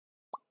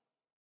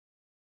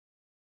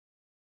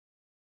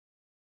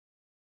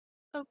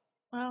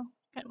Well,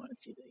 kind of want to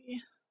see the.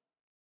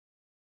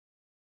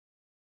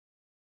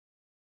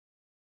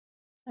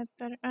 I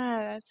better.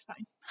 That's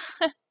fine.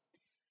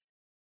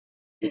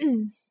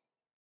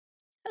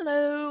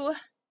 Hello.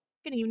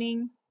 Good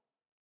evening.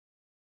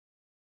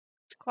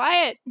 It's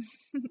quiet.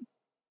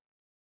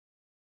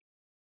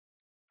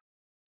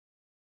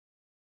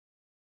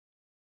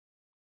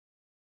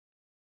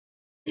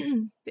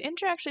 The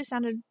intro actually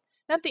sounded,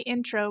 not the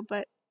intro,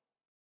 but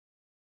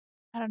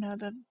I don't know,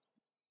 the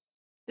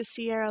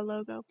Sierra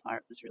logo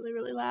part was really,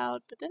 really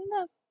loud. But then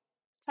the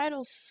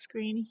title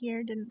screen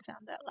here didn't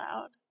sound that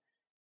loud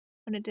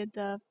when it did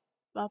the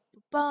bum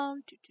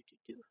bum doo doo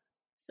doo doo.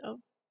 So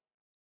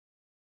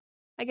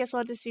I guess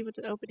we'll have to see what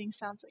the opening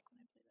sounds like when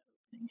I play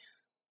the opening.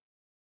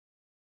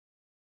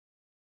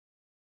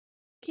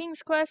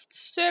 King's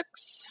Quest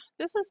 6.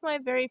 This was my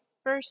very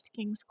first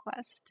King's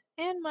Quest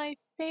and my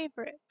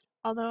favorite.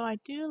 Although I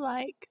do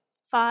like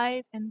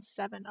 5 and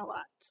 7 a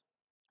lot.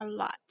 A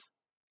lot.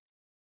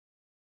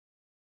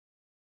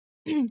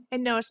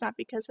 And no, it's not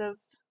because of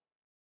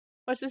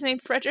what's his name?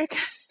 Frederick?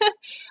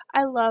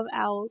 I love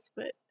owls,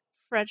 but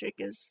Frederick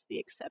is the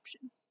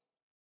exception.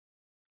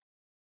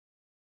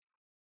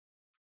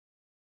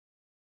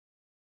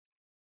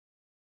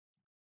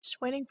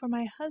 Just waiting for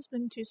my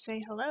husband to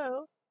say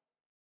hello.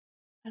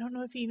 I don't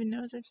know if he even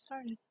knows I've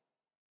started.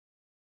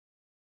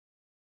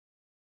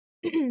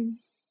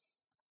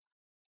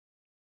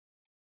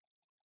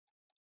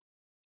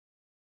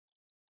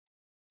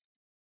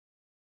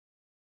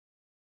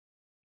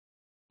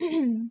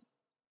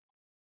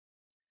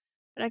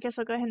 But I guess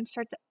I'll go ahead and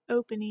start the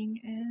opening,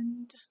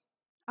 and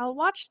I'll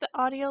watch the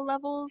audio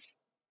levels,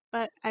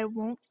 but I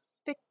won't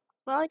fix.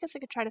 Well, I guess I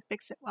could try to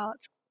fix it while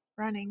it's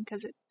running,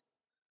 because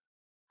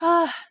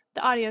the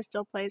audio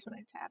still plays when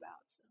I tab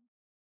out.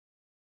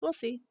 So we'll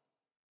see.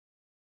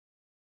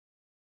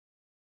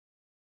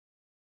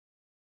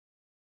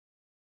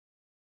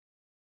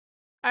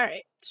 All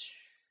right,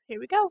 here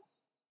we go.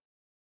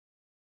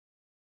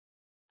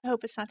 I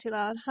hope it's not too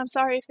loud. I'm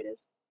sorry if it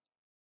is.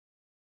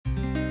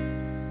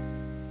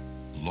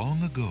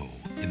 Long ago,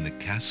 in the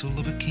castle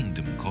of a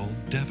kingdom called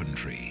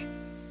Daventry.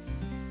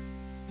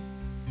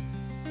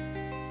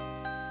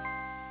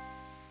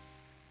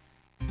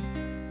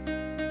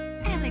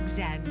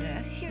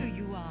 Alexander, here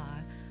you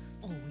are.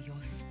 Oh,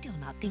 you're still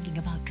not thinking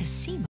about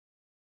Cosima.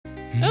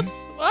 Oops.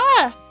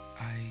 Ah!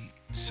 I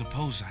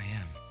suppose I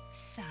am.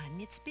 Son,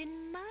 it's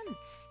been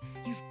months.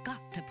 You've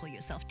got to pull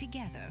yourself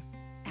together.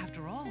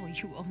 After all,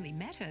 you only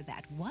met her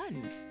that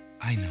once.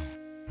 I know.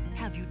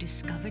 Have you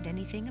discovered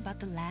anything about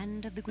the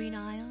land of the Green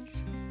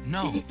Isles?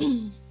 No.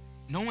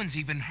 No one's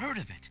even heard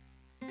of it.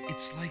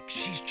 It's like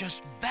she's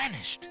just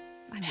vanished.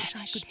 I wish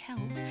I could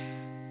help.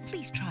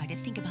 Please try to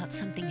think about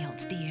something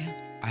else, dear.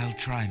 I'll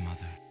try,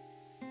 Mother.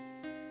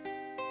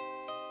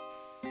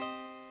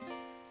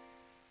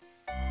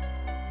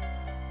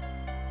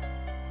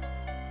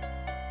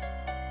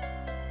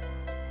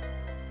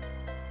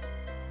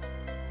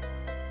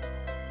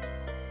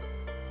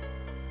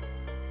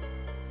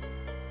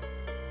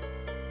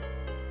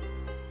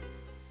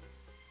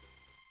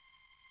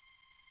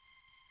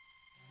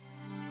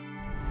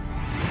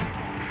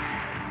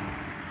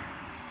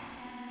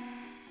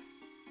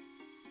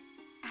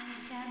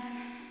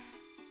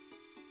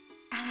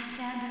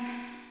 Alexander,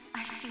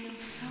 I feel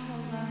so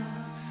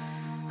alone.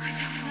 I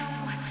don't know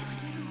what to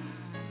do.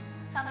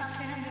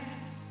 Alexander,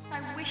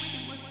 I wish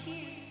you were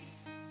here.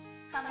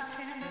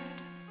 Alexander,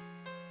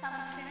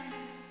 Alexander,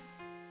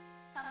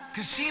 Alexander.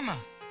 Cosima!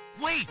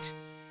 Wait!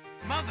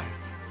 Mother!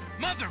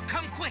 Mother,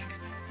 come quick!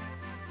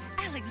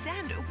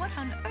 Alexander, what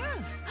on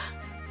earth?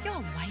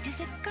 You're white as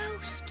a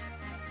ghost.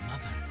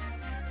 Mother,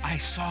 I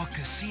saw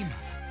Cosima.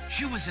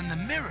 She was in the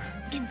mirror.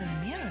 In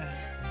the mirror?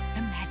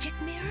 The magic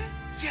mirror?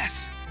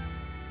 Yes!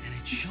 And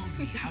it showed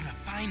me how to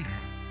find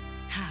her.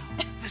 How?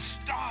 The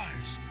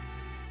stars!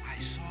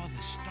 I saw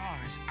the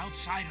stars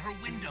outside her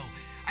window.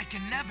 I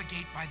can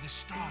navigate by the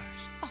stars.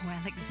 Oh,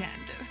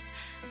 Alexander,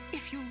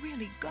 if you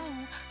really go...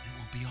 It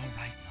will be all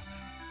right, Mother.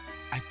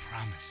 I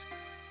promise.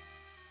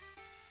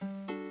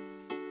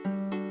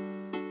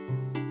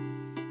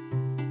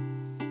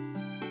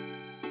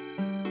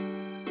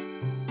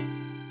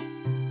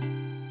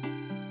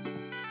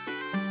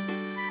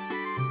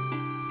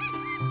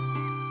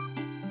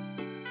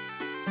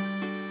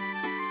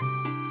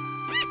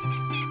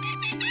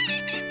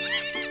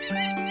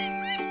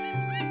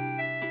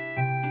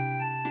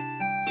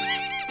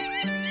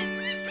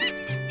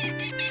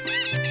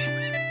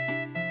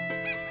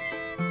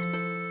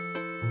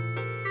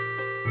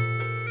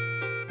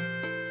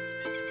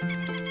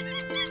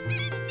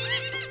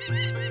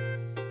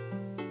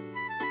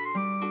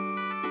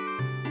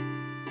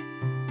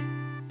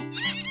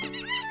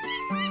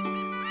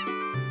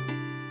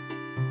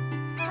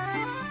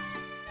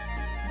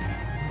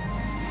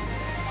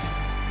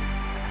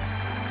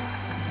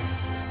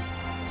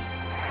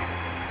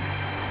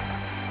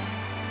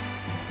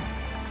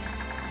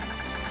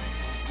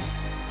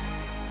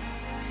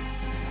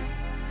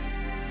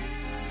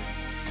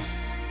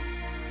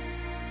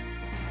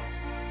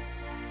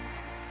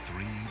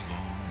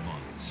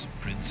 Thus,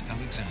 Prince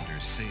Alexander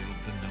sailed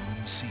the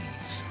known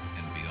seas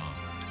and beyond.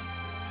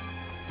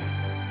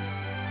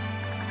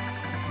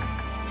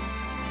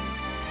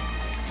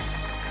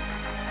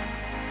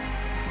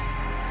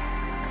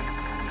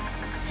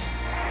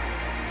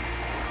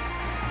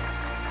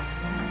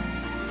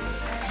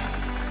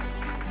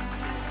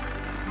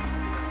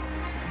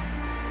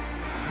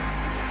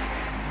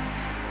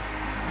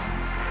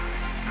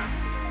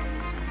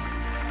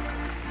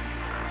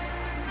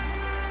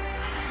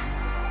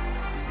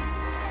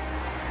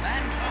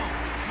 Land ho!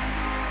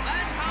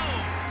 Land ho!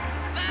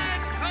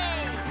 Land ho!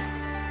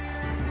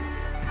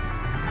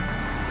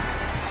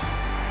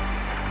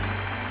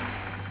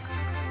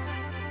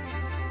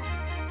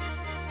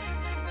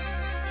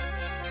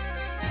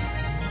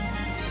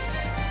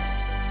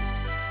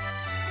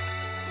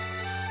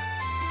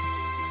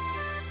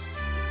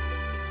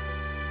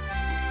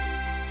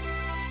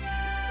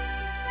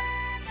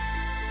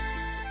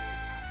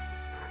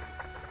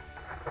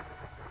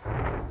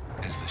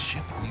 As the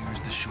ship nears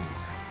the shore,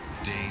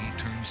 day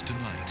turns to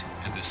night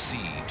and the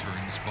sea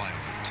turns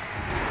violent.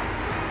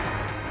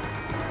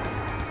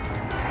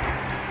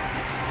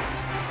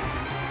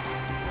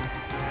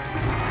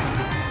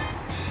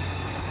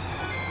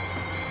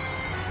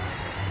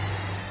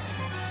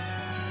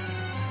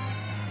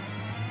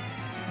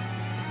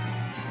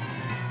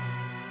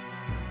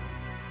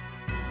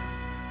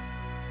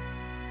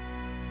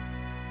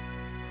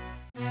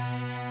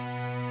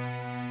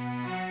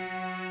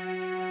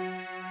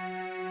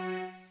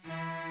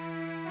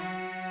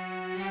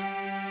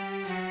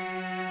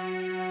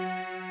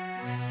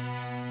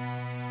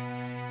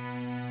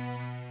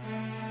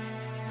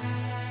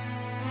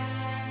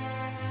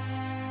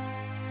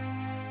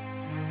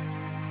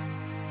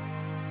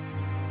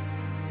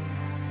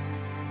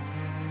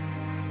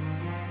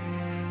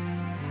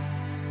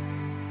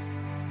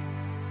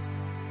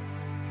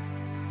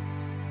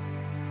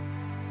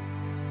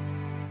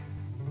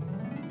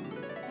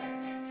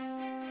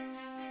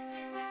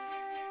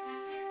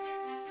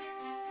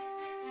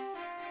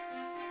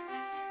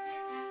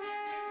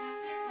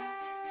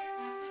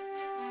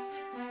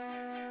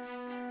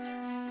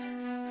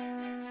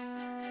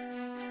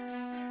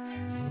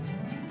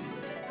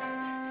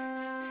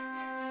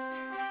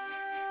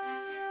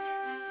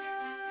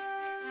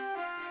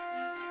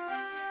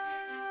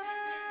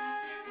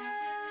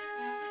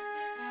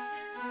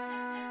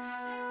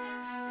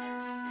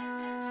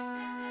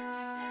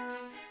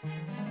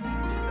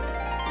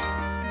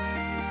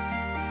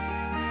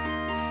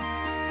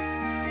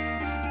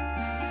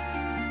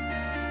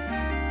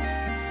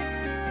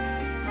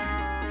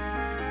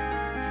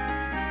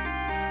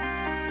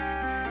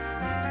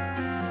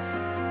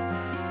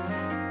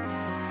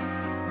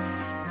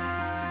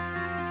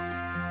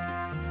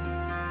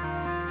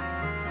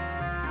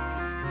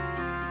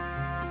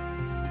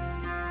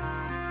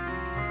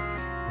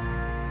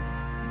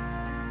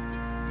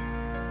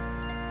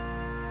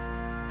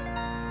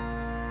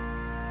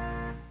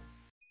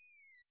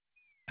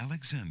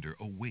 Alexander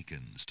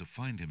awakens to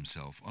find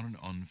himself on an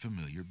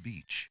unfamiliar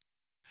beach.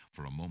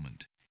 For a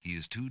moment, he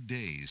is too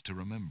dazed to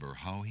remember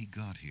how he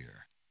got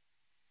here.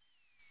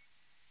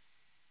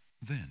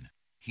 Then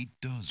he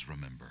does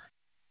remember.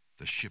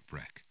 The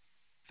shipwreck,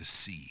 the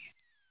sea.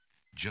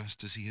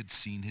 Just as he had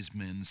seen his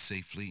men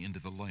safely into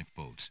the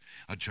lifeboats,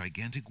 a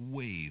gigantic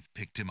wave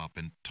picked him up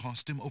and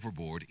tossed him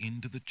overboard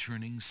into the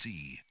churning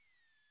sea.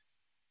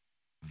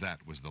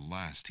 That was the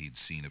last he'd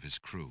seen of his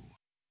crew.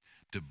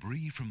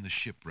 Debris from the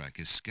shipwreck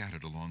is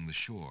scattered along the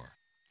shore,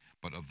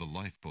 but of the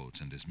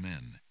lifeboats and his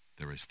men,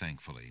 there is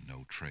thankfully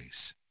no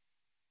trace.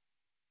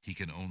 He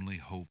can only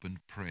hope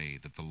and pray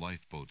that the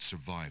lifeboats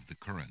survived the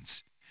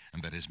currents,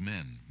 and that his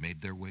men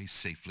made their way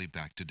safely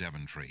back to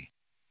Daventry.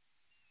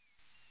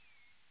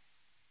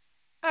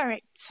 All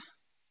right.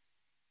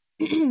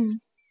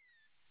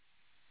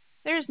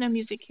 There's no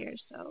music here,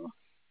 so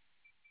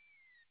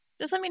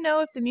just let me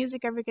know if the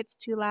music ever gets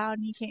too loud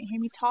and you can't hear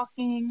me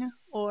talking,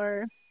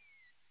 or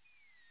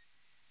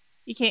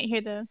you can't hear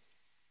the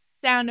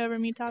sound over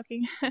me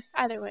talking.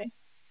 Either way.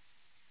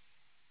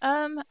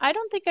 I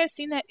don't think I've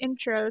seen that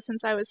intro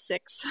since I was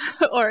 6.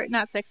 Or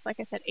not 6, like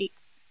I said, 8.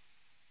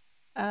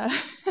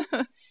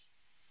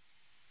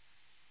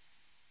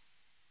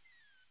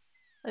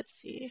 Let's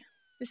see.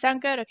 Does it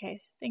sound good? Okay,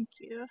 thank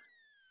you.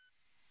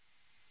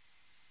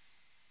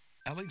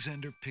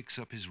 Alexander picks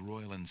up his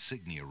royal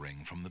insignia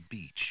ring from the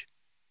beach.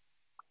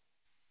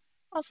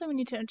 Also, we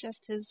need to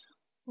adjust his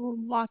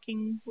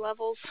walking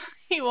levels.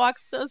 He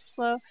walks so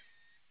slow.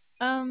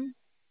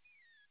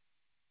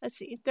 Let's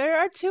see. There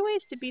are 2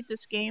 ways to beat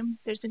this game.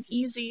 There's an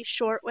easy,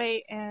 short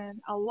way and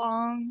a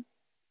long,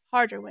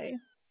 harder way.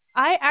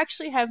 I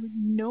actually have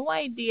no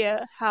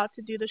idea how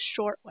to do the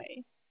short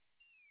way.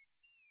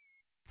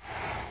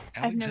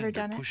 I've never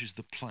done it. Alexander pushes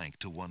the plank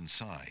to one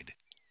side.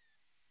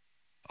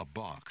 A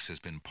box has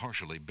been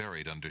partially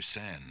buried under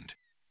sand.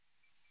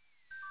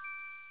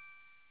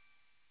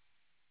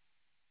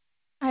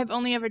 I've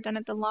only ever done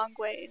it the long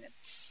way, and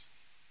it's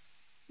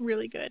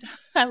really good.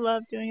 I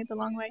love doing it the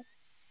long way.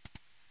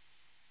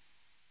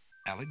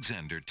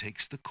 Alexander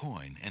takes the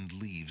coin and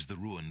leaves the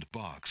ruined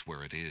box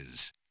where it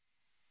is.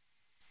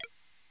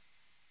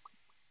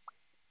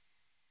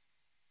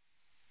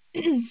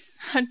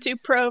 I'm too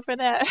pro for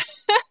that.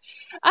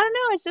 I don't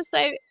know, it's just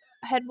I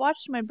had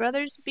watched my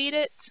brothers beat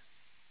it.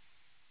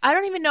 I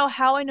don't even know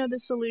how I know the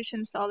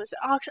solutions to all this.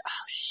 Oh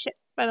shit.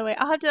 By the way,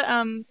 I'll have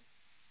to,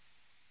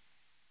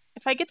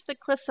 if I get to the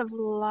Cliffs of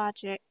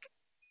Logic,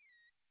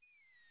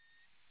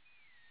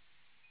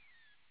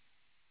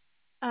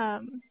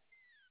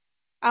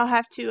 I'll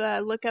have to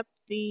look up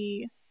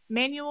the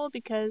manual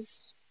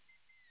because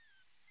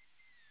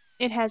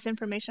it has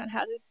information on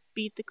how to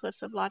beat the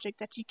Cliffs of Logic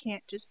that you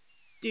can't just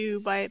do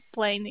by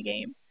playing the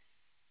game.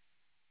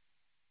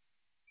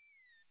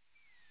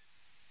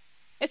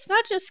 It's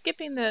not just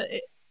skipping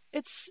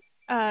it's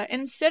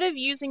instead of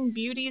using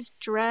Beauty's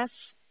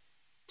dress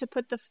to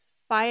put the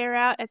fire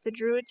out at the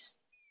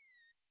druid's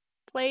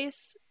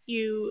place,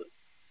 you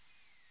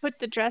put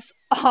the dress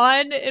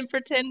on and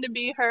pretend to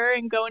be her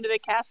and go into the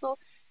castle.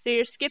 So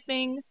you're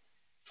skipping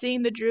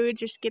seeing the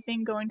druids, you're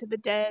skipping going to the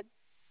dead,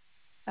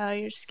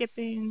 you're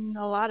skipping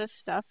a lot of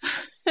stuff.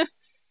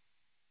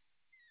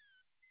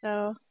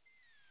 So,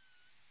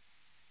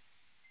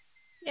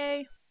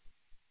 yay.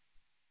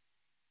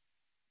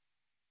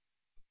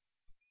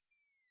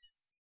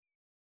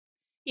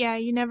 Yeah,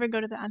 you never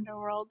go to the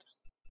underworld.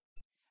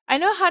 I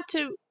know how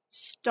to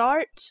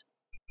start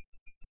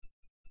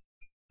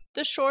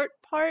the short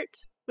part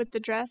with the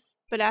dress,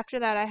 but after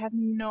that I have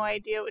no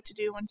idea what to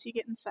do once you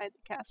get inside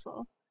the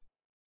castle.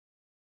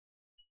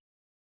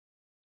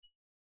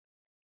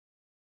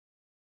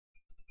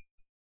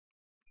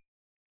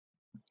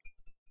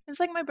 It's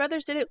like my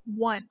brothers did it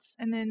once,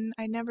 and then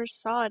I never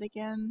saw it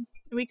again.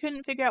 We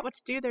couldn't figure out what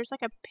to do. There's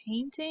like a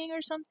painting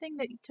or something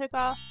that you took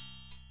off.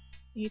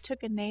 You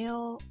took a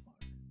nail.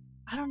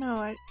 I don't know.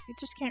 I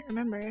just can't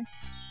remember.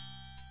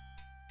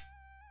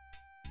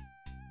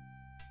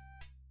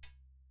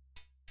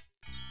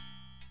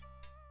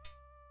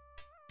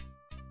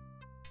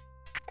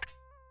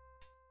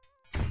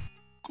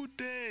 Good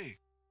day.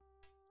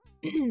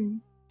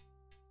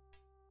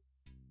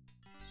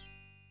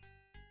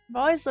 I've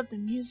always loved the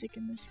music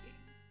in this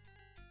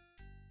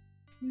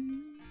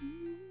game.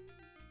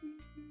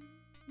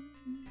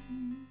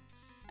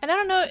 And I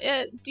don't know,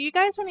 do you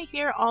guys want to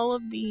hear all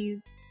of the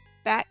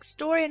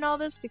backstory and all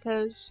this?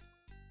 Because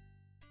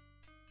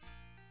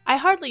I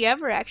hardly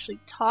ever actually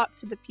talk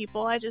to the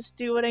people. I just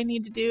do what I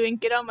need to do and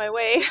get on my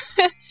way.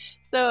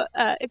 So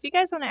if you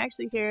guys want to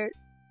actually hear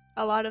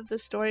a lot of the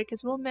story,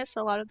 because we'll miss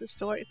a lot of the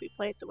story if we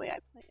play it the way I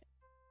play it.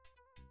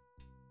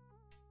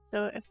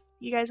 So if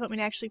you guys want me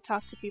to actually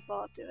talk to people,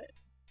 I'll do it.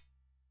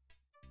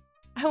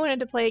 I wanted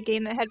to play a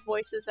game that had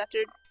voices after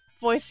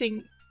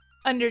voicing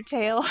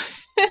Undertale.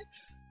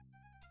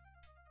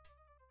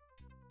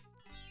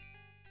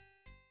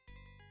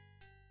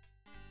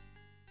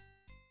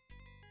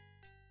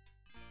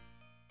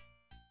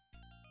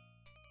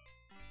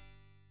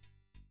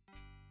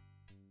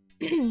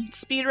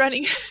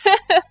 Speedrunning.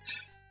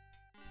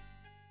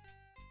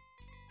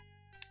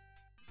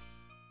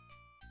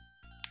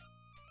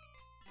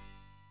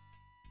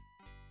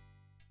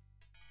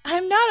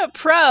 I'm not a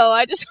pro.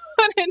 I just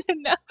wanted to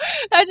know.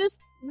 I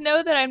just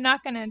know that I'm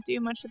not going to do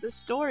much of the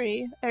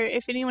story. Or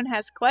if anyone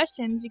has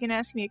questions, you can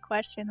ask me a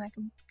question. I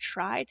can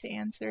try to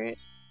answer it.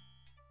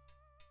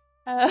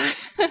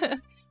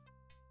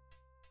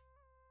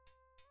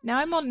 Now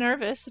I'm all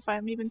nervous if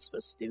I'm even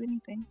supposed to do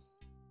anything.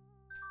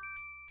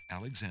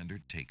 Alexander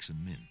takes a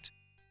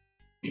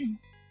mint.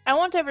 I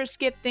won't ever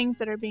skip things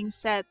that are being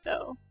said,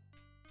 though.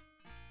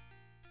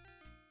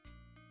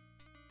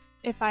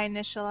 If I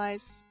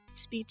initialize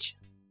speech.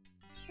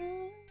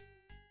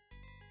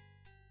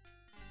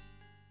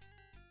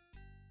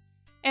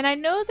 And I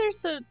know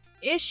there's an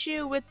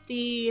issue with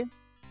the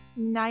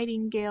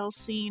Nightingale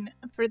scene.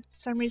 For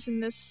some reason,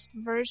 this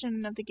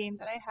version of the game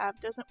that I have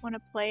doesn't want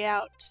to play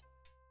out.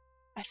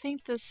 I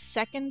think the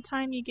second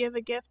time you give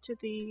a gift to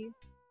the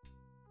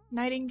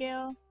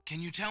Nightingale.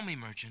 Can you tell me,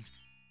 merchant,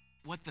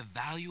 what the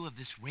value of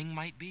this ring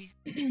might be?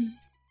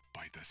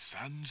 By the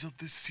sands of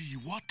the sea,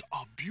 what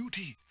a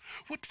beauty!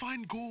 What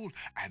fine gold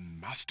and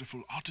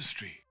masterful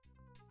artistry!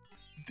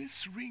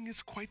 This ring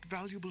is quite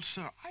valuable,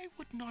 sir. I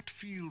would not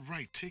feel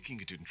right taking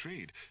it in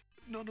trade.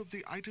 None of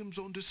the items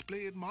on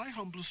display in my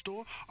humble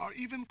store are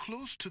even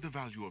close to the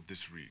value of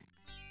this ring.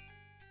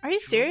 Are you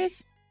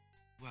serious?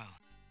 Well,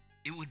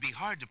 it would be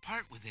hard to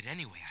part with it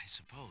anyway, I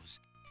suppose.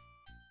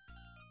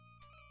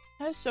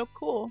 That is so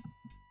cool.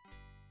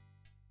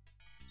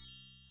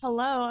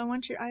 Hello, I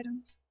want your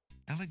items.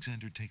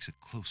 Alexander takes a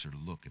closer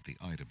look at the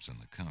items on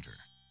the counter.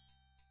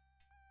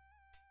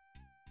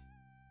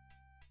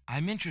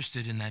 I'm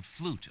interested in that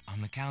flute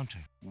on the counter.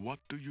 What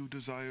do you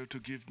desire to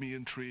give me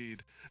in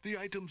trade? The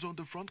items on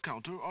the front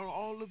counter are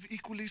all of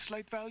equally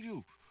slight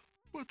value,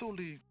 worth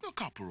only a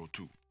copper or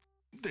two.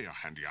 They are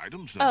handy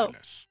items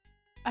nonetheless.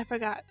 I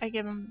forgot. I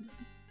give them...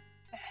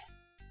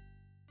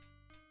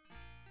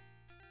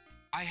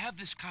 I have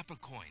this copper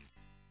coin.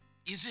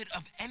 Is it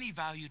of any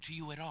value to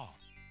you at all?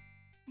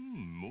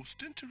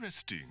 Most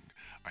interesting.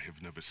 I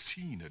have never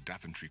seen a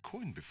Daventry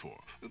coin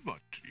before,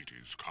 but it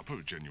is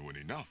copper genuine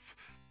enough.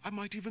 I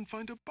might even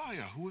find a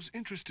buyer who is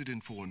interested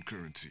in foreign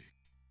currency.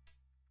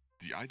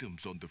 The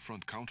items on the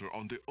front counter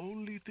are the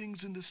only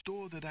things in the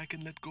store that I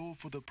can let go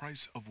for the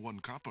price of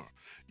 1 copper.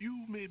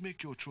 You may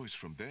make your choice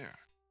from there.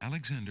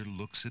 Alexander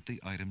looks at the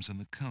items on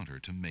the counter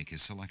to make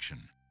his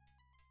selection.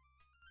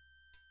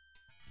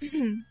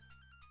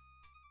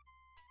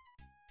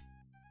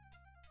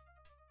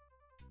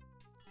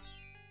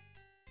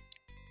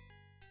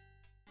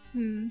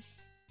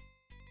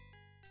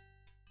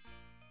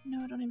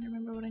 No, I don't even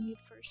remember what I need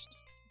first.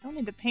 I don't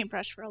need the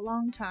paintbrush for a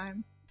long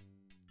time.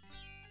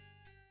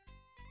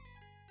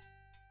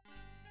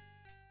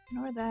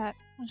 Nor that.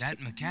 That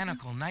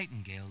mechanical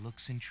nightingale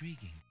looks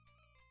intriguing.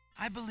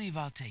 I believe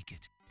I'll take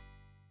it.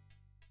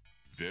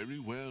 Very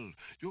well.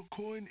 Your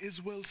coin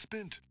is well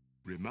spent.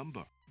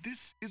 Remember,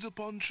 this is a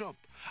pawn shop.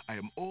 I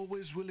am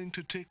always willing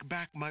to take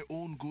back my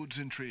own goods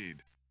in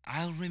trade.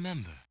 I'll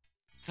remember.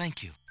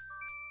 Thank you.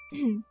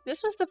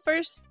 This was the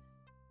first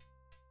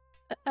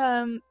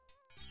time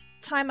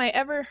I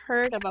ever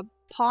heard of a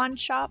pawn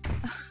shop.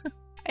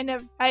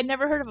 I had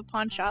never heard of a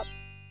pawn shop.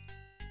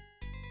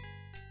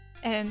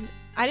 And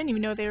I didn't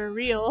even know they were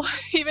real,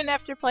 even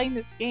after playing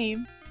this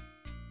game.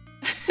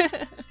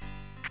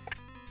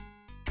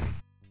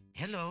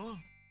 Hello.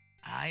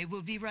 I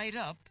will be right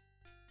up.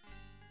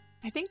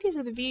 I think these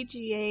are the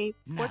VGA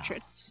Now,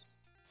 portraits.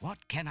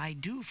 what can I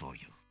do for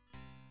you?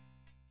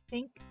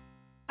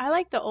 I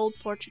like the old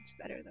portraits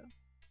better, though.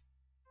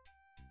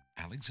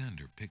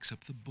 Alexander picks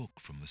up the book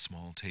from the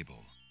small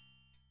table.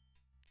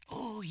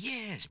 Oh,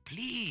 yes,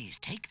 please,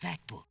 take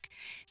that book.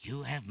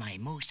 You have my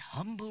most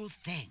humble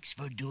thanks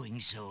for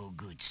doing so,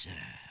 good sir.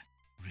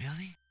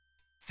 Really?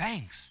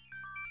 Thanks.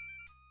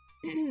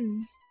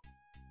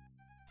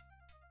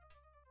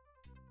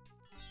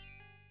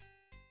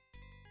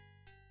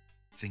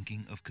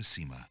 Thinking of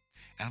Cosima,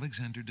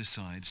 Alexander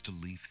decides to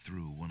leaf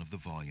through one of the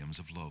volumes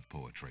of love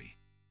poetry.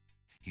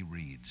 He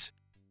reads,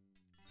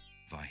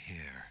 "Thy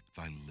hair,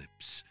 thy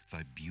lips,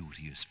 thy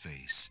beauteous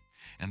face,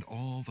 and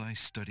all thy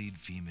studied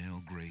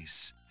female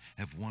grace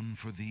have won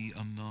for thee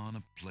anon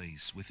a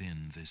place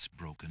within this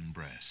broken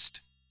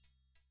breast."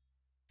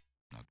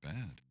 Not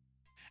bad.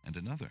 And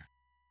another.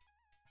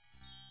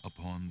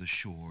 "Upon the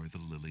shore the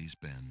lilies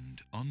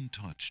bend,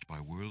 untouched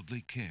by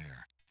worldly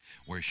care,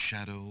 where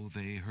shadow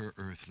they her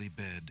earthly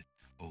bed,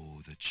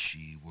 oh, that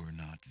she were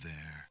not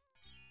there."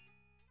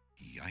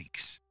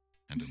 Yikes.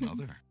 And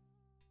another.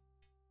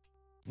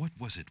 "What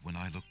was it when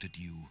I looked at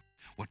you?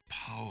 What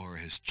power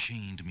has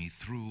chained me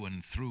through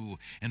and through,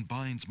 and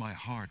binds my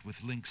heart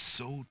with links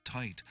so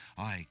tight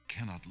I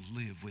cannot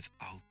live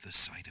without the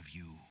sight of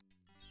you?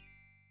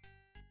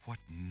 What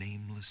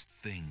nameless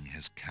thing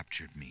has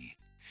captured me,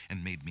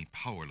 and made me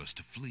powerless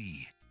to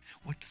flee?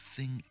 What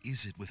thing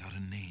is it without a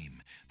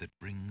name, that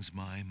brings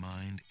my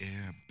mind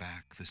e'er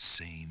back the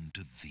same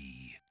to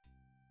thee?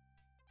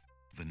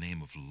 The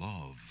name of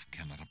love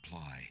cannot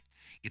apply,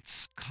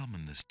 its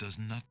commonness does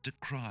not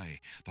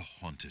decry the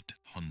haunted,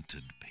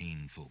 hunted,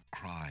 painful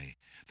cry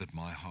that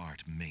my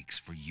heart makes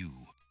for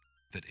you,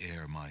 that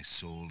e'er my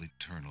soul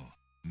eternal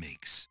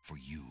makes for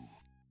you."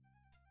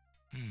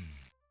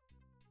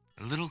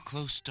 A little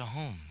close to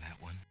home,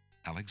 that one.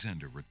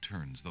 Alexander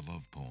returns the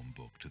love poem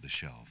book to the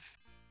shelf.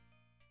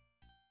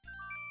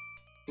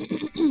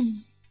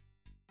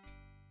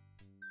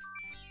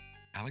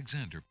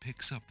 Alexander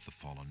picks up the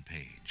fallen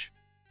page.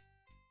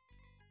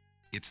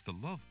 It's the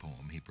love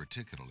poem he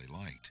particularly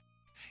liked.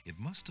 It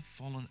must have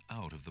fallen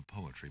out of the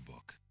poetry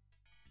book.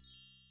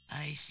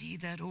 I see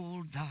that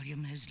old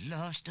volume has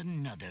lost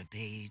another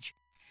page.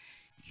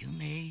 You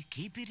may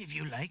keep it if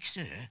you like,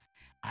 sir.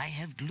 I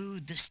have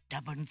glued the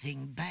stubborn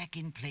thing back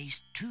in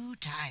place 2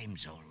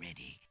 times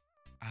already.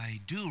 I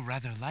do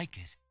rather like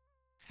it.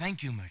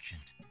 Thank you,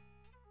 merchant.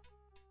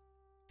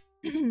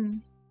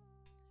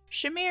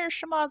 Shamir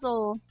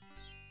Shamazel.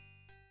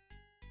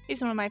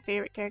 He's one of my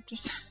favorite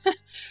characters.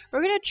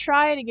 We're gonna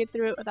try to get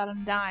through it without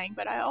him dying,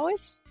 but I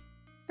always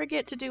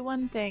forget to do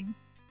one thing.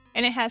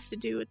 And it has to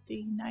do with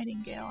the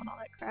nightingale and all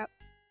that crap.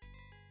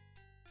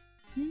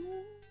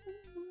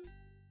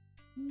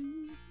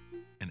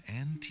 An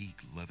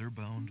antique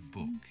leather-bound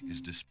book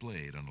is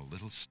displayed on a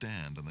little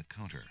stand on the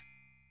counter.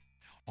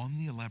 On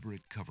the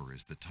elaborate cover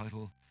is the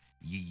title,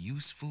 "Ye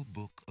Useful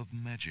Book of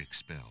Magic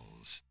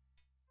Spells."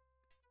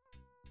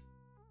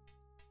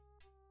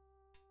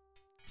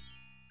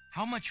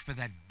 How much for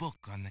that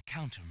book on the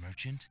counter,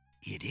 merchant?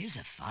 It is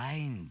a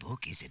fine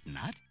book, is it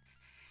not?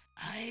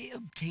 I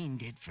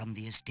obtained it from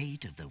the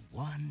estate of the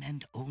one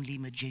and only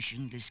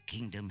magician this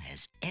kingdom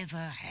has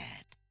ever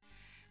had.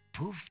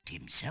 Poofed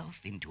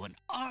himself into an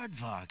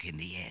aardvark in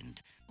the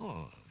end,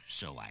 or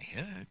so I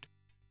heard.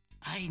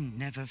 I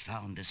never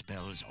found the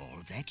spells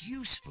all that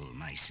useful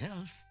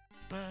myself,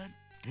 but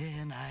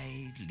then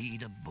I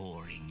lead a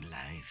boring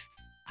life.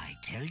 I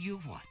tell you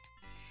what,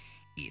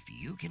 if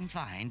you can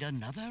find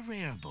another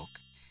rare book,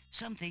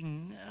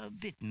 something a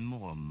bit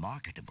more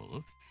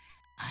marketable,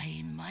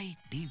 I might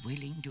be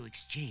willing to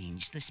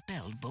exchange the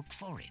spell book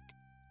for it.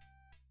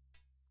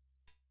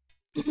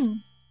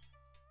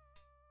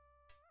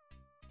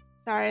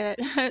 Sorry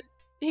that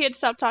he had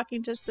stopped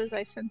talking just as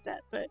I sent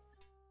that, but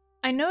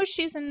I know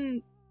she's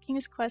in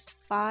King's Quest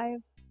V.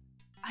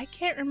 I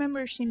can't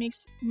remember if she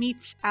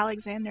meets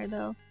Alexander,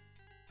 though.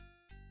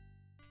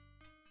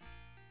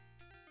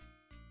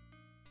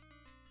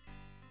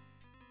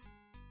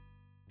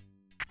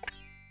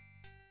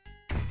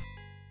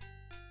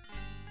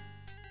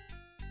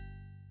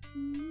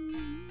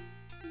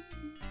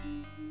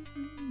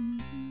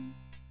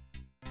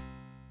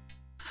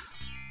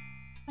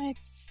 I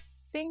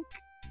think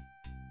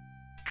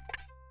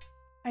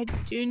I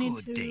do need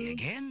Good to... day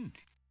again.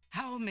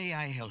 How may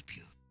I help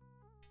you?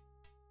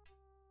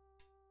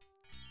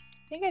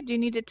 I think I do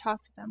need to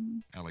talk to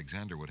them.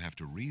 Alexander would have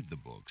to read the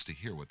books to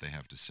hear what they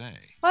have to say.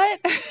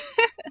 What?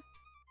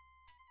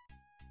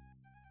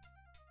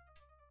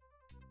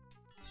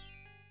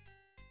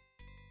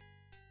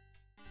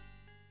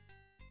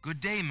 Good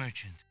day,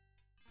 merchant.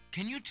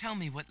 Can you tell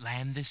me what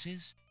land this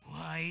is?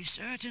 Why,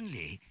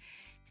 certainly.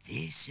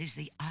 This is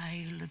the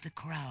Isle of the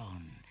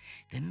Crown,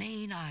 the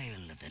main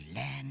isle of the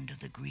land of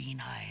the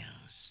Green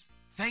Isles.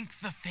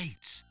 Thank the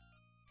fates.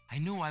 I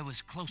knew I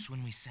was close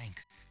when we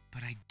sank,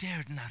 but I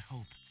dared not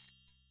hope.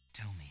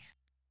 Tell me,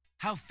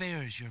 how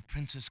fares your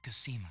Princess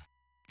Cassima?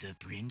 The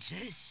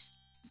princess?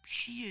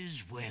 She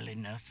is well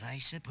enough, I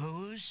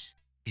suppose.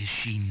 Is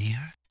she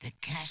near? The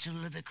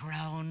castle of the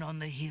Crown on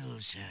the hill,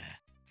 sir.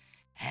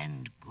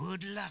 And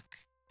good luck.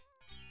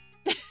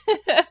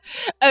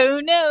 Oh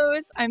no,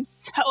 I'm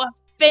so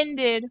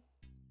offended.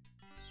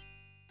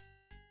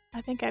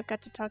 I think I've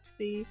got to talk to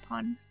the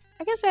pawn.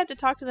 I guess I have to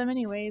talk to them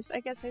anyways.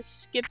 I guess I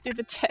skipped through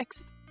the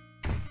text.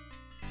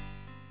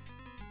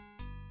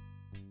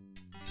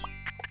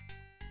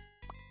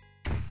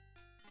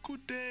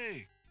 Good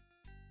day.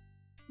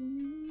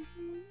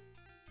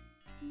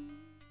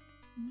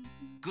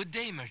 Good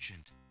day,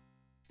 merchant.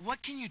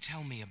 What can you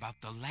tell me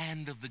about the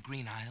land of the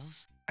Green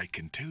Isles? I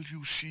can tell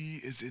you she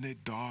is in a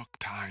dark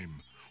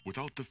time.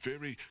 Without the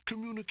ferry,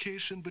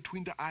 communication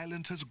between the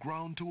islands has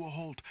ground to a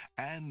halt,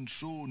 and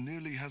so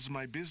nearly has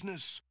my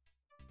business.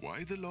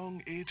 Why the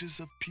long ages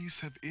of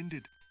peace have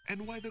ended,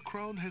 and why the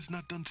Crown has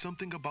not done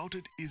something about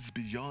it is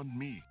beyond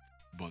me.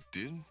 But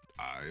then,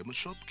 I am a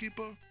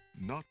shopkeeper,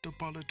 not a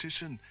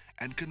politician,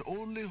 and can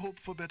only hope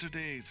for better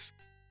days.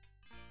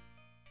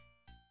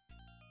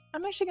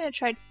 I'm actually going to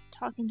try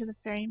talking to the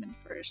ferryman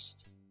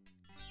first.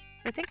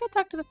 I think I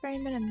talked to the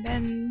ferryman and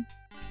then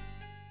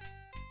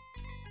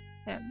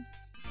him.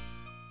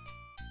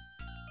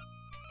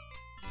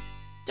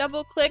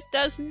 Double click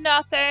does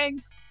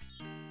nothing!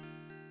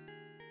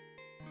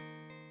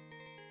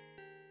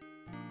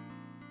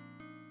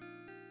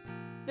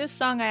 This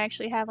song I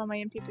actually have on my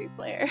MP3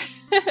 player.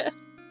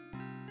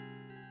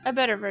 A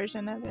better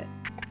version of it.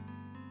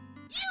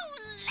 You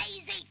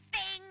lazy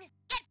thing!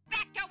 Get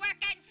back to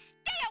work and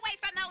stay away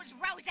from those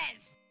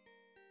roses!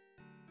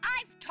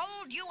 I've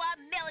told you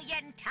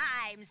 1,000,000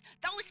 times,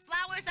 those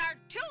flowers are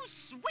too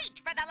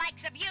sweet for the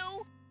likes of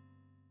you!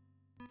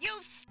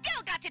 You've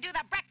still got to do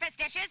the breakfast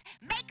dishes,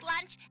 make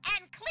lunch,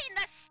 and clean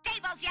the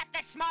stables yet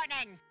this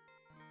morning!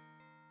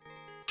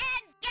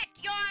 And get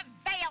your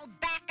veil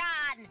back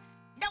on!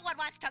 No one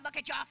wants to look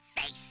at your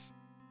face!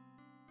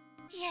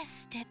 Yes,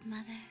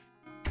 stepmother.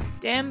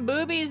 Damn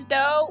boobies,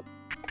 though!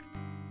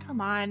 Come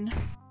on.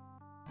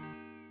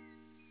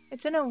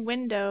 It's in a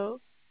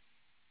window,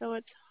 so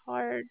it's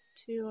hard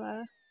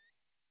to,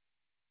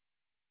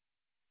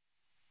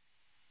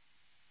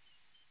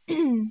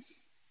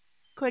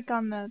 click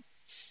on the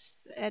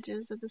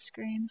edges of the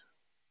screen.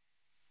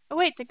 Oh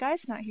wait, the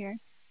guy's not here.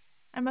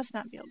 I must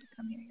not be able to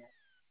come here yet.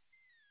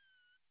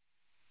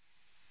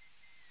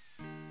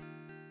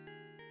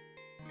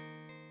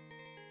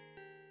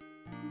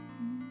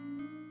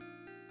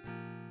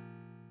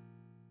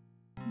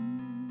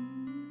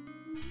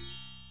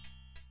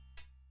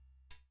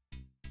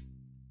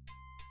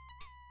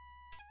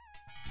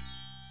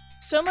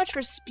 So much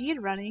for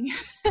speed running.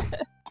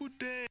 Good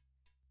day.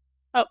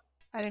 Oh,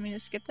 I didn't mean to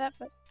skip that,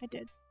 but I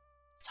did.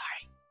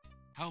 Sorry.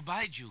 How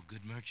bide you,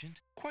 good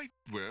merchant? Quite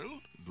well,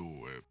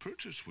 though a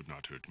purchase would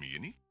not hurt me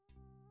any.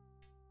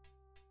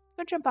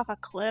 Go jump off a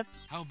cliff.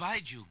 How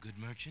bide you, good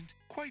merchant?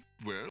 Quite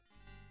well.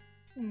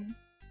 Hmm.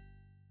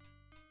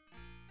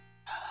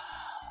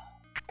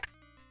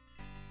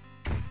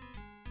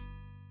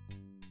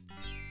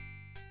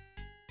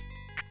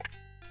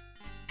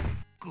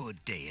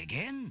 Good day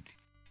again.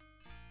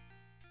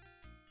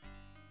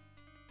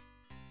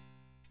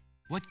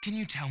 What can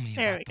you tell me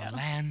There about we the go.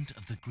 land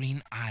of the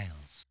Green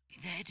Isles?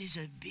 That is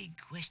a big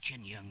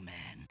question, young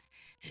man.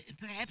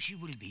 Perhaps you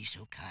will be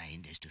so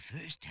kind as to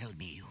first tell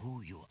me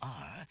who you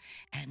are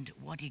and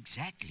what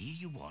exactly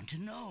you want to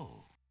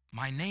know.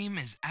 My name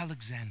is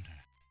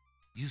Alexander.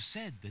 You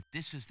said that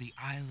this is the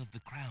Isle of the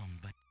Crown,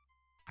 but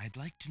I'd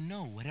like to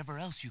know whatever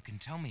else you can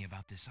tell me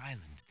about this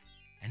island,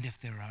 and if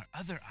there are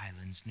other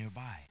islands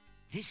nearby.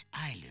 This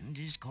island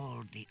is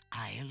called the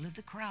Isle of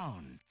the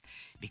Crown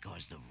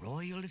because the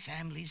royal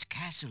family's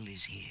castle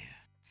is here.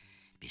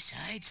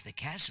 Besides the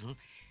castle,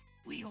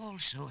 we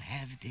also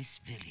have this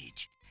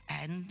village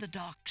and the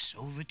docks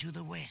over to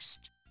the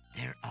west.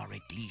 There are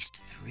at least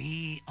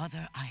 3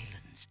 other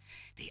islands.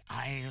 The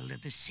Isle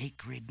of the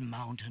Sacred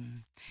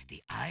Mountain,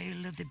 the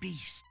Isle of the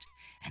Beast,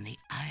 and the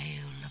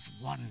Isle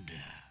of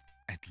Wonder.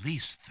 At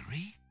least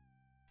 3?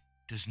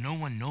 Does no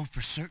one know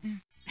for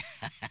certain?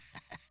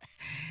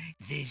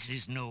 This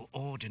is no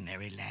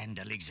ordinary land,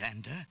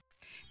 Alexander.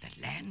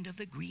 The land of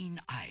the Green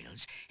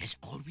Isles has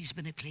always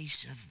been a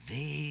place of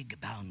vague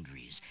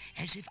boundaries,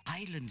 as if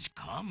islands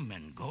come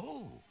and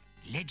go.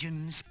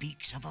 Legend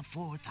speaks of a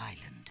 4th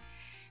island,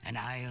 an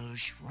isle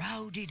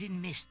shrouded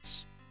in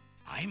mists.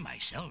 I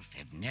myself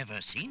have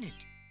never seen it.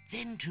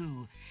 Then,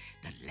 too,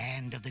 the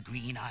land of the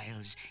Green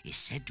Isles is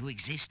said to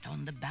exist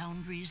on the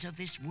boundaries of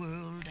this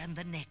world and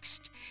the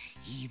next.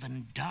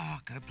 Even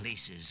darker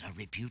places are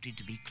reputed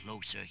to be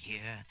closer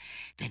here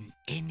than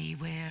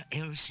anywhere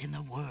else in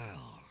the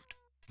world.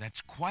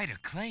 That's quite a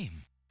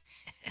claim.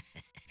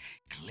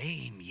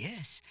 Claim,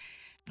 yes,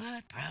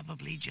 but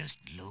probably just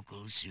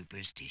local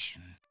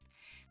superstition.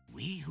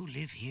 We who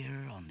live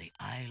here on the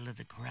Isle of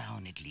the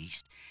Crown, at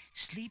least,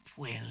 sleep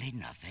well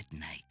enough at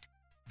night.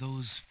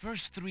 Those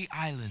first 3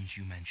 islands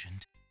you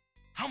mentioned,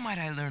 how might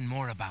I learn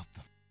more about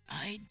them?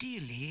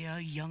 Ideally, a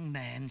young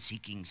man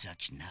seeking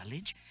such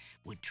knowledge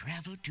would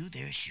travel to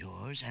their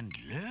shores and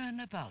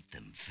learn about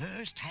them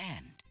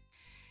firsthand.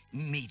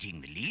 Meeting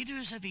the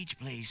leaders of each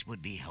place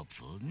would be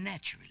helpful,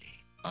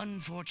 naturally.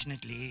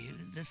 Unfortunately,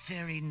 the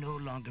ferry no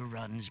longer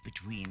runs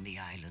between the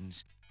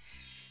islands.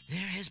 There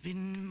has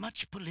been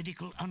much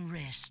political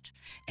unrest,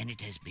 and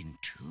it has been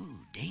too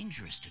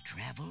dangerous to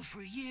travel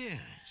for years.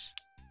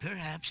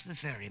 Perhaps the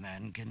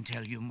ferryman can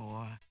tell you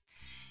more.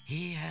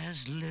 He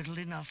has little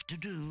enough to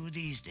do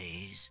these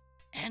days.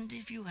 And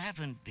if you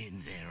haven't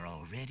been there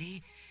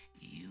already,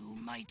 you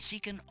might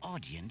seek an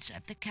audience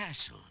at the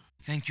castle.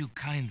 Thank you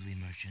kindly,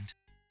 merchant,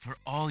 for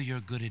all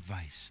your good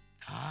advice.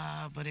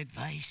 Ah, but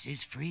advice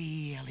is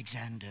free,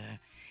 Alexander.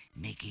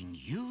 Making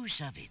use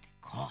of it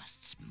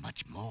costs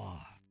much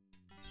more.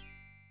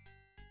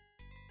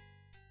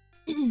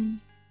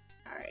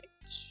 Alright.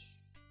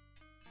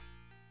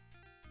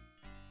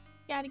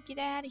 Gotta get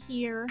out of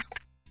here.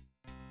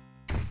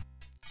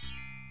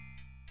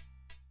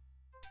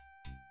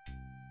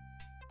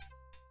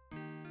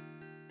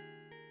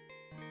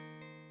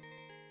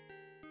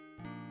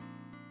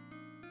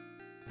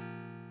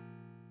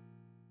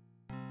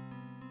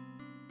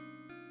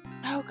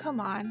 Oh, come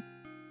on.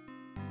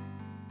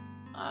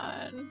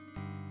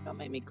 Don't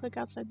make me click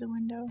outside the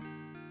window.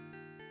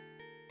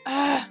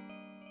 Ah!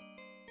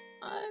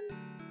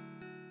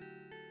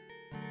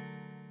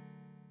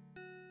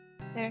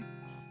 There.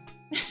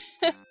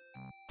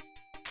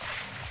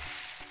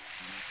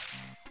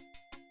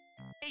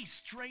 Hey,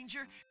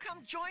 stranger,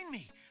 come join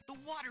me. The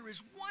water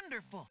is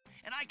wonderful,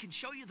 and I can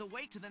show you the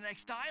way to the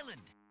next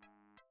island.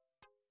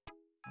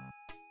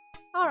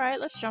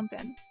 Alright, let's jump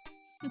in.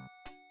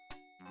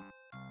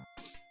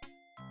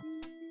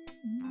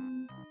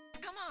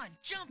 Come on,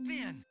 jump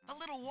in. A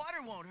little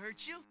water won't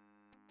hurt you.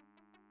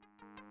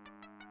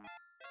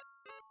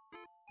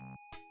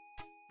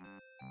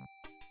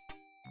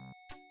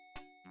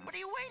 What are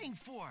you waiting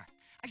for?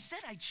 I said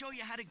I'd show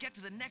you how to get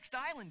to the next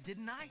island,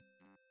 didn't I?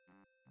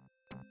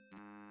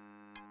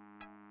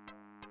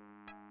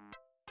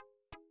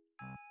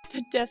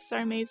 The deaths are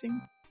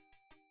amazing.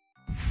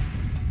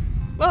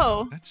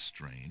 Whoa! That's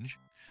strange.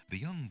 The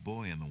young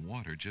boy in the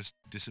water just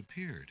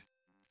disappeared.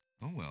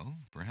 Oh well,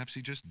 perhaps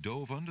he just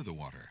dove under the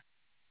water.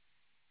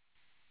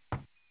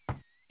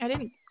 I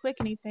didn't click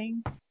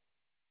anything.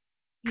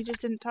 He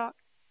just didn't talk.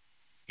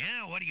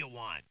 Yeah, what do you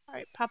want?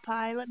 Alright,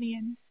 Popeye, let me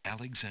in.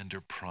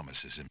 Alexander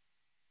promises him.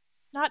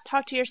 Not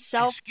talk to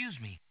yourself. Excuse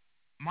me.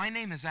 My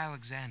name is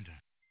Alexander.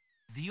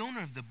 The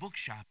owner of the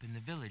bookshop in the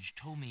village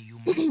told me you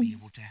might be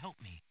able to help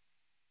me.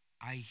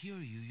 I hear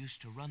you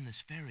used to run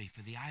this ferry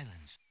for the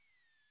islands.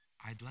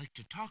 I'd like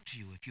to talk to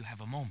you if you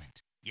have a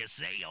moment. You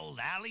say old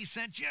Allie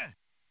sent you?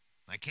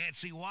 I can't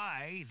see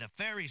why. The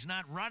ferry's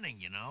not running,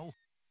 you know.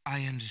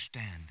 I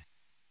understand.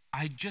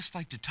 I'd just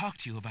like to talk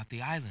to you about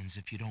the islands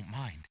if you don't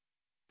mind.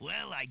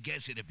 Well, I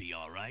guess it'd be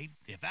all right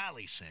if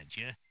Allie sent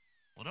you.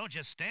 Well, don't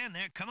just stand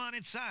there. Come on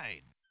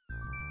inside.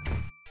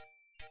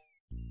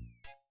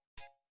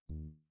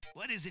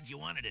 What is it you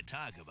wanted to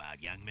talk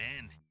about, young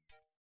man?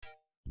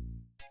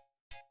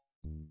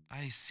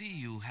 I see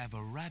you have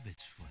a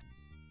rabbit's foot.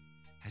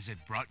 Has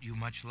it brought you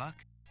much luck?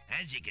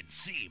 As you can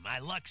see, my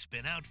luck's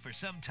been out for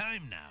some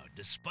time now,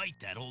 despite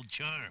that old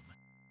charm.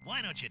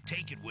 Why don't you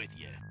take it with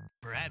you?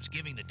 Perhaps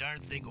giving the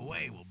darn thing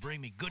away will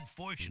bring me good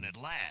fortune at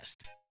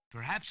last.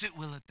 Perhaps it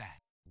will at that.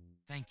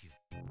 Thank you.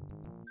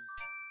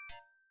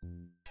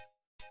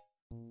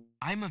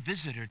 I'm a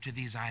visitor to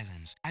these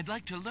islands. I'd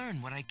like to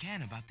learn what I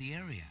can about the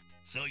area.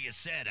 So you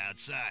said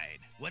outside.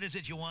 What is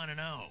it you want to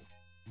know?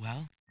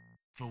 Well,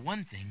 for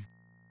one thing,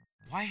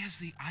 why has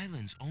the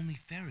island's only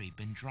ferry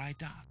been dry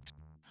docked?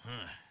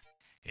 Huh.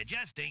 It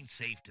just ain't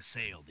safe to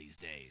sail these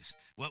days,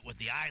 what with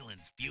the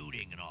islands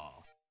feuding and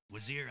all.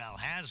 Wazir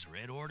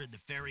Al-Hazred ordered the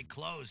ferry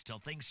closed till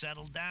things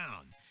settled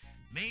down.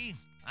 Me,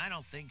 I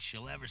don't think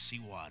she'll ever see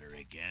water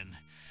again.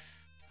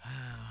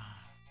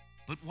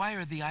 But why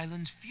are the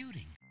islands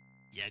feuding?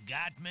 You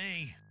got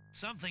me.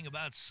 Something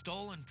about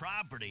stolen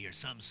property or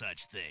some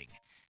such thing.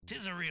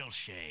 'Tis a real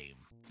shame.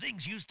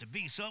 Things used to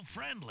be so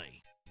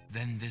friendly.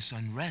 Then this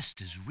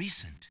unrest is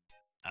recent.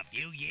 A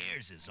few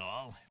years is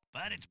all,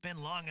 but it's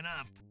been long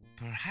enough.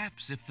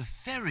 Perhaps if the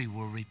ferry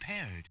were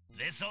repaired.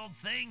 This old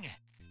thing?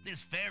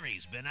 This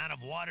ferry's been out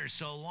of water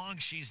so long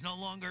she's no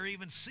longer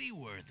even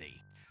seaworthy.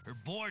 Her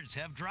boards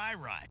have dry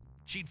rot.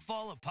 She'd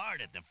fall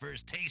apart at the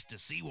first taste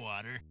of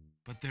seawater.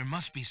 But there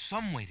must be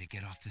some way to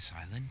get off this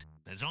island.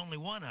 There's only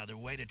one other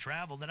way to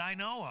travel that I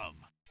know of.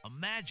 A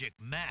magic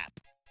map.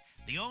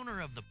 The owner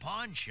of the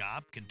pawn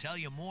shop can tell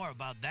you more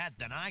about that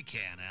than I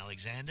can,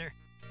 Alexander.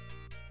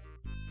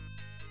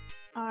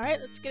 Alright,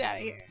 let's get out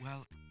of here.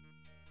 Well,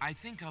 I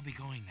think I'll be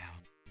going now.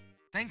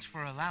 Thanks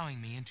for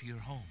allowing me into your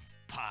home.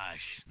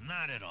 Posh,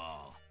 not at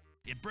all.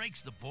 It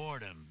breaks the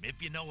boredom,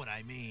 if you know what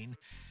I mean.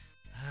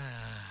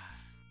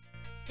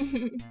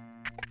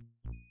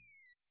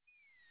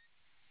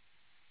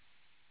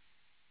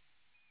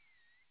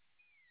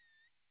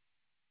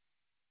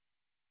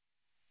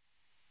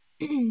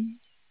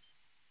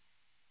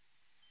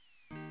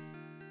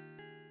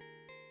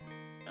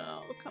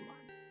 Oh, come on.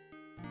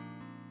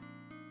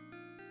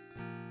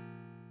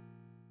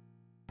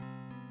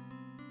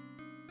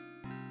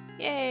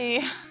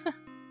 Yay!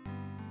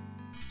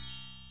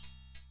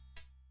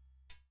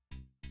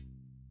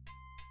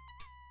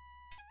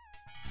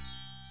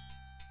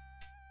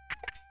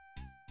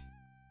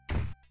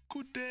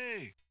 Good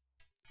day.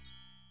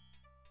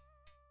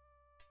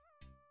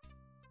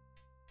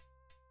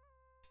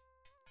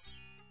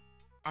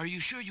 Are you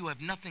sure you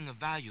have nothing of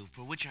value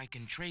for which I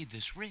can trade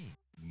this ring?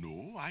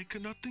 No, I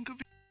cannot think of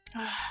it.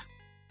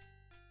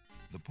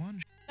 The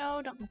pawn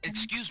No, don't look at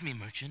me. Excuse me,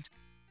 merchant,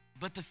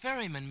 but the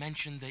ferryman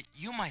mentioned that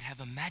you might have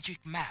a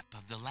magic map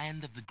of the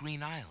land of the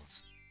Green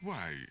Isles.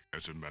 Why,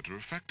 as a matter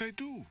of fact, I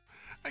do.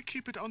 I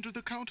keep it under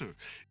the counter.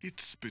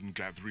 It's been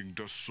gathering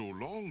dust so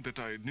long that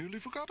I nearly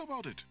forgot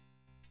about it.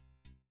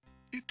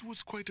 It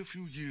was quite a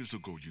few years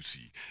ago, you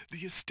see.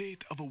 The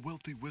estate of a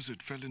wealthy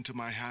wizard fell into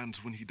my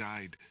hands when he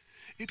died.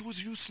 It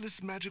was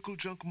useless magical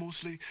junk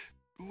mostly,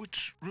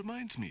 which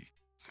reminds me,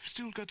 I've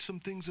still got some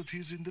things of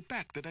his in the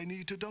back that I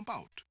need to dump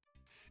out.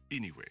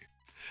 Anyway,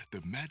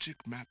 the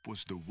magic map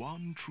was the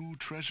one true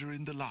treasure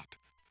in the lot.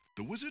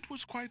 The wizard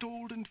was quite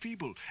old and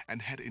feeble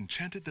and had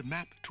enchanted the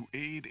map to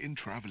aid in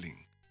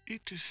traveling.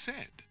 It is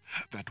said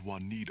that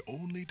one need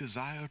only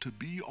desire to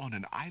be on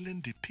an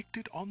island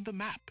depicted on the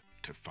map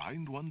to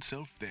find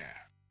oneself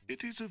there.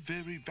 It is a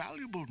very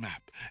valuable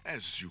map,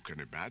 as you can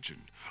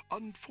imagine.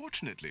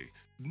 Unfortunately,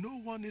 no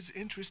one is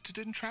interested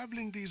in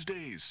traveling these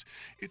days.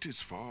 It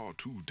is far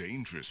too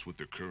dangerous with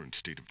the current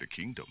state of the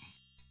kingdom.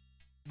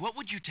 What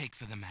would you take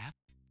for the map?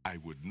 I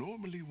would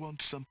normally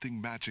want something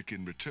magic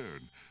in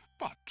return,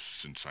 but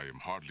since I am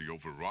hardly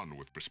overrun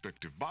with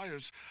prospective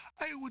buyers,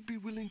 I would be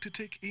willing to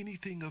take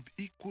anything of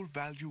equal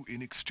value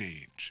in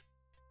exchange.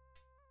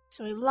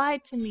 So he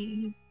lied to me,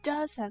 and he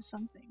does have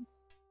something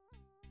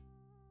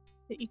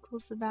that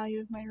equals the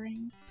value of my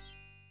ring.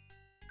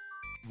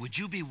 Would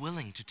you be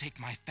willing to take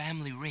my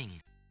family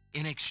ring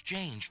in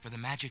exchange for the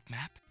magic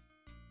map?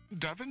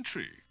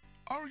 Daventry,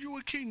 are you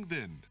a king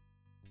then?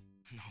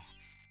 No,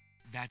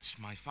 that's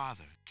my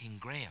father, King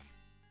Graham.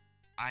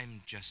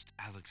 I'm just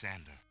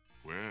Alexander.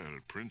 Well,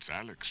 Prince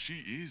Alex, she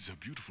is a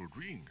beautiful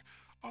ring.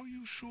 Are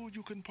you sure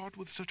you can part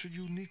with such a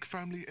unique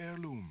family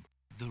heirloom?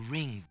 The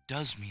ring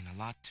does mean a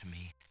lot to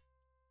me.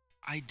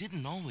 I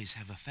didn't always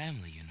have a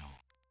family, you know.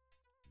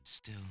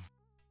 Still,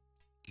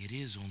 it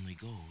is only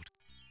gold.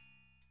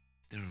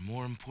 There are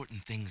more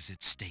important things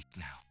at stake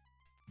now.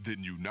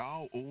 Then you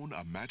now own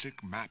a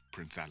magic map,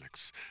 Prince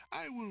Alex.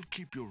 I will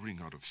keep your ring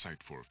out of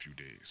sight for a few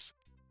days.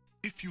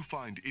 If you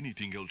find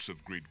anything else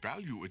of great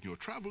value in your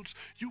travels,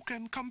 you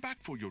can come back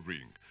for your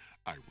ring.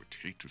 I would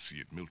hate to see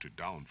it melted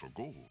down for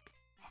gold.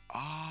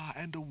 Ah,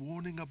 and a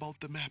warning about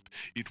the map.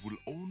 It will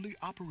only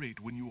operate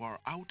when you are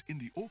out in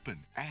the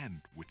open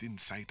and within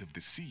sight of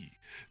the sea.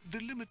 The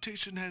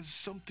limitation has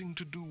something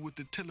to do with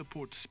the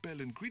teleport spell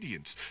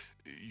ingredients.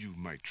 You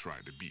might try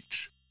the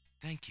beach.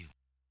 Thank you.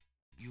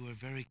 You are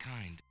very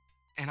kind,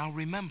 and I'll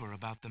remember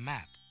about the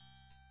map.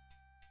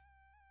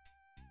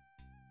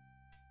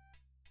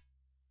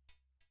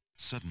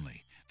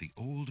 Suddenly, the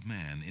old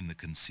man in the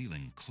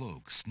concealing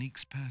cloak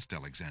sneaks past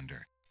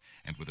Alexander,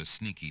 and with a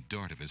sneaky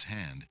dart of his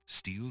hand,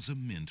 steals a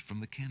mint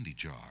from the candy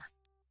jar.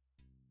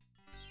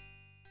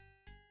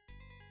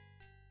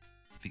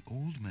 The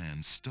old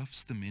man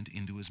stuffs the mint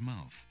into his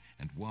mouth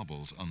and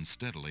wobbles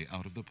unsteadily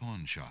out of the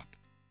pawn shop.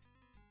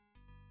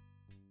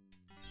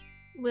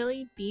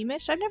 Willie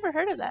Beamish? I've never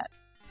heard of that.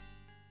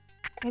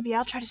 Maybe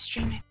I'll try to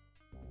stream it.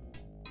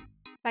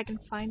 If I can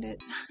find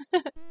it.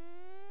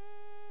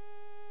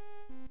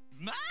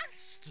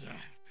 Master,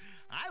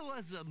 I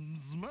was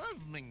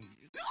smurfing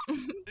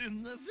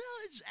in the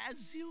village as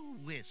you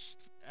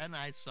wished, and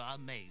I saw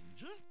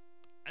Manger.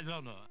 I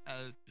don't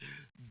know,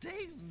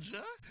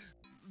 danger?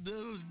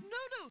 No,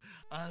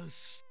 a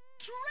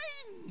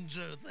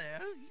stranger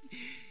there.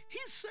 He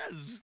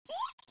says,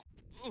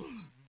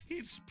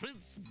 he's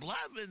Prince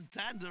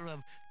Blamentander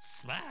of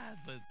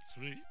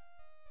Slaventry.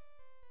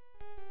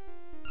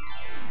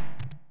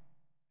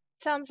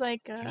 Sounds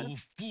like You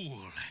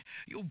fool!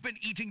 You've been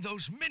eating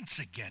those mints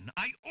again.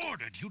 I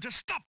ordered you to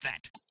stop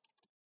that.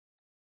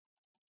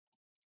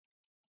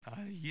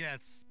 Yes,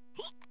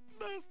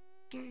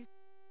 master.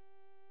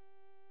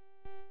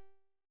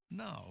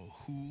 Now,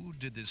 who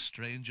did this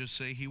stranger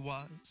say he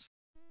was?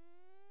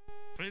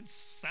 Prince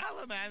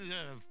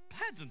Salamander of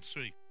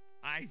Pageantry,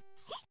 I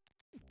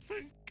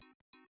think.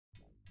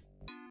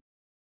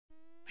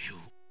 You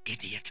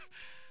idiot!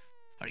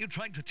 Are you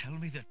trying to tell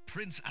me that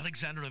Prince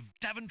Alexander of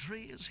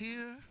Daventry is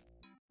here?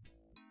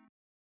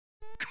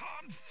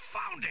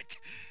 Confound it!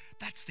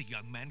 That's the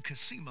young man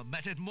Cassima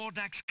met at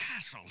Mordak's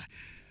castle.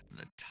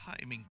 The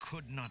timing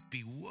could not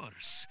be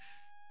worse.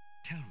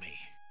 Tell me,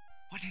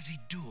 what is he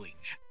doing?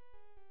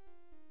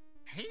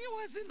 He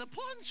was in the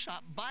pawn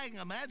shop buying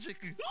a magic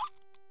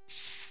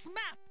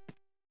smap.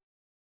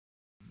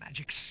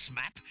 Magic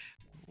smap?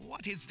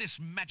 What is this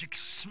magic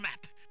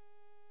smap?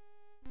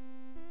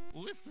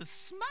 With the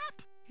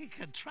smap, he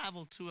can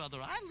travel to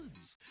other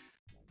islands,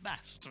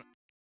 master.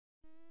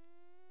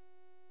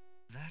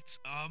 That's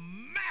a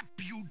map,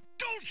 you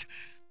dolt!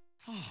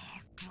 Oh,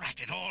 drat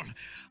it all.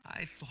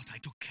 I thought I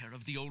took care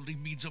of the only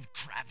means of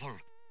travel.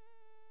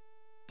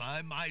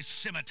 By my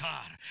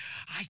scimitar,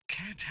 I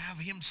can't have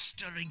him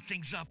stirring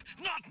things up.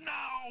 Not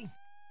now!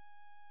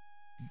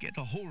 Get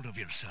a hold of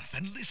yourself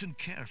and listen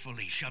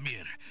carefully,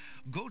 Shamir.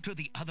 Go to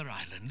the other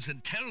islands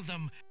and tell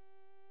them...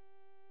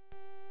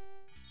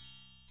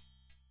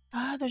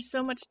 Ah, there's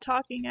so much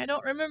talking. I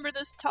don't remember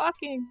this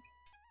talking.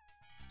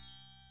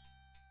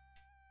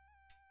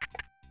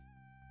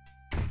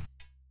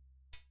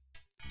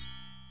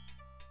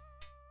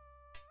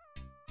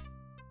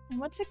 And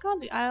what's it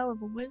called? The Isle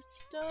of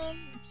Wisdom?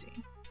 Let's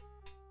see.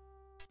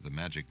 The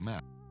magic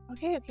map.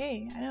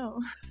 Okay, I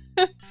know.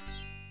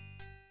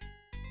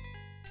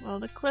 Well,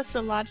 the Cliffs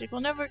of Logic. We'll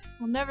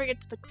never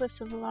get to the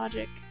Cliffs of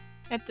Logic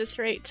at this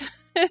rate.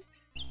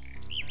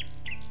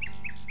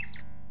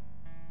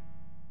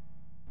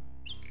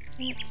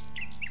 Can't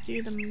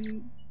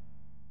do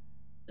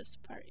this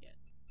part yet.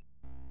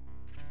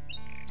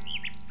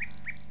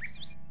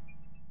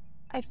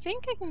 I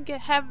think I can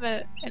have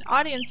an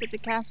audience at the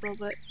castle,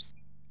 but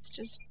it's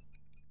just...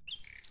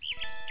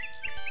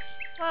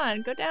 Come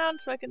on, go down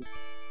so I can...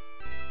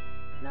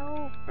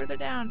 No, further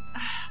down.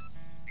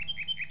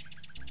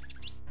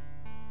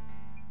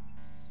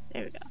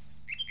 There we go.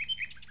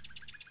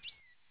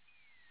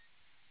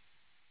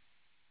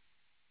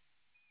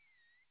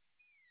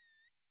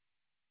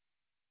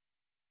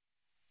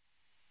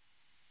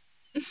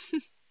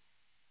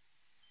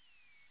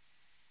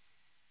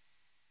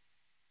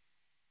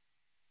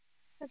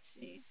 Let's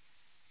see.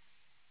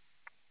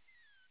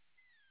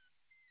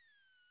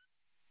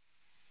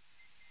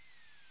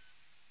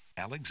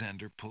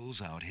 Alexander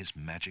pulls out his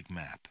magic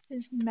map.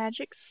 His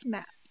magic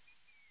smap.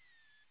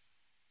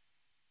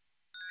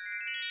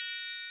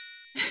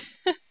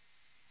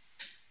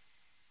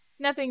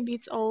 Nothing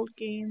beats old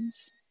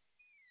games.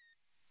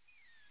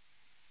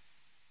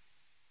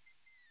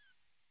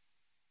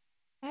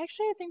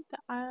 Actually, I think the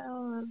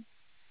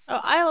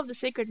Isle of the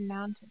Sacred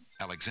Mountains.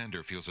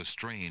 Alexander feels a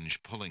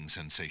strange pulling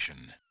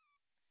sensation.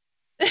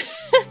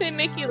 They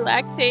make you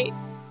lactate.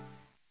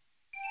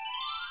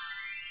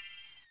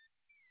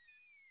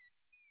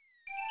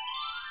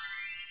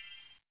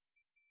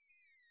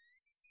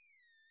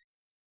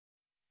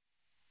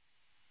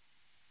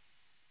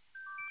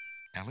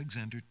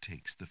 Alexander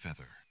takes the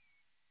feather.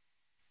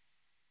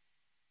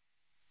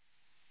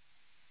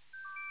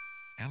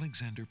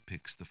 Alexander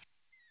picks the...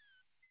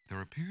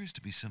 There appears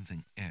to be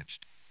something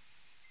etched.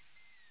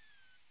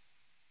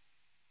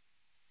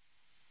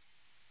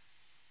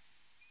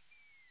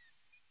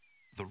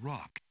 The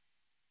rock.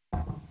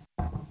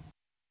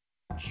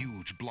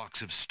 Huge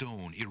blocks of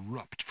stone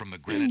erupt from the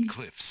granite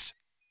cliffs.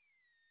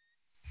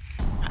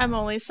 I'm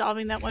only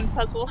solving that one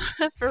puzzle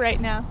for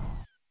right now.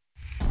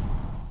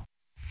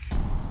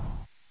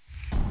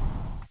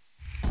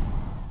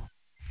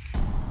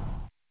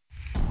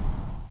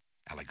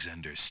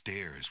 Alexander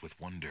stares with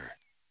wonder.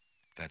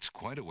 That's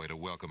quite a way to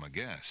welcome a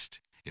guest,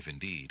 if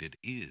indeed it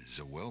is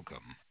a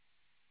welcome.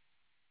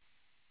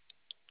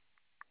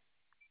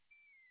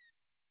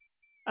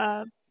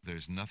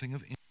 There's nothing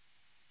of...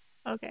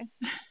 Okay.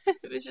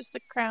 It was just the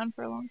crown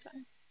for a long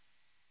time.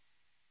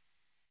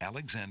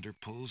 Alexander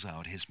pulls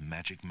out his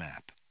magic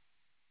map.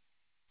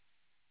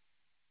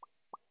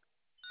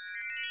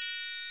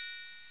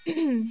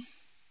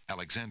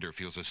 Alexander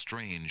feels a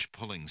strange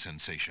pulling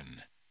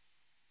sensation.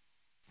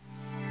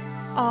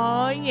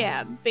 Oh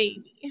yeah,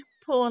 baby.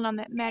 Pulling on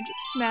that magic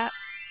snap.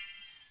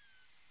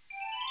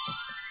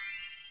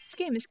 This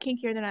game is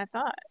kinkier than I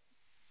thought.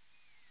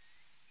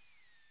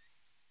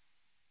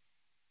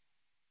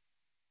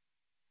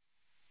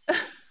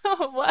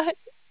 What?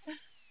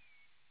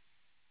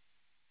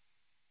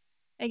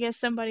 I guess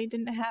somebody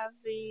didn't have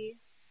the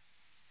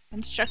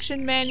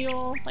instruction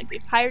manual, like they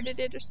pirated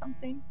it or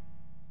something.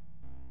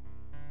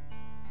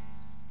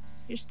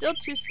 You're still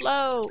too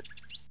slow.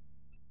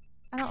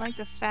 I don't like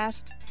the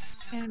fast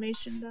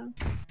animation though.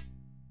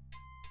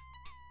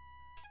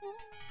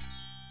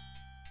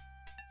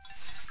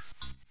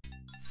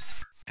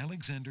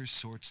 Alexander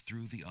sorts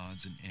through the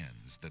odds and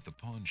ends that the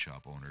pawn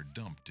shop owner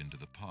dumped into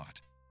the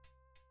pot.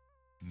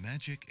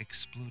 Magic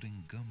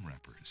exploding gum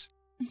wrappers,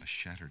 a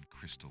shattered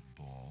crystal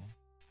ball,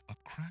 a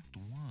cracked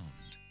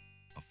wand,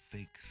 a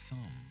fake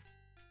thumb.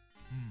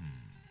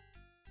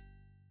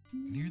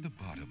 Near the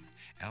bottom,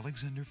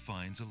 Alexander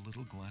finds a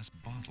little glass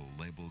bottle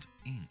labeled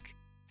ink.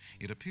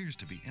 It appears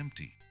to be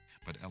empty,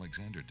 but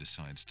Alexander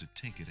decides to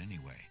take it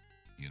anyway.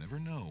 You never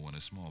know when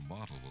a small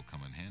bottle will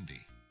come in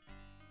handy.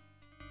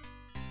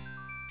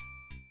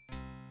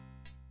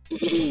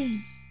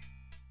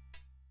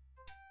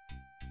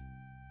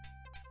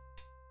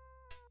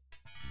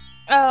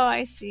 Oh,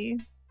 I see.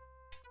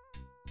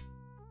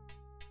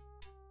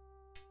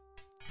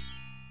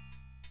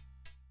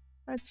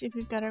 Let's see if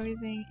we've got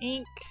everything.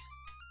 Ink.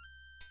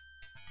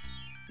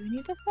 Do we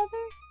need the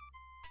feather?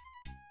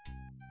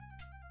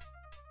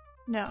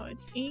 No,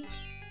 it's ink,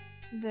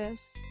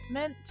 this,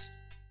 mint,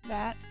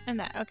 that, and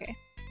that. Okay.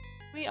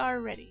 We are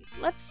ready.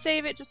 Let's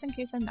save it just in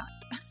case I'm not.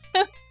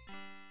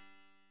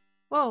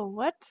 Whoa,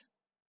 what?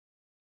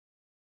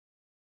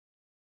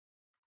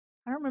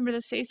 I don't remember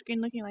the save screen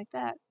looking like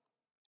that.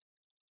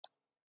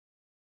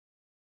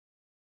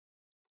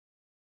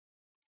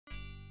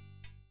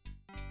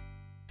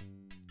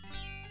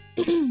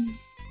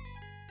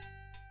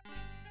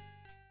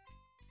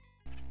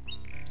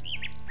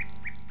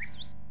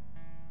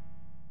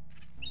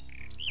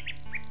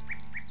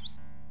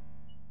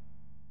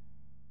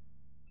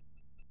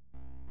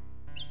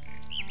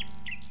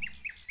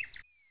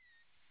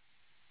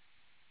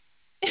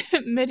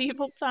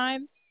 Medieval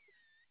times.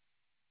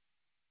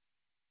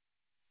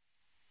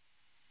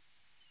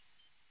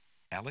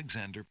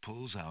 Alexander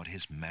pulls out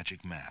his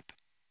magic map.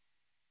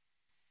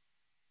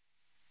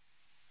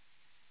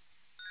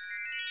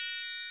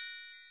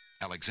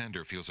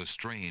 Alexander feels a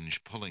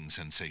strange pulling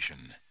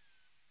sensation.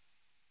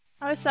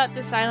 I always thought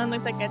this island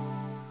looked like a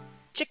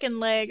chicken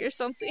leg or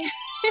something.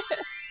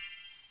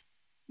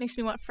 Makes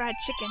me want fried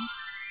chicken.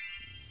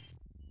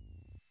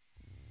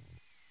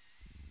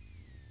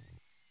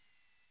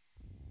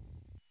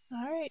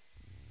 Alright.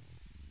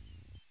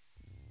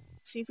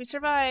 See if we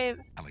survive.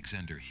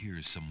 Alexander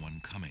hears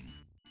someone coming.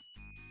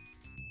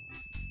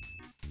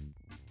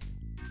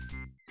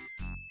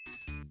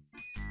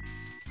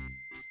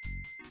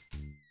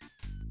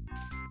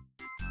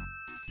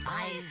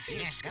 "5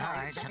 fierce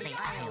guards on the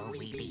isle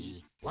we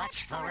be.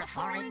 Watch for a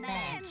foreign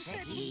man," said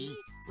he,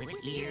 "with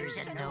ears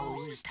and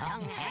nose,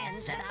 tongue,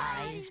 hands, and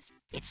eyes.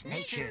 Its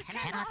nature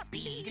cannot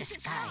be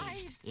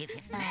disguised.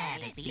 If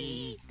man it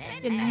be,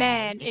 then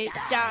man it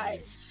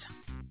dies.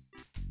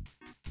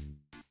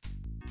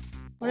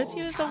 What if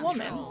he was a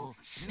woman?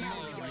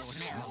 Smell your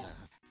smell.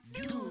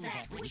 Do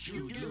that which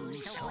you do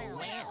so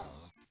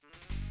well."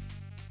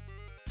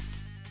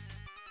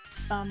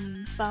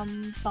 Bum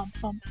bum bum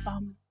bum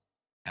bum.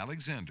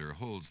 Alexander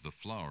holds the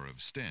flower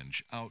of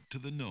stench out to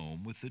the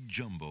gnome with the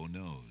jumbo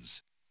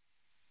nose.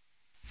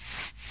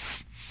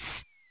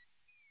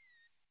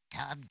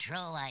 "Tom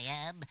Trow I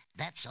am,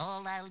 that's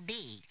all I'll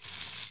be.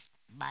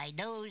 My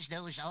nose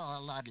knows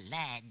all on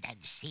land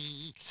and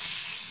sea.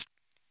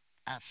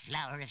 A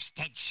flower of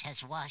stench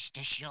has washed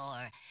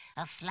ashore.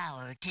 A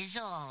flower 'tis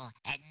all,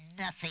 and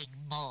nothing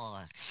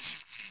more."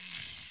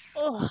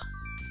 Ugh.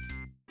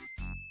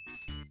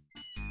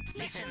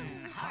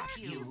 "Listen, hark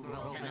you,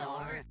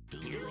 Grovenor, do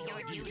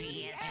your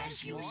duty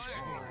as you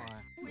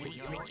swore. With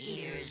your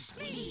ears,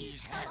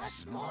 please tell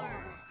us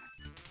more."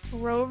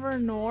 Grover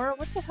Nor?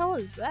 What the hell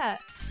is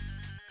that?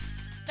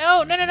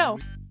 No, no, no, no.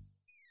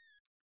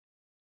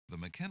 The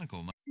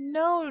mechanical...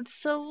 No,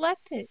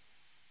 select it.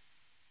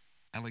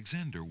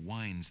 Alexander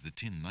winds the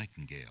tin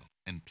nightingale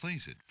and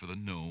plays it for the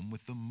gnome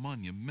with the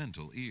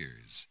monumental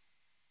ears.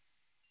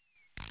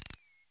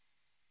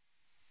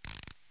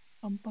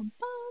 Bum bum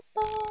bum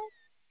bum.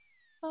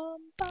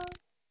 Bum bum.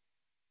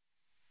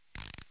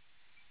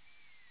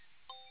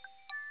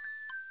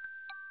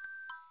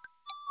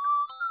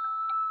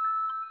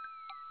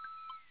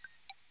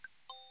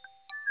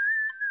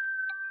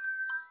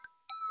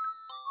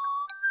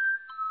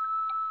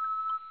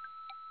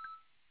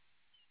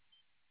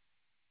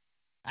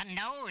 "A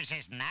nose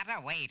is not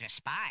a way to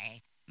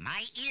spy.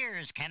 My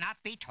ears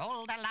cannot be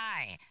told a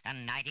lie. A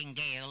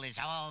nightingale is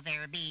all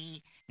there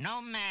be.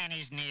 No man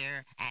is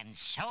near, and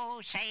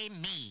so say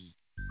me."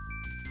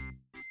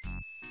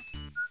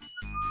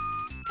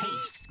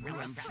 "Taste,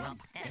 Grumflump,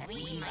 that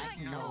we might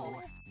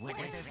know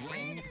whether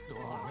friend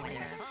or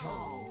whether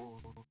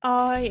foe."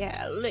 Oh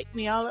yeah, lick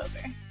me all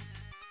over.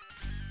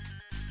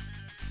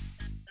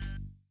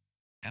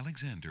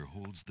 Alexander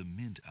holds the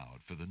mint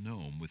out for the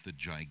gnome with the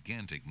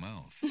gigantic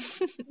mouth.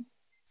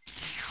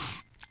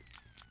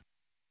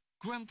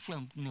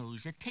 "Grumflump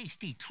knows a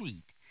tasty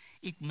treat.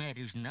 It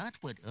matters not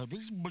what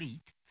others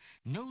bleat.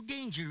 No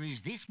danger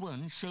is this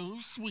one so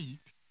sweet.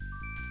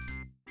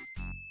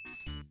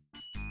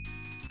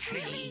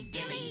 Trilly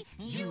dilly,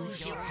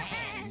 use your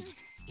hands.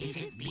 Is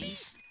it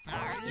beast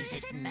or is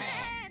it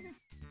man?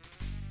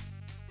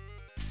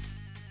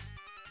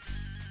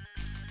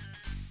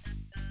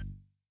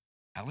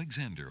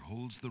 Alexander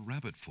holds the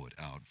rabbit foot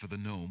out for the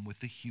gnome with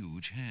the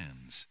huge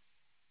hands.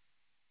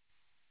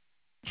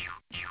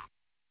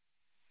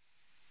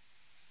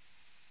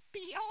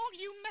 Be all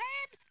you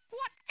mad?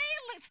 What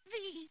aileth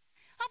thee?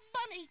 A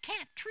bunny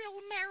can't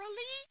trill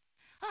merrily.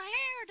 A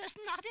hare does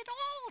not at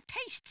all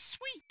taste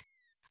sweet.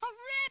 A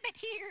rabbit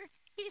here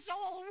is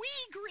all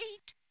we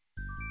greet.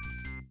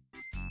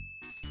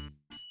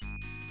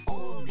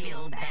 Old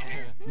Bill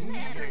Batter,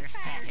 never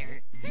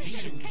fatter.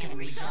 Vision can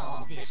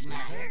resolve this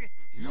matter.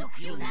 Look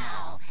you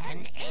now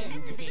and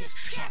end this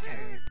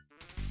chatter.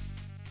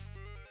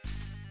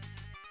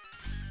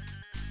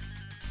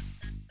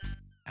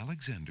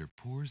 Alexander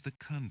pours the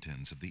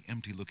contents of the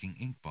empty-looking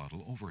ink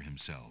bottle over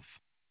himself.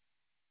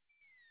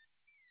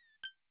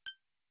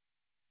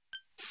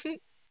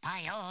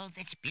 By all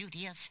that's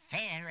beauteous,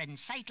 fair, and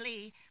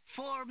sightly,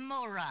 4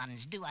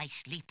 morons do I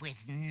sleep with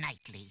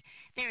nightly.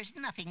 There's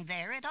nothing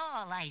there at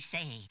all, I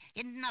say.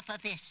 Enough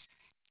of this.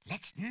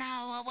 Let's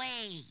now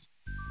away.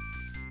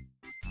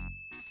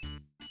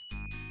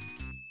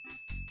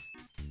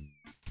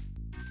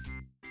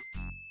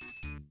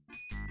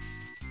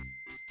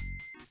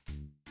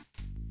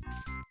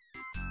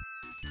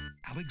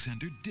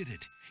 Alexander did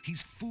it.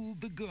 He's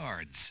fooled the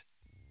guards.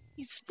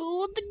 He's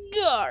fooled the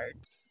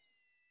guards.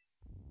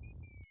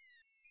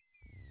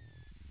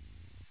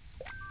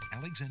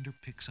 Alexander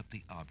picks up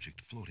the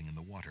object floating in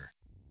the water.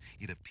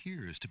 It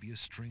appears to be a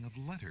string of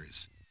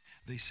letters.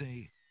 They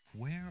say,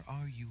 "Where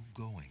are you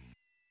going?"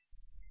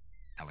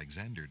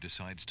 Alexander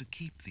decides to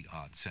keep the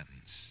odd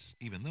sentence,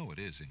 even though it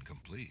is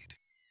incomplete.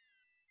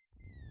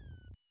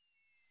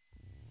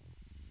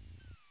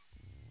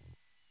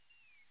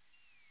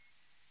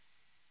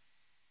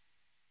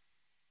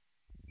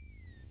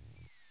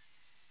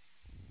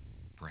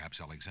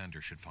 Perhaps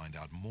Alexander should find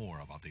out more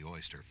about the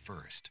oyster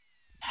first.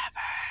 Never.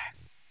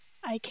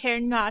 I care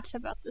not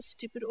about the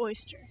stupid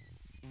oyster.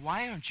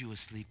 Why aren't you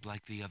asleep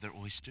like the other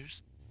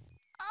oysters?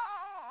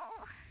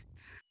 Oh,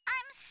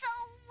 I'm so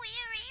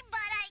weary, but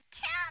I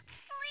can't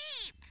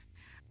sleep.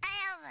 I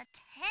have a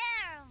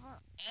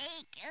terrible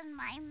ache in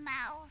my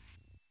mouth.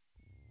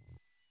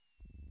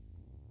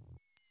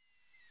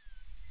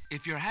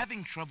 If you're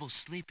having trouble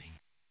sleeping,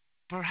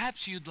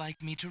 perhaps you'd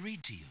like me to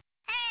read to you.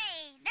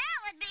 Hey,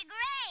 that would be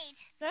great.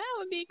 That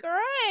would be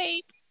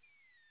great.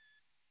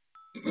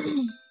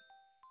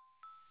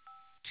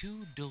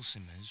 2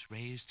 dulcimers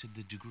raised to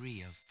the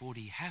degree of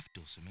 40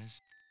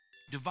 half-dulcimers,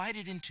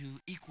 divided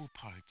into equal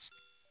parts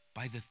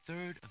by the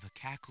third of a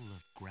cackle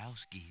of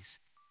grouse geese,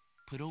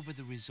 put over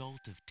the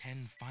result of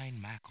 10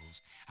 fine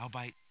mackles,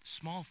 albeit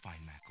small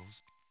fine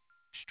mackles,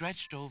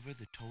 stretched over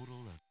the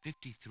total of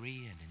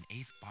 53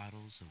 1/8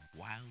 bottles of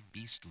wild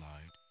beast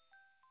lard.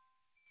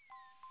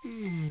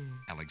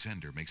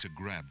 Alexander makes a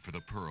grab for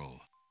the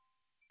pearl.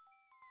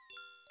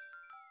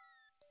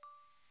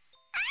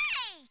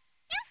 Hey,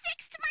 you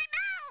fixed my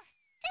mouth.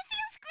 It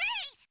feels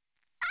great.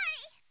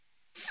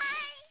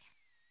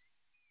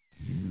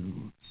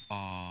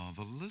 Ah,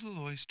 the little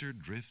oyster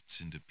drifts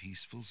into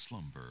peaceful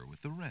slumber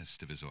with the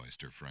rest of his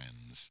oyster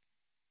friends.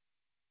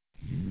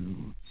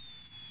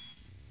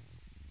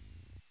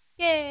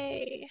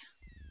 Yay.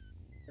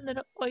 The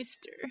little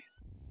oyster.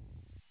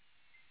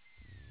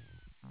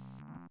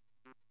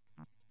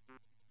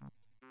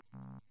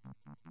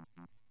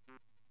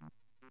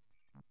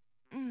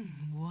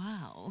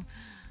 Wow.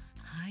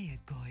 Hiya,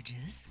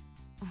 gorgeous.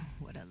 Oh,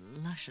 what a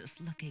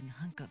luscious-looking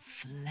hunk of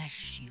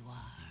flesh you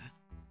are.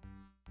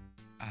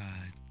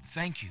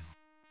 Thank you,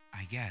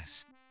 I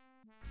guess.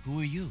 Who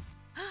are you?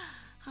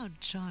 How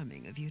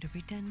charming of you to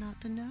pretend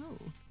not to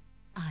know.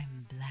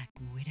 I'm Black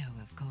Widow,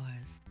 of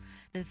course.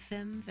 The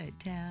femme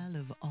fatale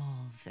of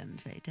all femme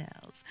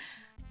fatales.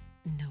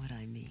 Know what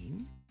I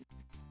mean?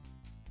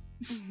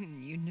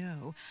 You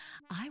know,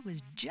 I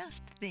was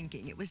just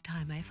thinking it was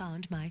time I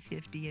found my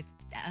 50th,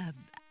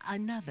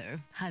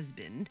 another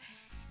husband.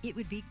 It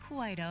would be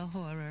quite a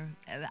horror,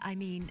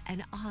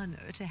 an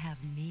honor to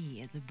have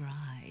me as a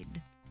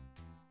bride.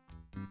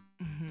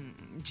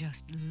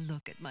 Just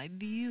look at my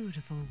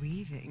beautiful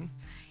weaving.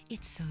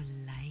 It's so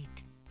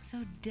light,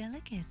 so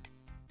delicate.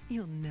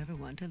 You'll never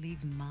want to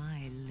leave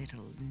my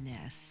little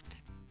nest.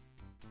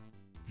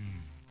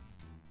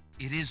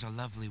 It is a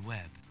lovely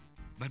web,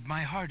 but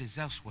my heart is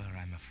elsewhere,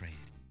 I'm afraid.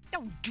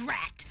 Oh,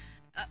 drat!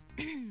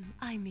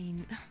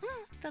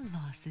 The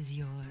loss is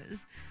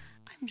yours.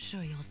 I'm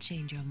sure you'll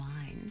change your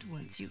mind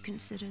once you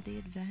consider the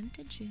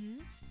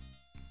advantages.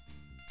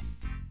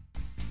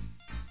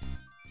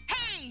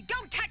 Hey,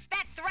 don't touch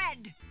that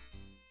thread!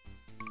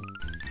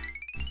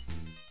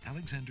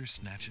 Alexander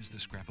snatches the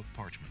scrap of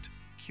parchment,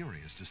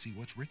 curious to see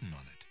what's written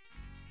on it.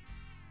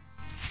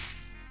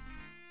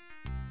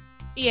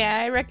 Yeah,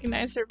 I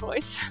recognize her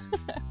voice.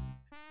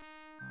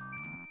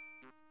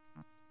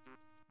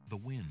 The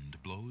wind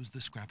blows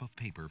the scrap of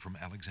paper from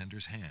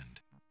Alexander's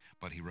hand,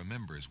 but he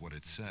remembers what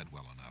it said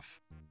well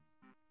enough.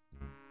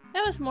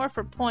 That was more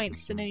for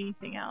points than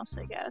anything else,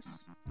 I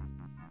guess.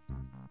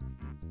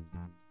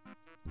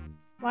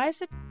 Why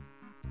is it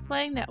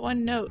playing that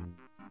one note?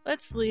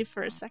 Let's leave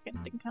for a second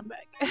and come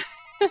back.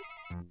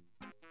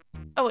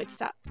 Oh wait,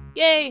 stop.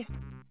 Yay!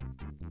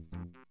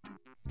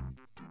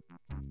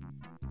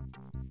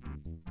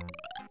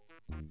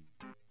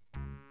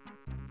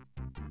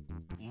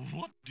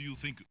 What do you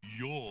think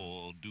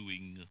you're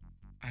doing?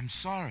 I'm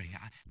sorry.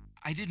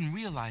 I didn't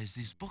realize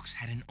these books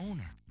had an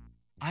owner.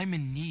 I'm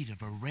in need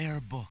of a rare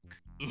book.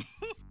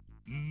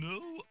 No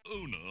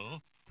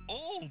owner?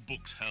 All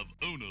books have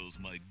owners,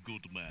 my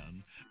good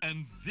man.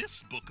 And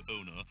this book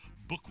owner,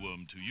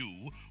 Bookworm to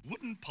you,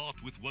 wouldn't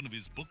part with one of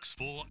his books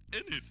for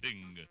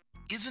anything.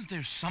 Isn't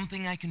there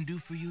something I can do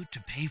for you to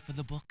pay for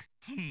the book?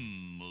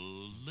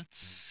 Let's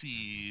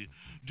see.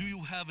 Do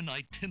you have an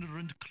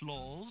itinerant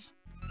clause?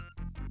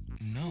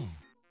 No.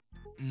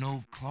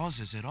 No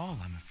clauses at all,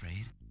 I'm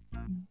afraid.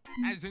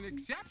 As an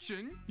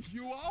exception,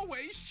 you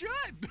always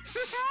should.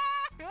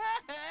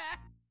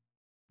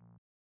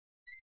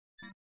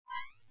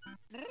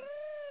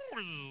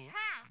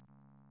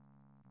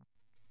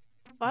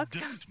 Fuck.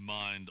 Don't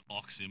mind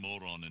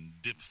oxymoron and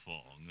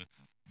diphthong.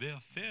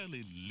 They're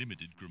fairly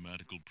limited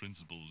grammatical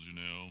principles, you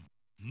know.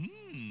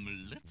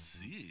 Let's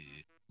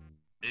see.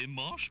 A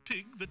marsh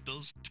pig that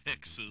does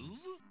Texas?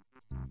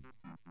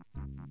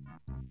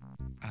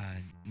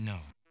 No.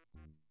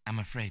 I'm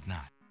afraid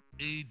not.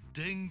 A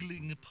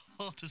dangling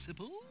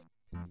participle?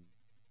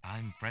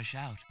 I'm fresh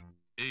out.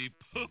 A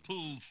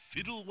purple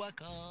fiddle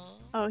whacker?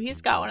 Oh,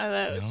 he's got one of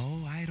those.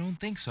 No, I don't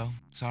think so.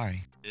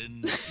 Sorry.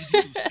 An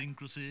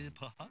idiosyncrasy,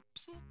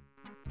 perhaps?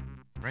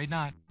 Afraid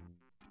not.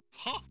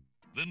 Ha!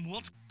 Then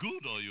what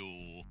good are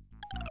you?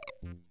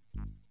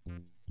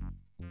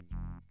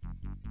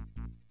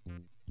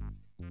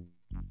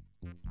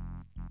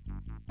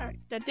 Alright,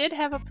 that did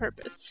have a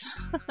purpose.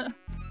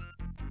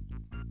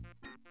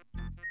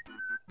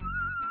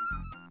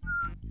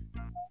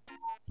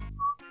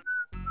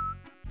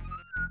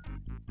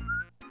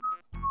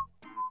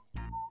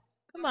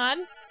 Come on.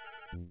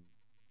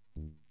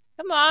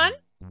 Come on.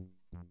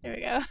 There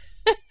we go.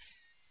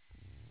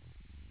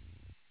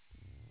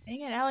 Dang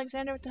it,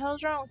 Alexander, what the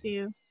hell's wrong with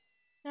you?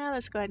 Now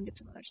let's go ahead and get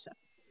some other stuff.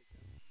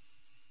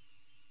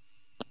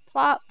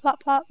 Plop, plop,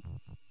 plop.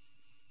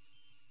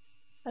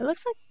 It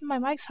looks like my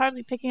mic's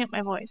hardly picking up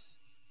my voice.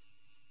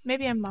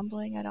 Maybe I'm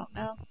mumbling, I don't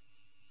know.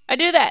 I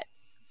do that!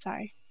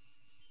 Sorry.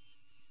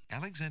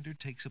 Alexander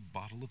takes a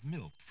bottle of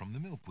milk from the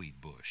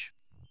milkweed bush.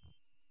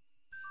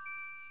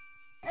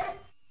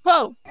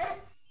 Whoa!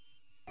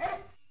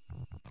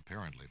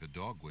 Apparently, the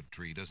dogwood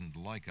tree doesn't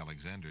like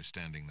Alexander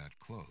standing that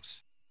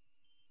close.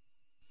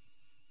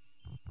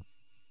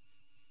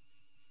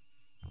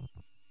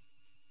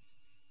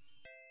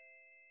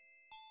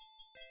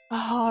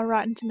 Oh,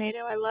 Rotten Tomato,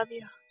 I love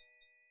you.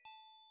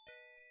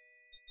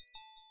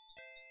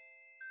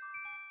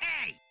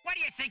 Hey, what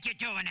do you think you're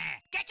doing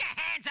there? Get your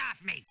hands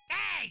off me!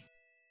 Hey!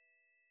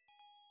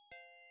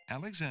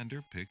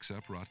 Alexander picks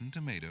up Rotten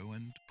Tomato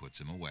and puts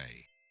him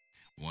away.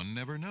 One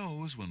never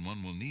knows when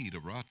one will need a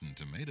rotten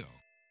tomato.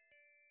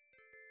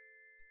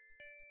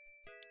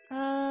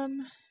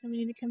 And we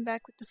need to come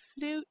back with the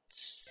flute.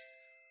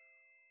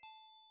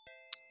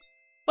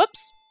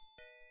 Whoops!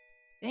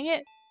 Dang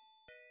it.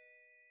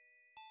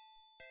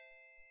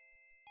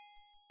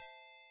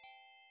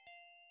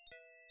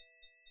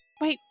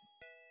 Wait.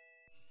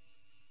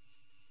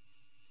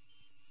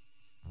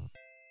 I'm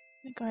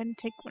gonna go ahead and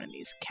take one of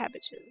these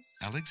cabbages.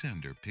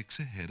 Alexander picks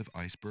a head of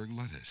iceberg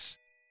lettuce.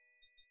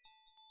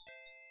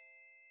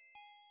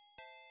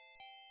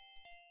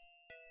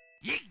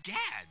 Ye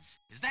gads!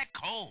 Is that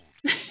cold?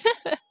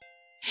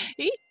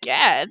 Eat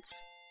gads!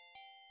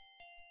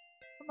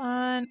 Come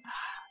on.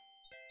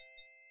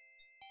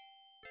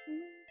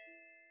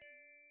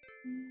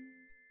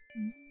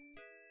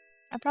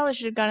 I probably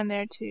should have gone in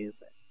there too,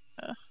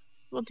 but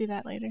we'll do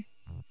that later.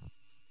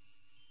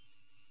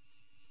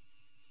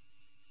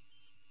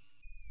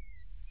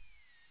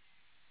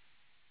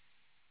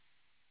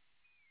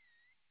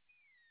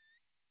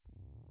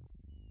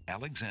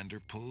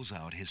 Alexander pulls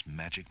out his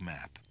magic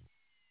map.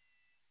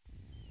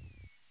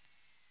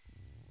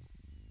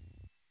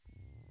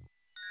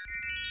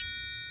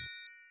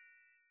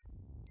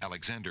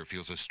 Alexander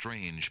feels a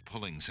strange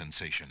pulling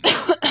sensation.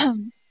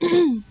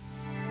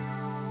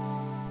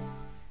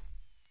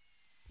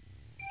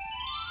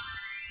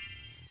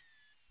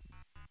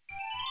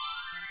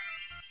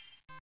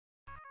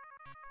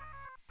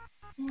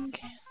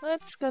 Okay,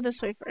 let's go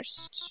this way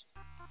first.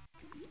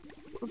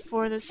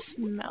 Before this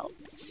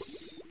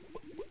melts.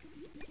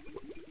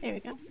 There we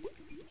go.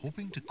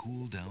 Hoping to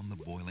cool down the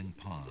boiling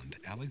pond,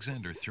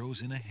 Alexander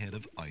throws in a head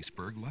of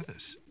iceberg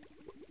lettuce.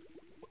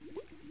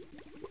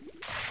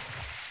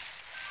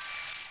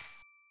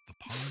 The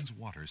pond's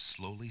water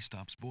slowly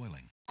stops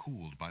boiling,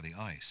 cooled by the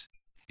ice.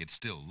 It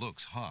still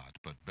looks hot,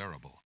 but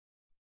bearable.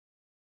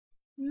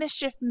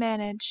 Mischief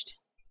managed.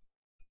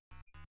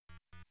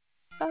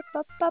 Bop,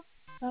 bop, bop.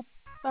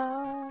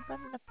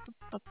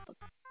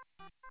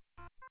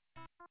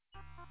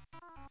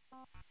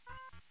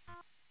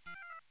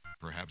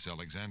 Perhaps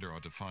Alexander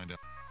ought to find out.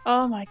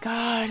 Oh my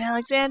God,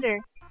 Alexander.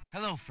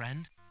 Hello,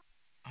 friend.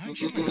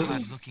 Aren't you an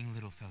odd-looking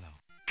little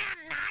fellow?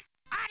 I'm not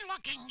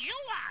odd-looking, you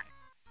are.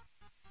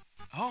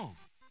 Oh,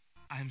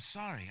 I'm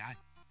sorry.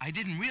 I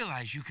didn't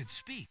realize you could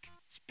speak.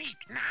 Speak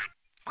not.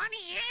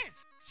 Funny is,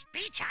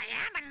 speech I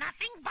am and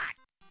nothing but.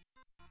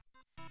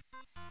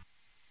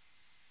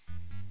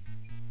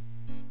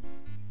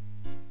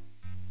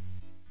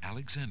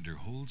 Alexander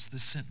holds the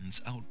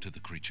sentence out to the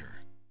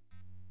creature.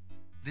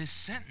 This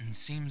sentence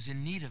seems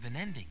in need of an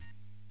ending.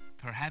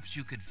 Perhaps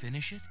you could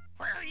finish it?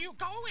 Where are you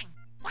going?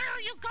 Where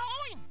are you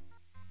going?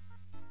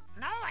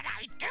 Know what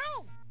I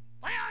do?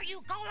 Where are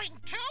you going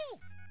to?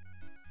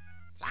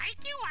 Like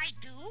you, I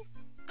do.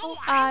 Go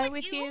I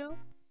with you.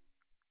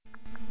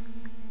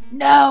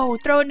 No!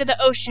 Throw it into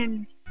the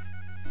ocean.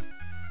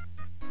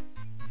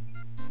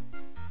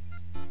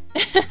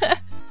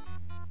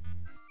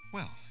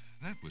 Well,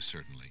 that was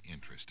certainly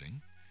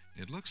interesting.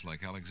 It looks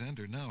like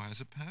Alexander now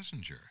has a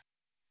passenger.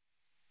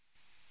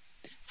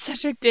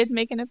 Cedric did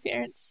make an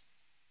appearance.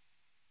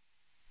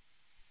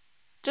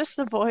 Just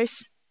the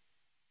voice.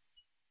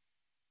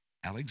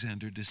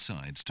 Alexander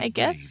decides to I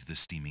guess. brave the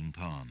steaming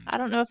pond. I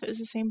don't know if it was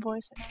the same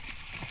voice or not.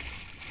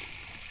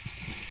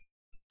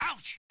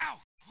 Ouch!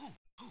 Ow! Ooh,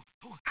 ooh,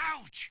 ooh,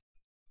 ouch!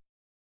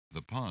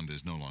 The pond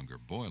is no longer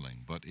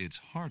boiling, but it's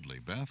hardly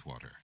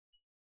bathwater.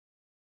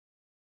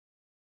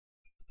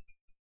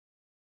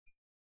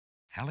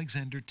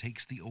 Alexander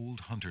takes the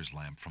old hunter's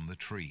lamp from the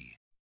tree.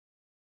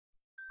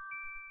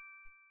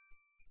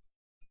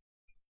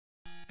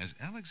 As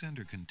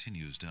Alexander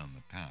continues down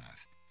the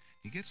path,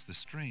 he gets the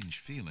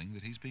strange feeling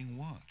that he's being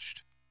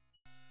watched.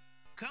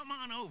 Come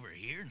on over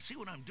here and see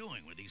what I'm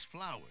doing with these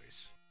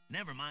flowers.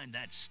 Never mind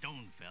that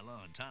stone fella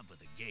on top of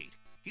the gate.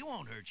 He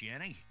won't hurt you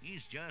any.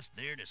 He's just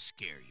there to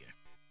scare you.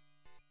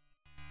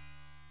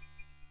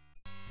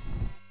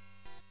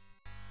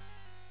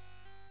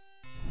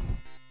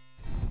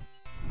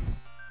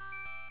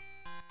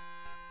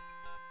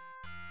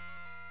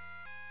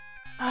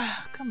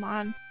 Ah, come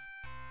on.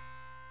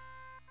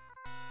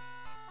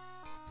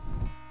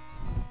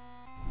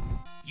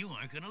 You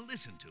aren't going to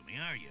listen to me,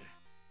 are you?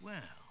 Well,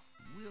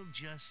 we'll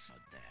just sod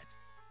that.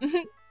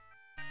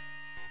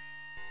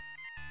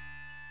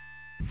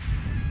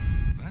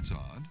 That's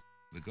odd.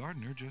 The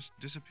gardener just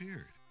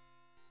disappeared.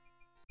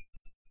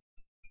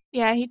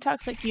 Yeah, he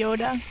talks like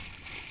Yoda.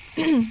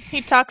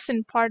 He talks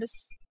in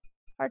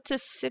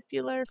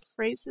participular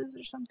phrases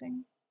or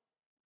something.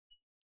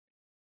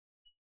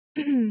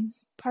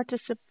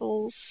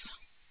 Participles.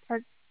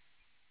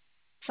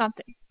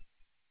 Something.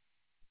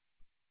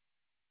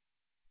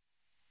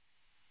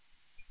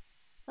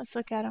 Let's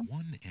look at him.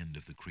 One end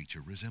of the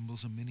creature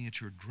resembles a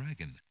miniature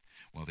dragon,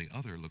 while the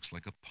other looks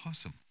like a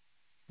possum.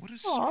 What a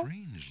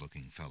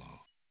strange-looking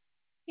fellow.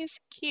 He's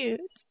cute.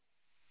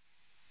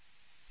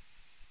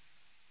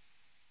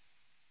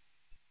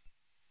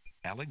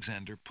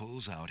 Alexander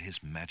pulls out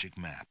his magic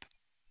map.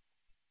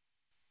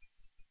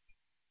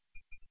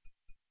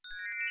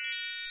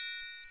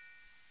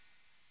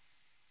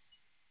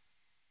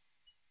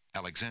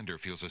 Alexander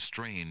feels a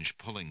strange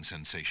pulling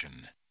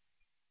sensation.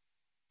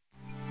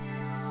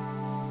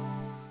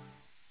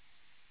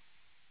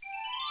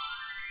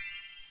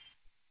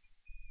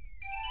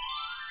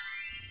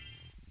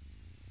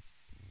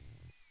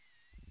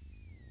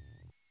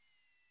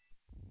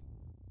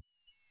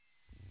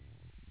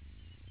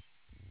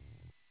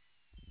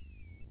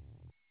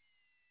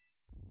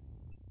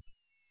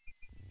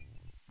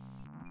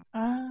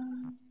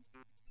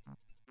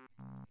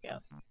 Yeah.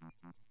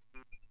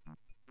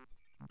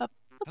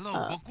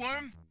 Hello,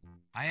 Bookworm.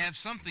 I have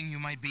something you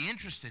might be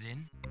interested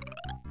in.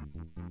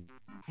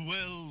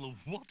 Well,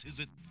 what is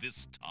it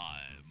this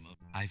time?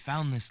 I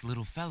found this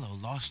little fellow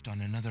lost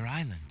on another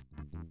island.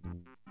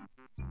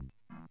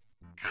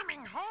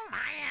 Coming home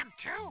I am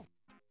too.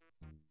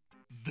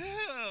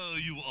 There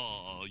you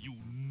are, you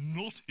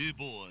naughty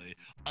boy.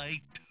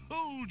 I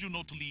told you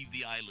not to leave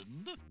the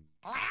island.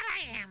 Glad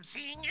I am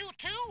seeing you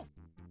too.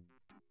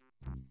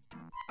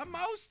 A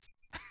most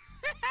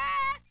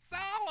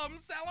solemn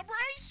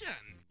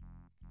celebration.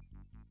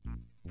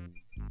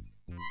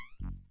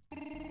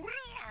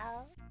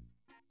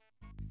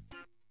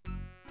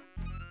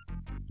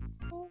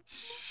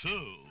 So,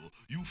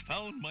 you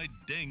found my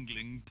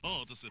dangling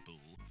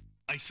participle.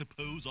 I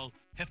suppose I'll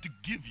have to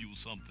give you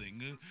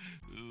something.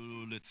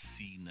 Let's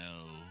see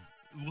now.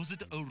 Was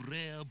it a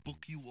rare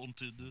book you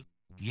wanted?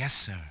 Yes,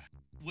 sir.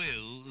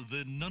 Well,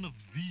 then none of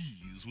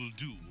these will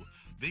do.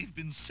 They've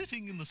been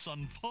sitting in the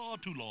sun far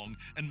too long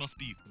and must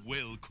be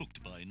well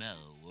cooked by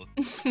now.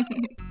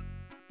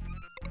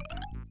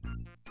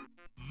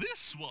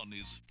 This one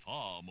is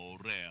far more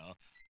rare.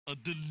 A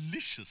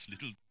delicious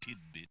little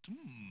tidbit.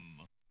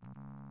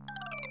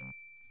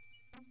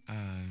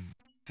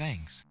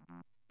 Thanks.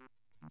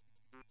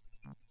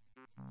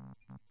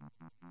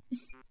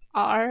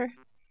 R.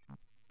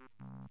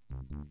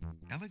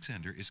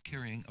 Alexander is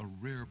carrying a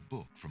rare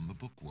book from the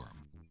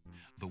bookworm.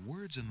 The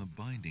words in the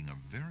binding are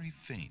very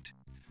faint.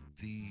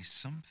 The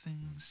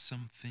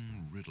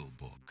something riddle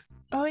book.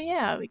 Oh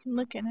yeah, we can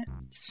look in it.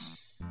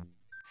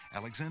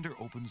 Alexander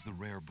opens the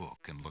rare book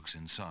and looks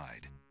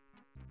inside.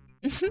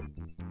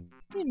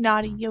 You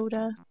naughty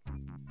Yoda.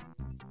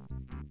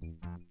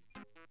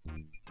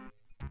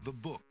 The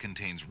book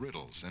contains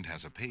riddles and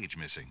has a page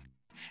missing.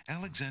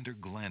 Alexander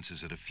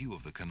glances at a few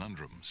of the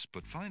conundrums,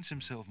 but finds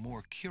himself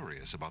more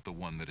curious about the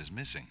one that is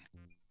missing.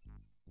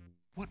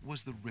 What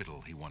was the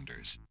riddle, he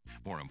wonders?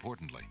 More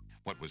importantly,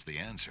 what was the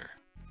answer?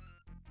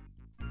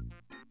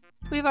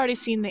 We've already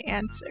seen the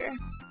answer.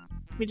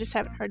 We just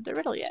haven't heard the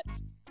riddle yet.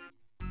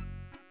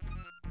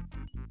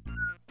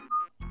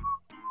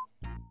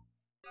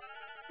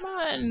 Come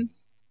on.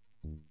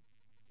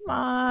 Come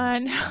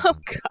on. Oh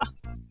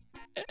god.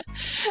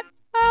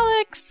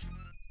 Alex!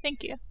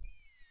 Thank you.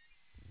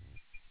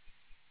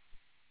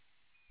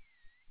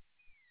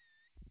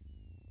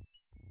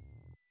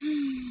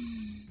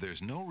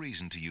 There's no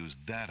reason to use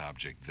that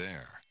object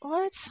there.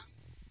 What?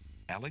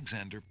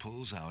 Alexander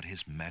pulls out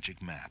his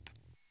magic map.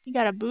 You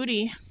got a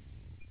booty.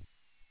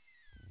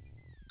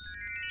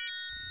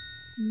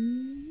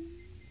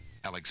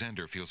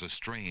 Alexander feels a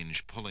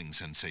strange pulling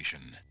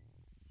sensation.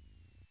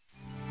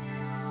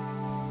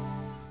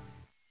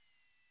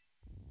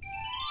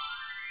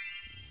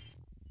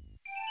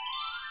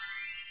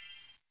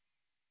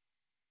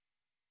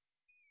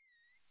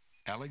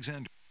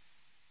 Alexander.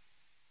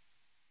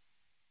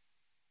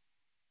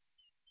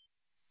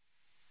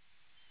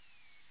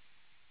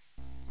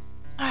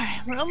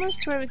 Alright, we're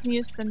almost to where we can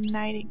use the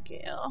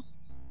Nightingale.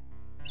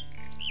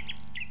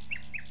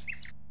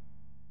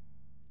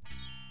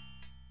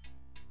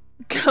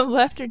 Go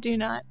left or do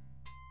not.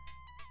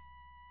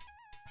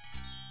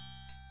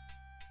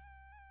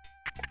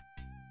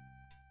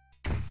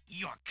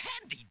 Your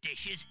candy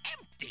dish is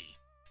empty.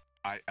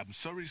 I am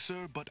sorry,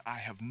 sir, but I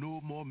have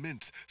no more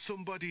mints.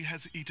 Somebody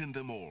has eaten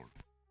them all.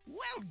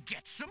 Well,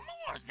 get some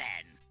more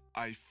then.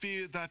 I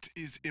fear that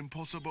is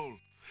impossible.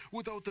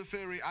 Without the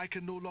ferry, I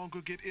can no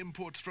longer get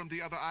imports from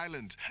the other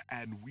islands,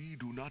 and we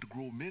do not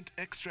grow mint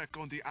extract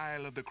on the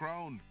Isle of the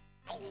Crown.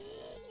 Oh,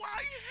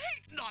 I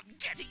hate not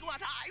getting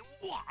what I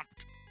want.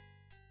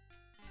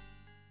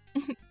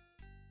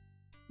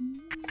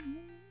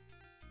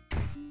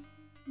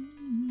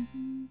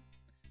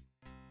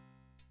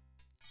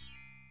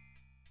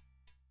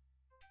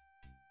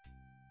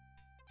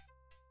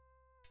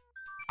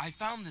 I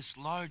found this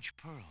large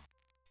pearl.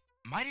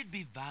 Might it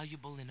be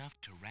valuable enough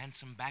to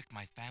ransom back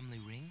my family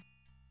ring?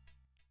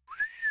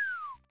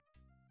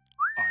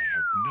 I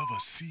have never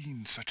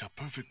seen such a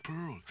perfect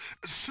pearl.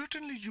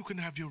 Certainly you can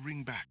have your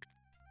ring back.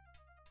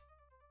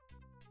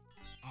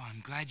 Oh,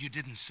 I'm glad you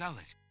didn't sell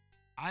it.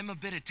 I'm a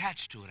bit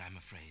attached to it, I'm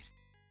afraid.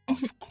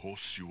 Of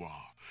course you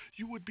are.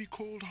 You would be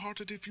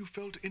cold-hearted if you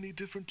felt any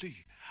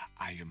differently.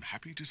 I am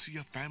happy to see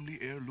a family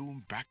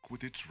heirloom back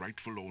with its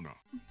rightful owner.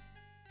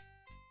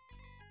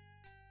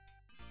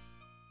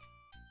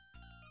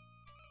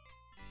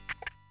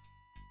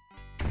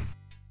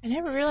 I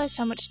never realized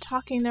how much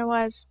talking there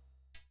was.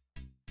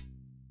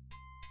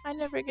 I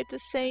never get to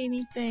say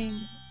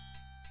anything.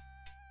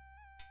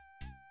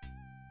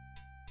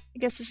 I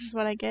guess this is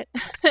what I get.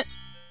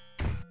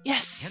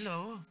 Yes!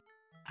 Hello.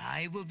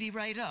 I will be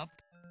right up.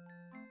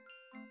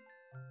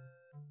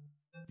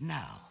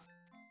 Now,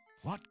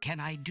 what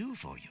can I do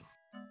for you?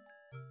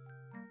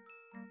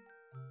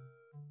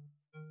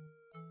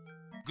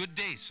 Good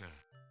day, sir.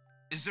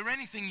 Is there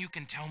anything you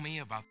can tell me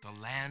about the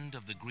land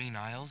of the Green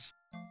Isles?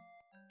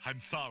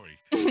 I'm sorry,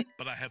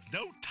 but I have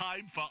no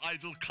time for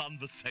idle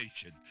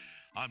conversation.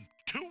 I'm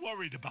too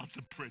worried about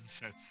the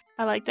princess.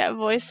 I like that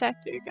voice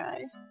actor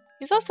guy.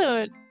 He's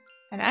also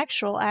an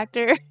actual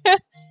actor.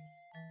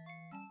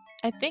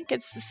 I think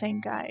it's the same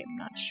guy, I'm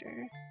not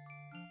sure.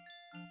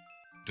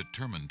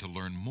 Determined to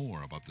learn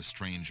more about the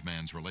strange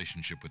man's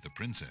relationship with the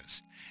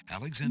princess,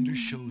 Alexander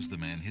shows the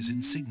man his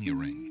insignia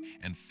ring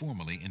and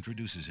formally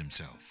introduces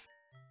himself.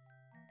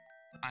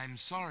 I'm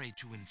sorry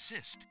to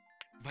insist,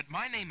 but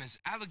my name is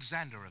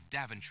Alexander of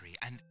Daventry,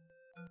 and...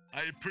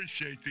 I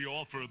appreciate the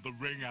offer of the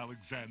ring,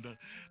 Alexander,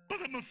 but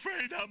I'm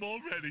afraid I'm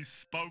already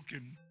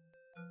spoken.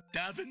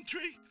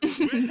 Daventry?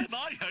 Where have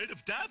I heard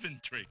of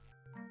Daventry?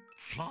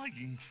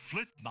 Flying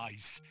flit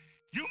mice.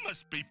 You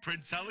must be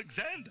Prince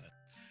Alexander.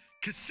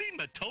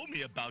 Cassima told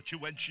me about you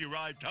when she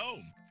arrived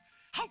home.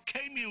 How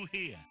came you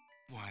here?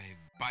 Why,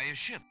 by a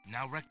ship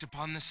now wrecked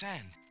upon the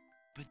sand.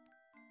 But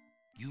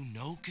you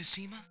know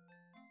Cassima?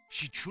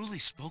 She truly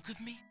spoke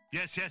of me?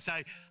 Yes,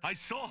 I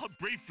saw her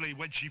briefly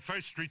when she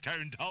first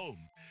returned home.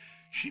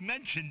 She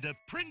mentioned a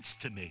prince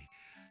to me,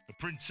 the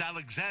Prince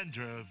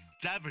Alexander of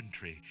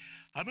Daventry.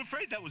 I'm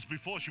afraid that was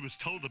before she was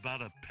told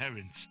about her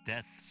parents'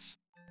 deaths.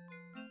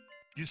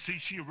 You see,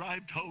 she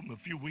arrived home a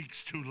few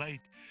weeks too late.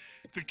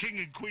 The king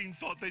and queen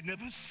thought they'd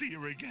never see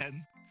her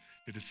again.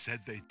 It is said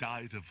they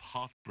died of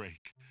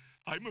heartbreak.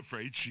 I'm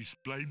afraid she's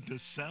blamed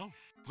herself.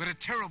 What a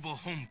terrible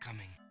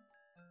homecoming.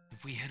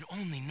 If we had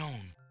only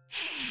known.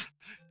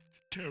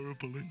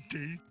 Terrible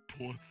indeed,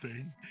 poor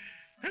thing.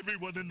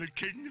 Everyone in the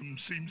kingdom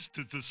seems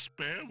to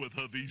despair with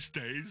her these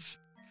days.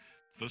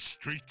 The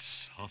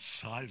streets are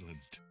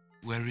silent.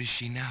 Where is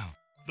she now?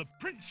 The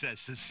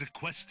princess is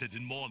sequestered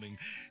in mourning.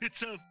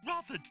 It's a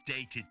rather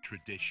dated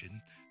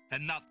tradition,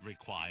 and not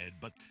required,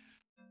 but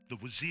the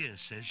Wazir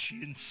says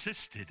she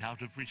insisted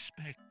out of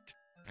respect.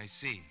 I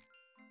see.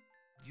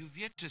 You've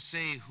yet to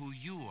say who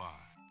you are,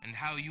 and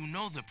how you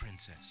know the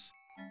princess.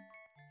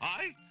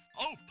 I?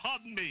 Oh,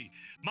 pardon me.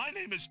 My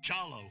name is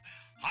Charlo.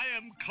 I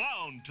am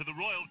clown to the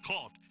royal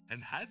court,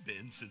 and have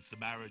been since the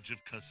marriage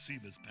of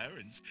Casima's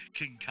parents,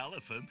 King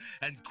Caliphem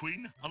and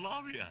Queen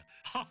Alaria.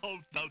 Oh,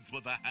 those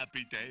were the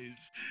happy days.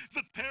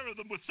 The pair of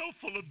them were so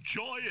full of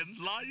joy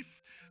and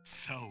life,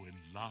 so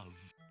in love.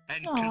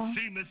 And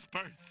Casima's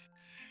birth.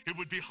 It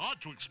would be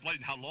hard to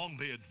explain how long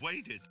they had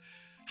waited,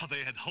 how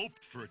they had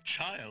hoped for a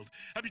child.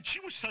 I mean, she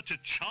was such a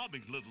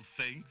charming little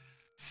thing,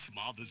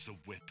 smart as a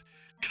whip,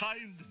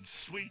 kind and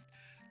sweet.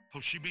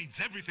 Oh, she means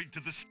everything to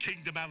this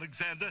kingdom,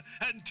 Alexander,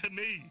 and to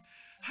me.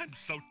 I'm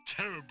so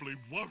terribly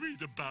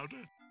worried about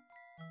her.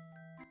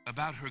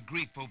 About her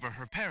grief over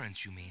her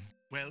parents, you mean?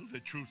 Well,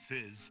 the truth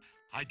is,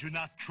 I do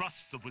not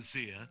trust the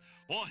Wazir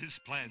or his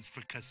plans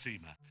for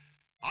Casima.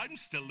 I'm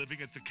still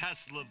living at the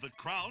Castle of the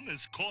Crown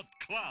as court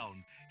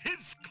clown,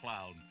 his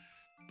clown.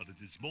 But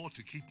it is more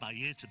to keep my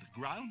ear to the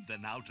ground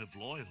than out of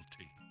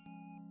loyalty.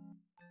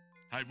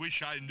 I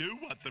wish I knew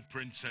what the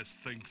princess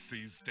thinks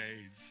these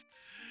days.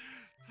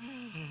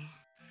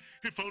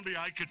 If only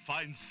I could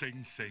find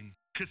Sing Sing,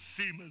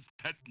 Casima's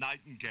pet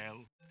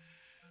nightingale.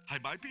 I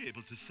might be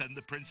able to send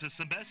the princess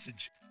a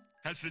message.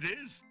 As it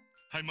is,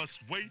 I must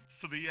wait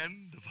for the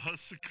end of her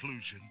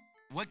seclusion.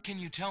 What can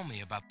you tell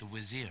me about the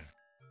Wazir?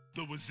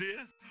 The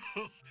Wazir?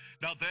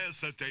 Now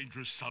there's a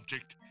dangerous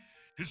subject.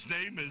 His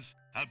name is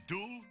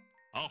Abdul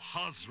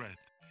Al-Hazred.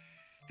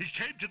 He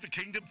came to the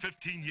kingdom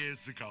 15 years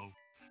ago.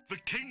 The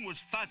king was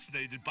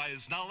fascinated by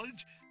his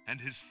knowledge and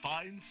his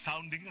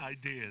fine-sounding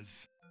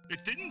ideas.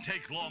 It didn't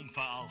take long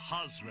for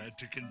Al-Hazred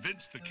to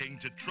convince the king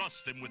to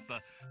trust him with the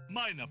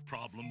minor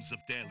problems of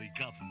daily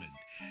government.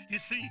 You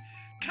see,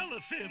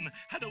 Caliphem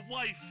had a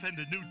wife and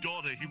a new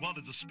daughter he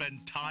wanted to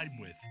spend time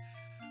with.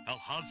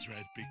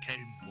 Al-Hazred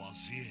became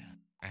Wazir.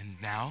 And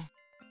now?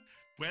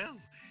 Well,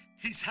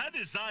 he's had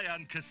his eye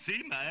on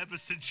Casima ever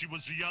since she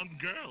was a young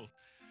girl.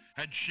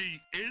 And she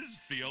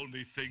is the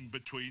only thing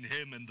between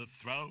him and the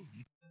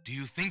throne. Do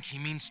you think he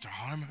means to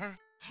harm her?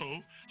 Oh,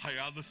 I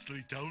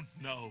honestly don't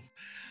know.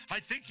 I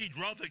think he'd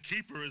rather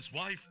keep her as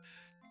wife.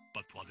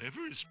 But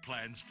whatever his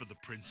plans for the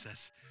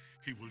princess,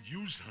 he will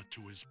use her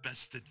to his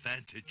best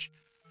advantage.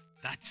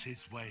 That's his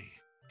way.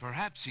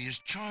 Perhaps he has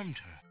charmed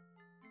her.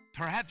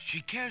 Perhaps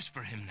she cares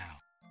for him now.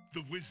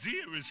 The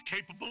Wazir is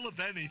capable of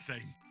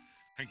anything.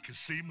 And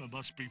Casima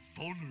must be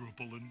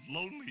vulnerable and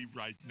lonely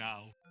right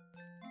now.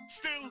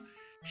 Still,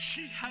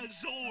 she has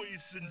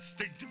always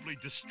instinctively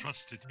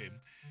distrusted him.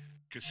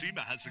 Casima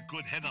has a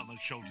good head on her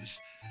shoulders.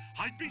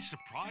 I'd be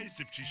surprised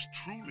if she's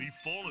truly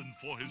fallen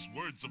for his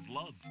words of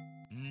love.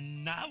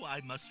 Now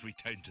I must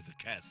return to the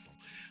castle.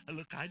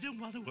 Look, I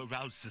don't want to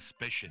arouse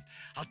suspicion.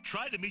 I'll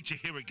try to meet you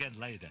here again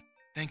later.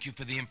 Thank you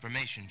for the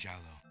information,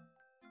 Jallo.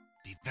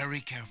 Be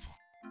very careful.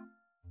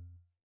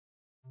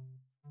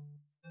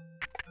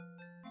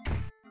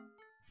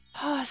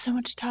 Ah, so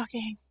much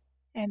talking.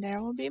 And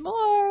there will be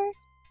more.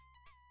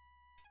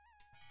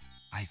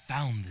 I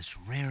found this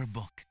rare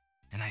book,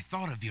 and I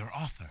thought of your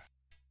offer.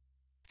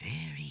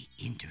 Very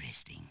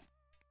interesting.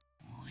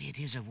 Oh, it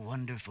is a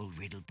wonderful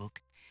riddle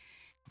book.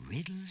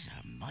 Riddles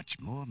are much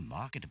more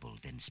marketable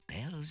than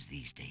spells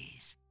these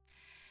days.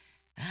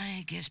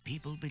 I guess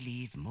people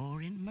believe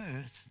more in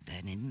mirth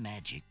than in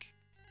magic.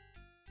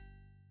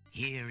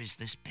 Here is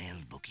the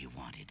spell book you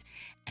wanted,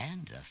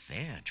 and a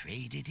fair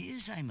trade it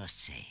is, I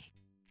must say.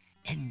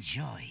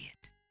 Enjoy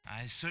it.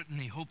 I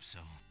certainly hope so.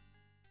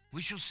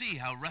 We shall see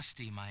how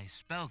rusty my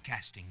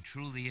spellcasting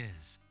truly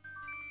is.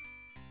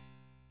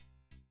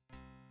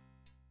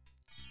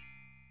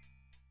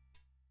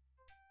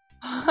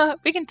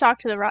 We can talk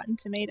to the rotten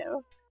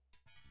tomato.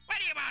 What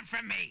do you want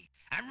from me?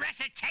 A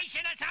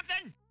recitation or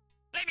something?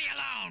 Leave me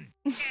alone!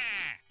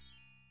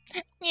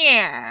 Yeah!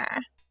 Yeah.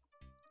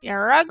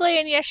 You're ugly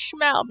and you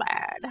smell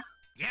bad.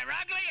 You're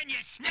ugly and you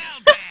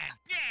smell bad!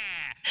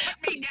 Yeah!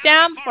 Put me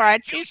Down for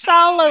it, juice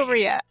all over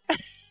you.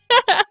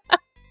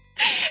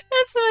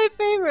 That's my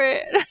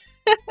favorite.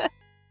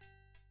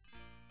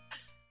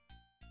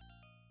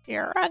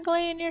 You're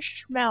ugly and you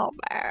smell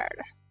bad.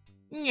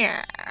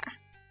 Yeah.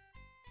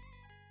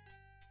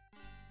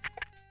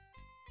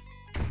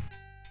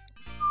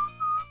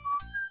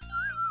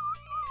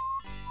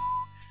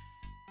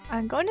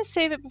 I'm going to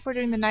save it before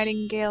doing the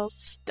Nightingale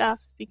stuff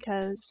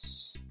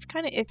because it's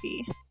kind of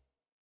iffy.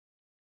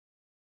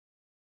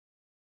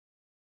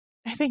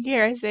 I think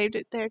here I saved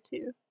it there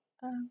too.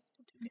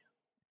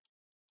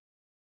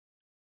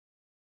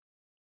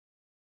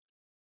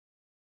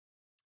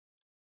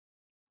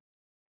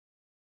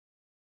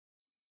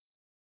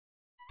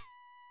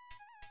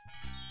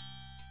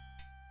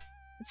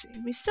 Let's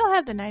see. We still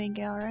have the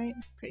Nightingale, right?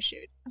 Pretty sure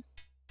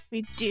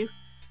we do.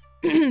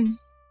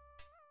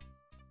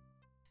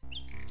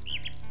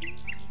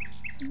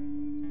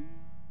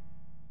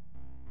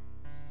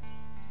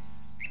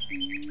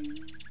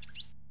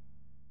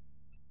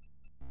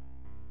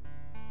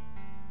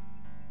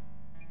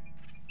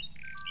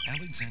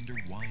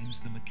 Alexander winds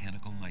the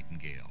mechanical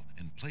nightingale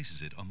and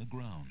places it on the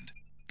ground.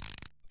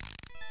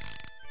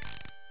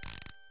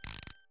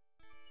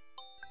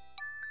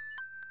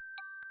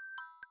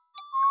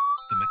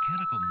 The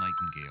mechanical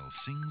nightingale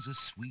sings a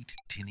sweet,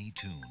 tinny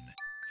tune.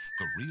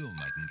 The real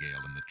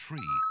nightingale in the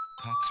tree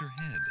cocks her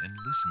head and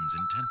listens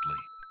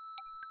intently.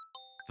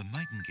 The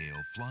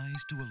nightingale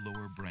flies to a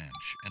lower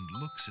branch and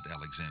looks at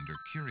Alexander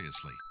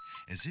curiously,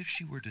 as if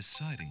she were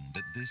deciding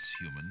that this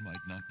human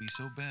might not be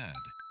so bad.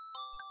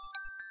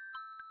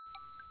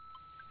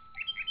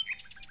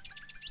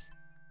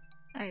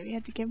 Alright, we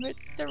have to give it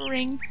the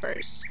ring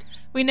first.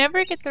 We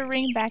never get the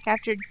ring back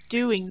after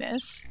doing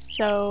this,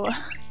 so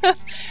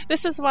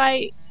this is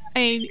why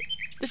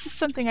this is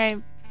something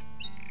I'm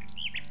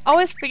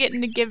always forgetting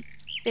to give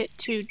it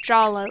to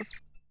Jalo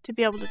to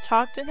be able to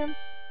talk to him.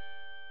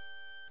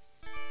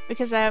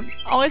 Because I'm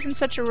always in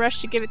such a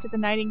rush to give it to the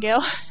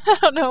nightingale. I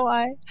don't know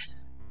why.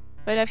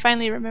 But I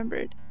finally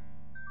remembered.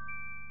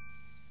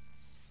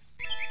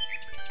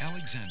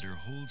 Alexander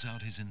holds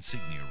out his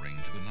insignia ring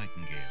to the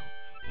nightingale,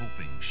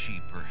 hoping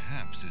she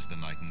perhaps is the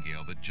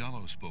nightingale that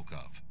Jalo spoke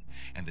of,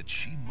 and that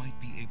she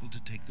might be able to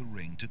take the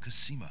ring to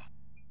Cosima.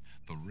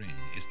 The ring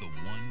is the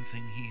one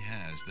thing he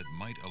has that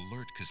might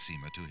alert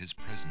Cosima to his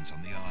presence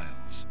on the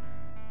Isles.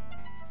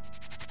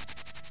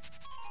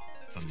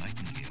 The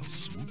nightingale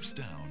swoops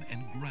down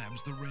and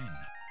grabs the ring.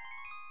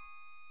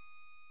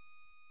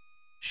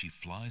 She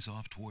flies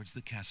off towards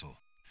the castle,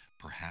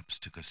 perhaps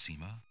to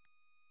Cosima.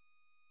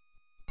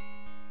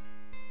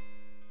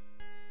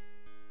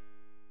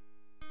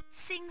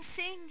 Sing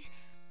Sing,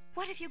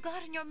 what have you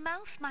got in your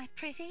mouth, my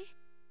pretty?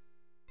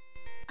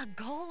 A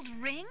gold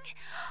ring?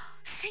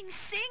 Sing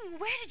Sing,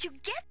 where did you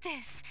get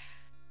this?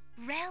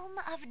 Realm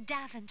of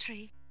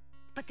Daventry.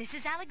 But this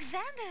is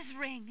Alexander's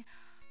ring.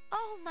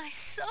 Oh, my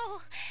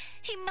soul,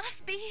 he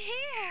must be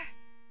here.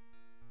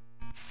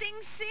 Sing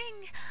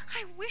Sing,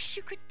 I wish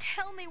you could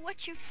tell me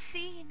what you've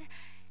seen.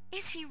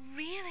 Is he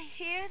really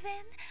here,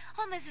 then,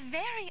 on this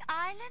very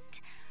island?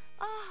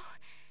 Oh,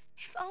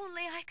 if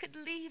only I could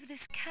leave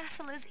this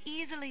castle as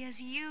easily as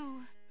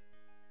you.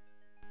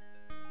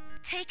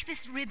 Take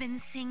this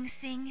ribbon, Sing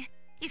Sing.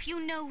 If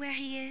you know where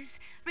he is,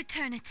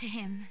 return it to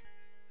him.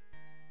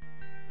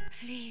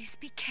 Please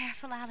be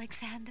careful,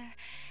 Alexander.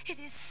 It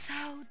is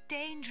so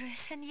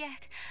dangerous, and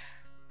yet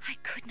I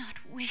could not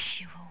wish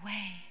you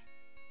away.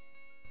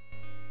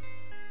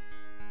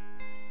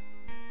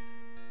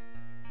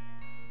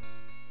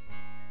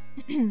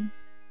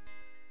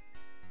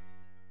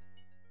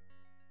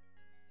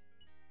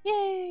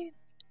 Yay!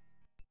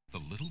 The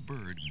little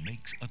bird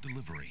makes a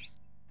delivery.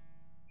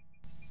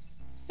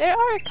 There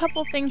are a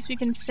couple things we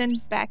can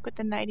send back with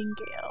the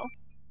nightingale.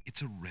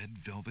 It's a red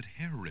velvet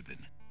hair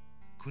ribbon.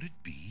 Could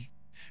it be?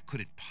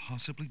 Could it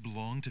possibly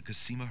belong to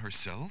Cosima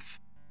herself?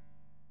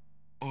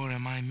 Or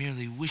am I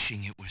merely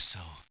wishing it were so?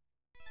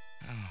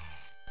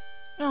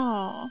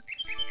 Oh.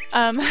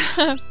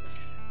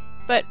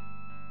 But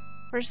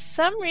for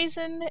some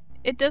reason,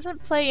 it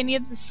doesn't play any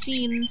of the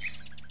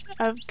scenes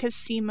of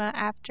Cosima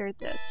after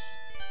this.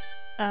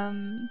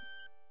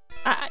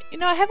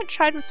 I haven't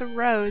tried with the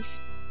rose,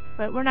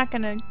 but we're not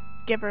gonna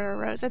give her a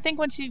rose. I think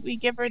once we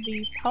give her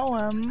the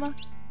poem,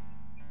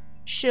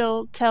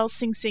 she'll tell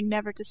Sing Sing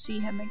never to see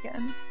him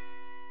again.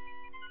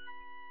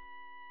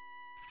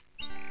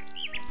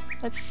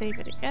 Let's save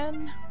it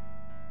again.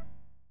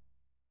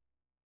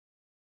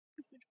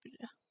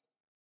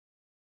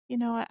 You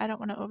know what? I don't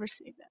want to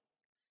oversave that.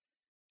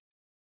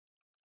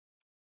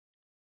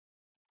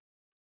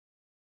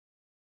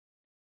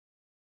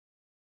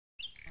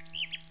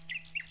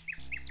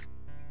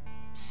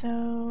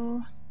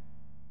 So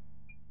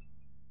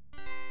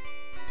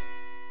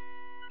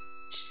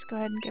just go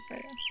ahead and give her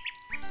a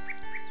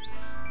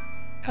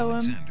poem.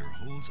 Alexander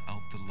holds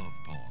out the love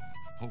poem,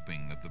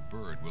 hoping that the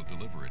bird will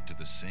deliver it to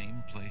the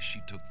same place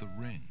she took the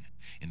ring,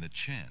 in the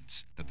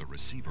chance that the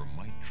receiver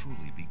might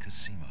truly be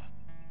Cosima.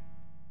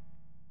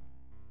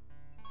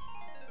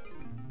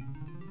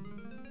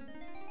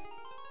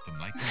 The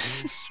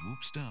nightingale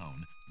swoops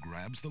down,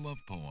 grabs the love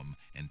poem,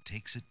 and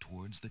takes it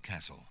towards the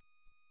castle.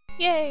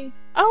 Yay!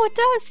 Oh, it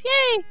does!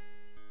 Yay!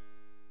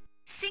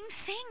 Sing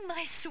Sing,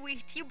 my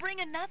sweet, you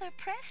bring another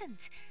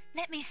present.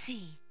 Let me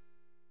see.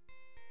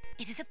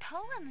 It is a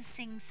poem,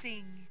 Sing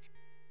Sing.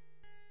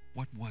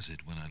 What was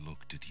it when I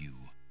looked at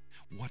you?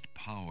 What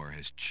power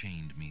has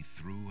chained me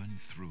through and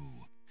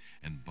through,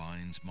 and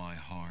binds my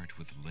heart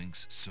with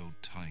links so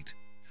tight,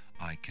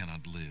 I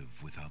cannot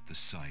live without the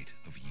sight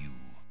of you?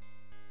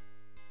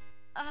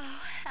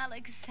 Oh,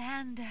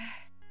 Alexander.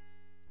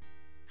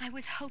 I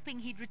was hoping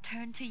he'd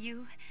return to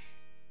you.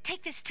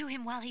 Take this to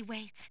him while he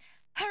waits.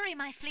 Hurry,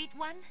 my fleet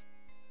one.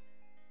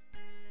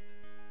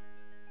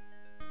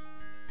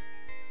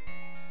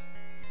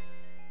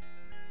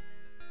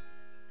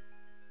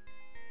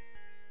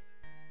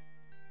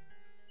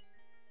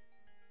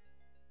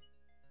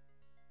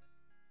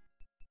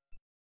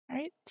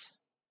 Right.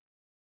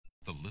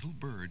 The little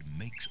bird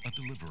makes a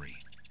delivery.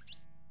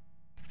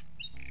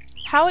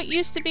 How it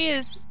used to be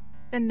is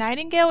the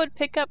nightingale would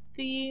pick up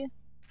the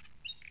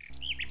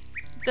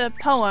the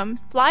poem,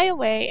 fly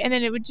away, and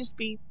then it would just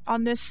be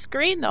on this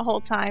screen the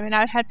whole time, and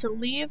I would have to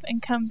leave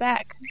and come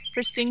back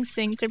for Sing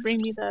Sing to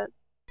bring me the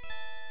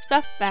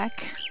stuff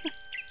back.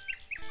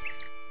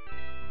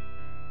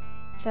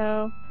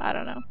 So, I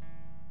don't know.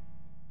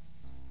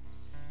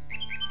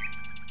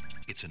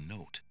 It's a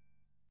note.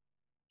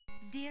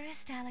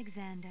 Dearest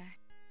Alexander,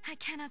 I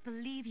cannot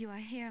believe you are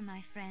here,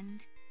 my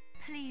friend.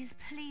 Please,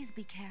 please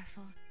be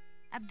careful.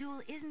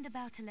 Abdul isn't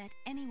about to let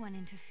anyone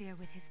interfere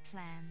with his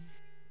plans.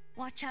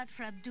 Watch out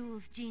for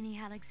Abdul's genie,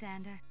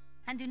 Alexander,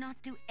 and do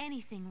not do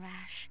anything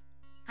rash.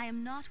 I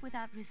am not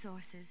without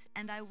resources,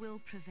 and I will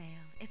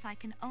prevail if I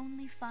can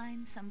only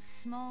find some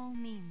small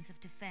means of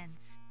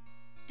defense.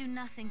 Do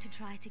nothing to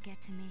try to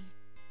get to me.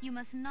 You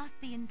must not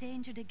be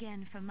endangered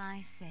again for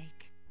my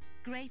sake.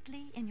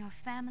 Greatly in your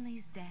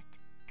family's debt,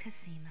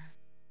 Cassima.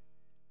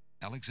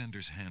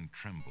 Alexander's hand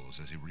trembles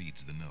as he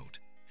reads the note.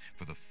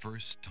 For the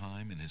first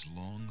time in his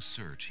long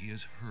search, he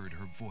has heard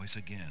her voice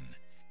again,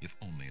 if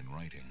only in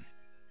writing.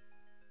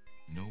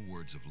 No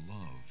words of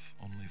love,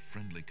 only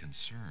friendly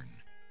concern.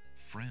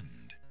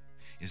 Friend.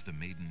 Is the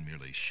maiden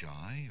merely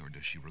shy, or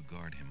does she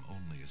regard him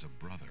only as a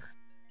brother?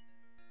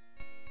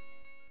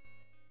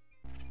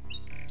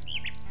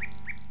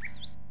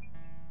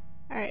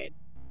 Alright.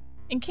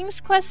 In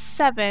King's Quest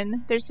VII,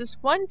 there's this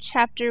one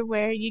chapter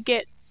where you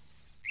get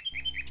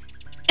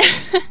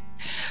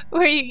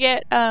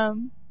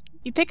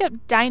you pick up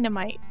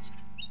dynamite,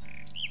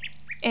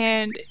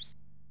 and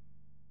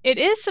it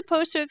is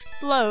supposed to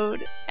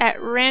explode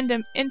at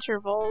random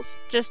intervals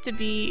just to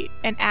be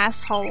an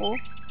asshole.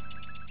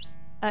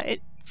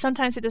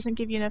 Sometimes it doesn't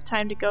give you enough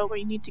time to go where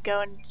you need to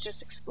go and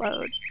just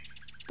explode.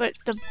 But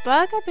the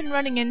bug I've been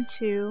running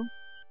into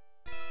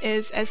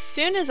is as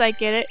soon as I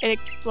get it, it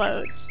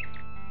explodes.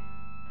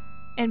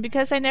 And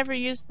because I never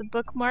used the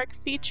bookmark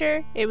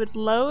feature, it would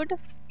load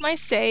my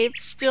save,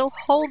 still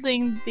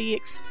holding the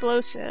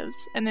explosives,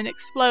 and then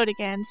explode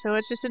again. So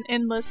it's just an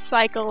endless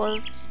cycle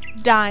of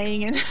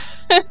dying and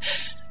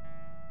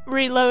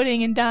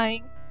reloading and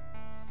dying.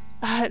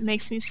 It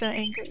makes me so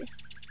angry.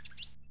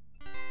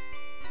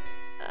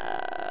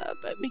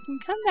 But we can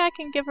come back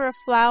and give her a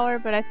flower,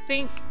 but I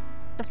think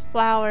the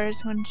flower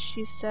is when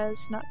she says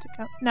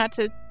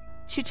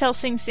she tells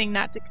Sing Sing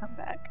not to come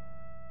back.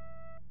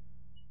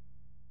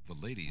 The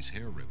lady's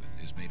hair ribbon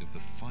is made of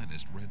the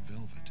finest red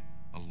velvet.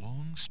 A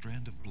long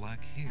strand of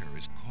black hair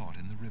is caught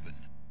in the ribbon.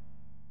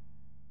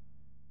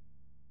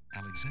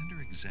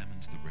 Alexander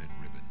examines the red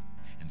ribbon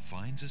and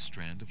finds a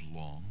strand of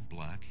long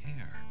black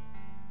hair.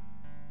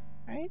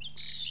 Right?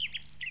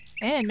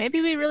 And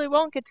maybe we really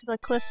won't get to the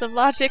Cliffs of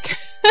Logic.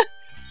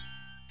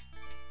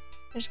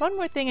 There's one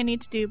more thing I need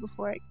to do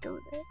before I go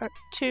there. Or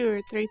 2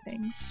 or 3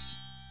 things.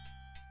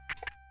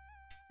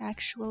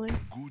 Actually.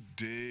 Good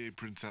day,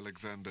 Prince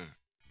Alexander.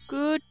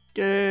 Good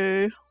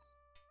day.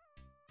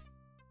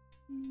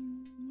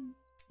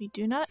 We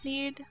do not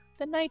need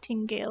the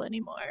Nightingale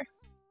anymore.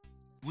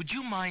 Would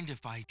you mind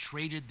if I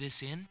traded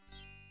this in?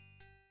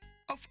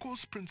 Of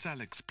course, Prince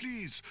Alex.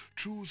 Please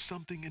choose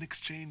something in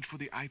exchange for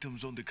the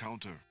items on the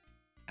counter.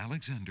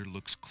 Alexander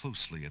looks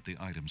closely at the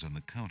items on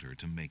the counter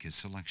to make his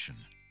selection.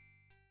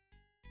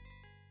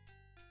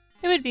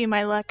 It would be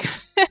my luck.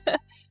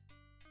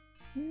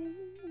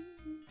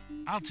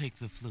 I'll take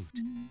the flute.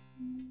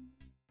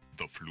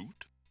 The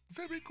flute?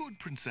 Very good,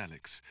 Prince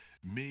Alex.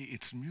 May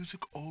its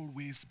music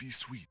always be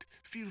sweet.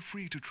 Feel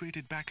free to trade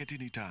it back at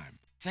any time.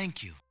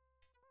 Thank you.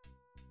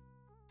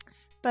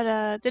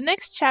 But the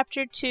next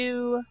chapter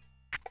to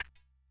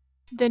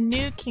the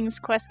new King's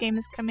Quest game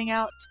is coming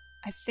out.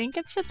 I think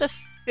it's at the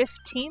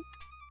 15th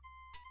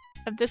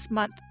of this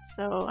month,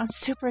 so I'm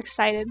super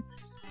excited.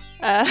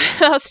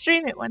 I'll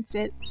stream it once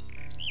it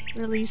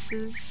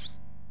releases.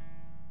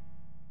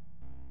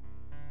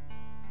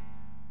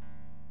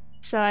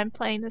 So I'm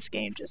playing this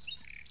game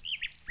just,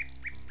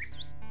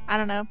 I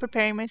don't know,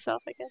 preparing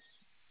myself, I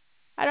guess.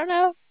 I don't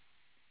know.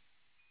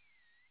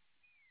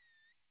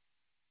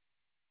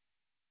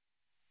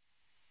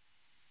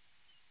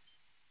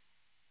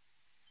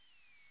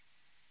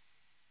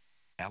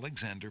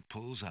 Alexander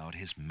pulls out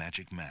his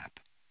magic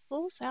map.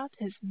 Pulls out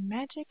his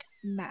magic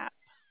map.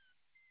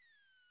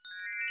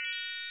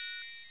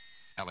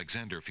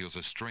 Alexander feels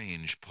a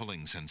strange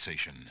pulling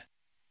sensation.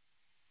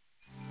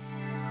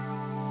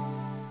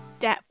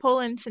 Dat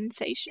pulling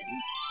sensation.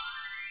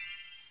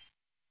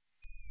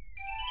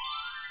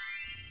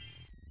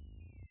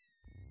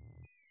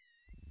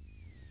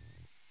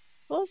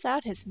 Pulls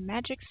out his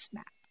magic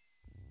map.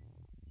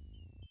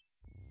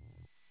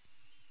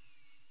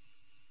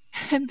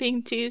 I'm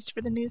being teased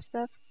for the new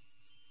stuff.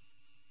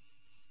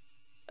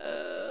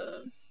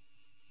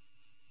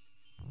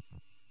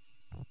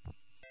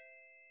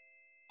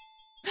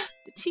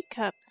 The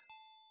teacup.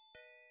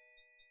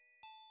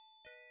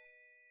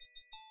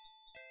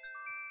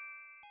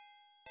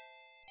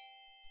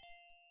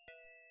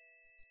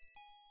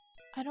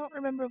 I don't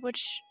remember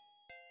which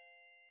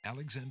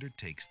Alexander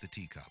takes the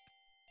teacup.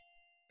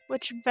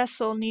 Which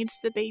vessel needs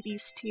the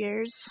baby's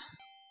tears.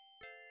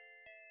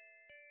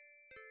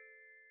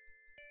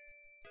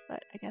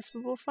 But I guess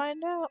we will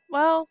find out.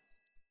 Well,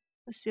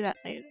 Let's do that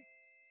later.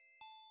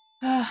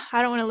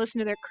 I don't want to listen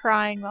to their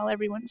crying while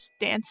everyone's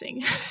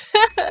dancing.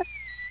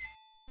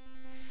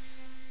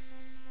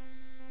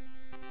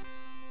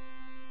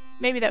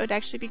 Maybe that would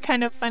actually be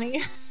kind of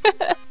funny.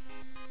 I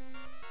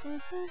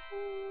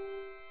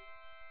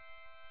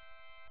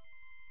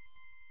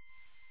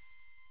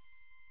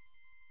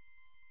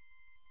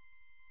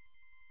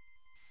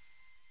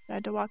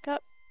had to walk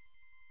up.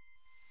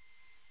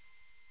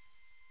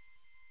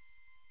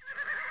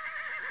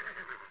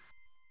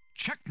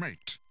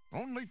 Checkmate!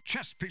 Only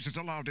chess pieces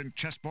allowed in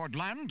chessboard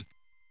land.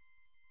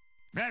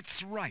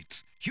 That's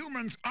right.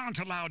 Humans aren't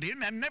allowed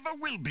in and never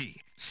will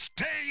be.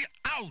 Stay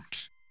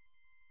out!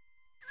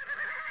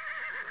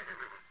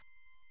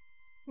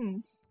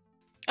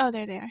 Oh,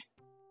 there they are.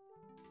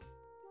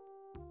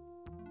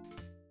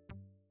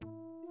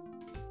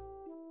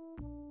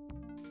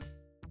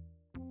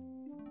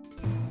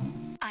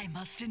 I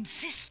must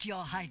insist,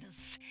 Your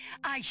Highness.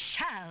 I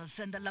shall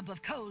send a lump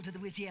of coal to the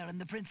Vizier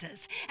and the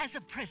Princess as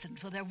a present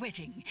for their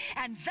wedding,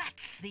 and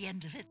that's the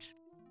end of it.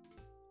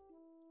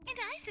 And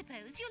I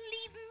suppose you'll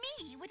leave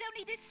me with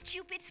only this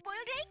stupid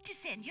spoiled egg to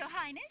send, Your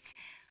Highness.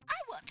 I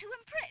want to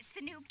impress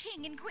the new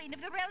king and queen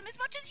of the realm as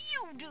much as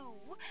you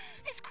do.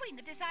 As queen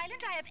of this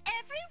island, I have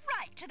every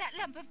right to that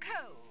lump of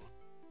coal.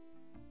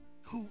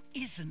 Who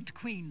isn't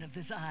queen of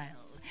this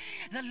isle?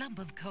 The lump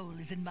of coal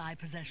is in my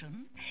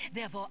possession.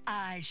 Therefore,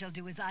 I shall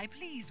do as I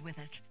please with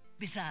it.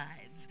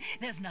 Besides,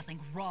 there's nothing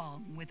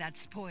wrong with that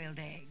spoiled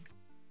egg.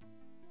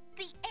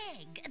 The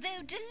egg,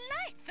 though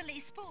delightfully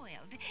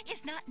spoiled,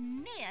 is not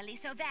nearly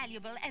so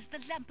valuable as the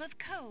lump of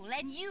coal,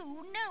 and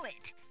you know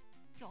it.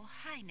 Your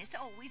Highness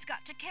always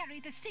got to carry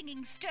the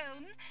singing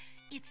stone.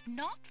 It's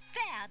not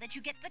fair that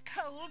you get the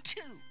coal,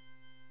 too.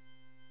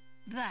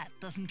 That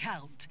doesn't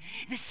count.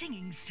 The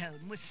singing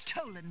stone was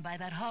stolen by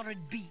that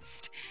horrid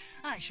beast.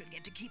 I should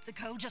get to keep the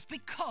coal just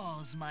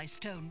because my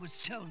stone was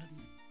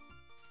stolen.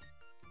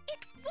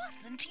 It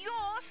wasn't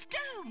your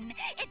stone.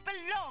 It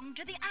belonged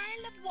to the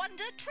Isle of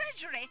Wonder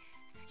treasury.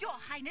 Your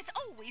Highness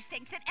always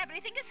thinks that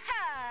everything is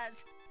hers.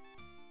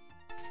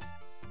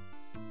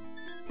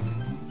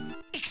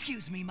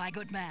 Excuse me, my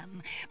good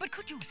man, but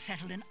could you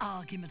settle an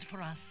argument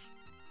for us?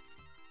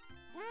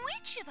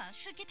 Which of us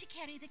should get to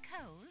carry the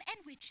coal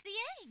and which the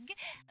egg?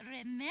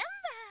 Remember,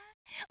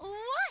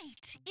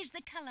 white is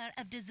the color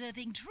of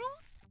deserving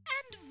truth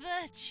and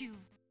virtue.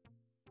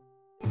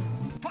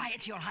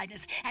 Quiet, Your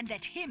Highness, and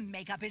let him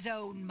make up his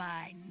own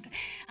mind.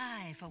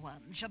 I, for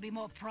one, shall be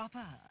more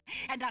proper,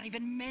 and not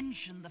even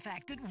mention the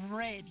fact that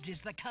red is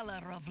the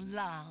color of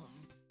love.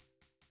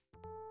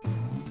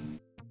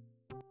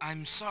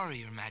 I'm sorry,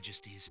 Your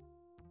Majesties.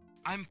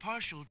 I'm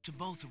partial to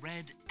both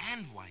red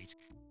and white,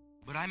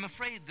 but I'm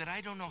afraid that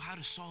I don't know how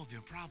to solve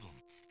your problem.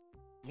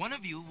 One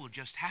of you will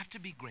just have to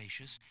be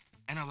gracious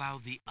and allow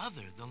the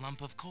other the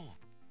lump of coal.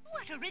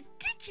 What a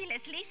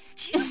ridiculously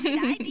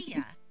stupid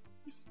idea.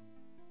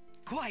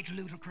 Quite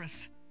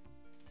ludicrous.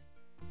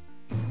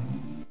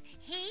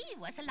 He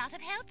was a lot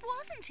of help,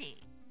 wasn't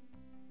he?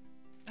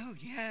 Oh,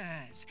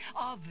 yes.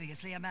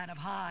 Obviously a man of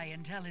high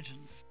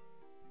intelligence.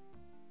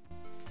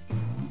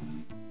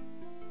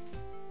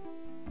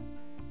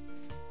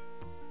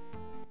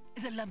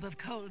 The lump of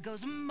coal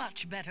goes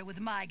much better with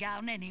my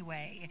gown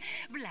anyway.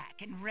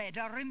 Black and red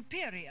are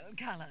imperial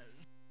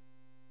colors.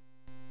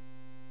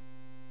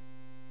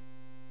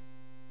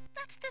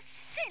 That's the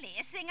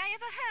silliest thing I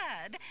ever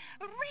heard.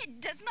 Red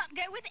does not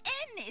go with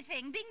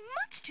anything, being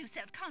much too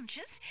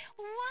self-conscious.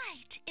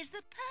 White is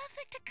the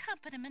perfect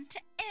accompaniment to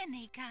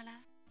any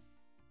color.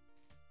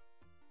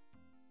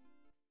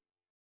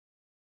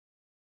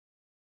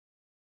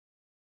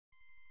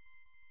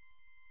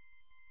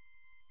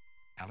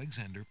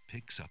 Alexander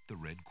picks up the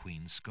Red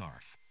Queen's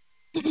scarf.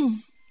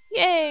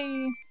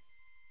 Yay!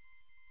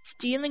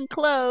 Stealing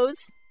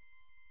clothes.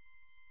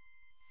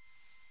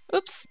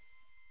 Oops.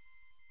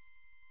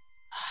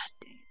 Ah,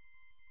 dang.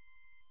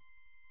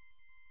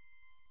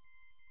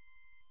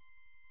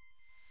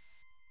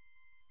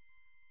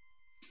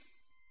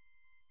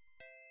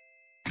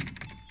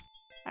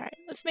 Alright,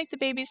 let's make the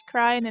babies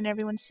cry and then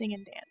everyone sing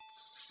and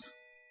dance.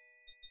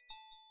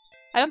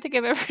 I don't think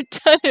I've ever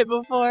done it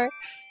before.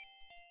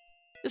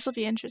 This will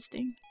be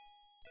interesting.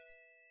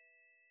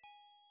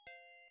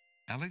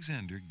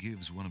 Alexander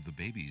gives one of the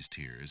baby's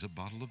tears a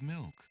bottle of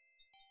milk.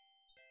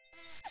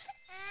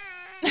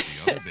 The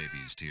other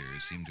baby's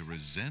tears seem to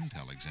resent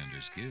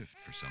Alexander's gift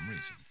for some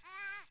reason.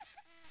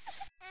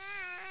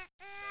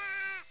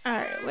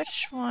 Alright,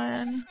 which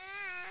one?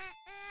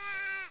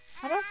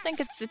 I don't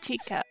think it's the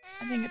teacup.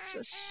 I think it's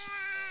this.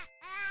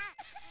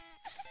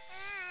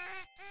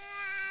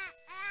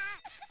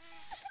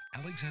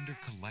 Alexander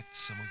collects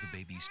some of the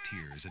baby's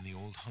tears in the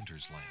old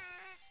hunter's lamp.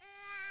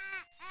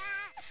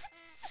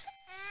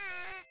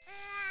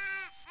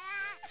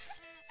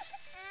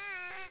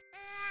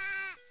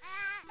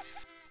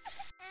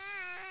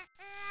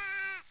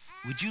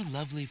 Would you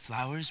lovely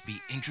flowers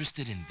be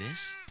interested in this?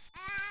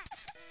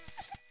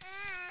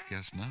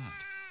 Guess not.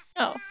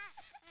 Oh.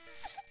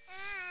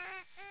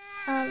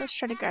 Let's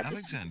try to grab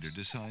Alexander this.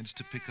 decides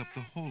to pick up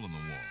the hole in the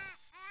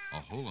wall. A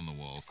hole in the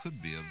wall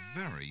could be a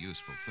very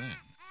useful thing.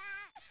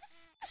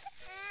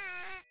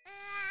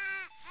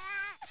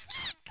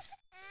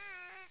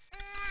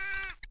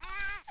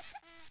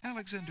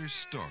 Alexander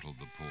startled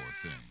the poor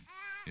thing.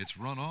 It's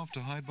run off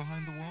to hide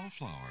behind the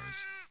wallflowers.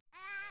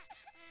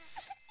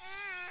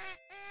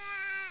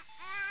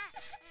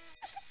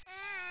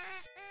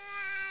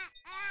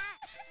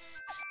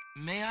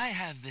 May I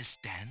have this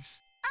dance?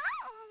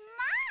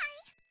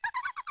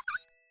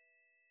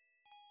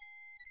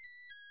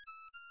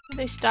 Did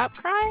they stop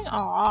crying?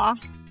 Aww.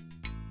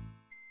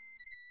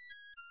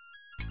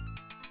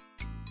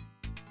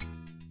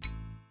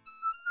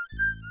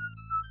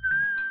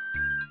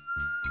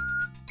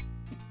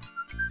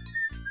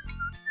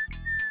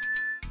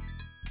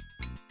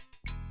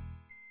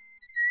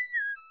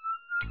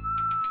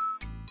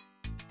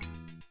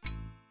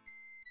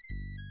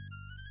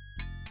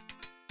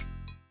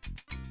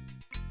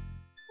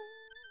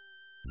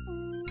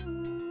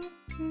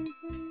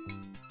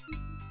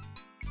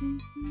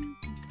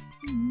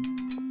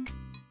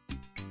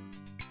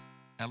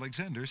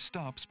 Alexander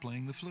stops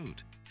playing the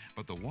flute,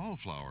 but the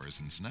wallflowers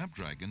and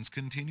snapdragons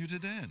continue to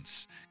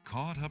dance,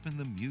 caught up in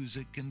the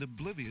music and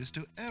oblivious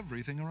to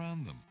everything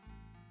around them.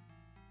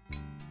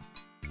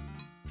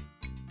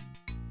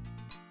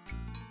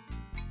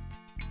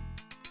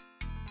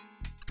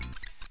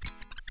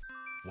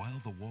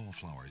 While the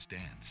wallflowers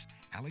dance,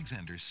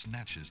 Alexander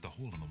snatches the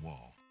hole in the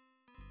wall.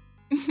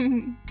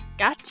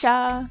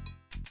 Gotcha!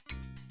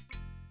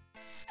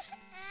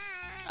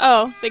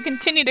 Oh, they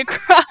continue to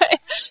cry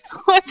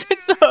once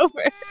it's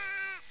over.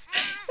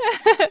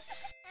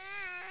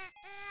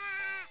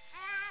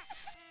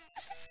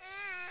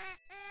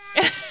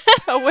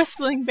 A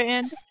whistling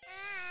band.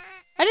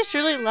 I just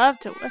really love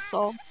to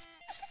whistle.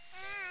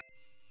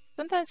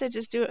 Sometimes I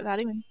just do it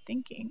without even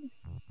thinking.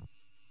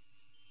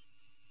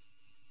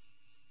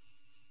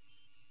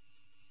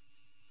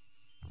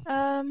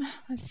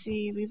 Let's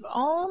see, we've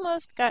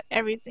almost got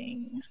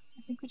everything.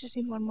 I think we just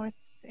need one more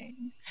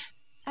thing.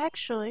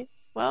 Actually,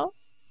 well,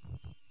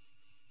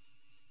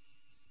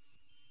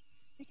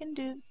 we can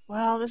do,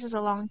 well, this is a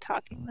long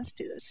talking. Let's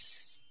do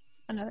this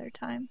another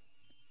time.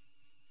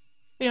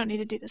 We don't need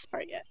to do this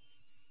part yet.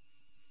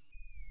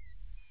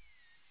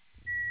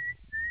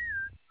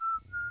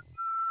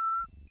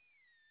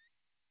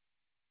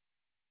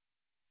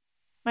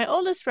 My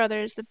oldest brother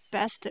is the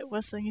best at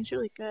whistling. He's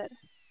really good.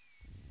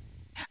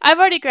 I've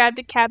already grabbed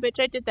a cabbage.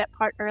 I did that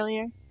part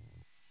earlier.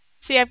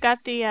 See, I've got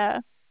the,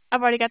 I've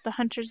already got the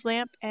hunter's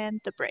lamp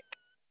and the brick,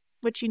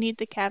 which you need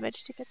the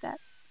cabbage to get that.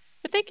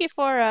 But thank you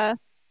for,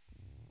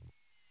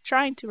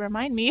 trying to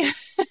remind me.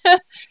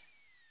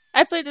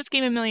 I played this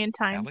game a million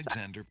times.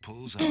 Alexander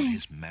pulls out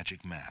his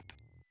magic map.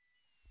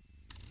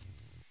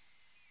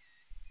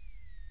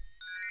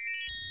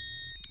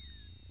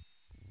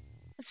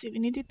 Let's see, we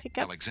need to pick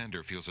up.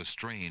 Alexander feels a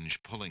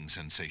strange pulling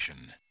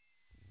sensation.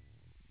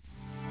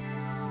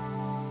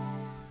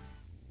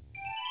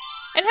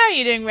 And how are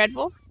you doing, Red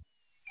Wolf?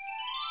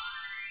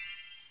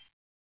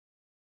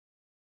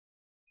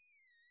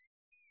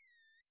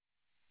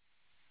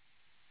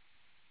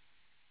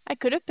 I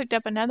could have picked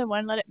up another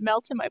one, let it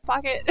melt in my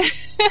pocket.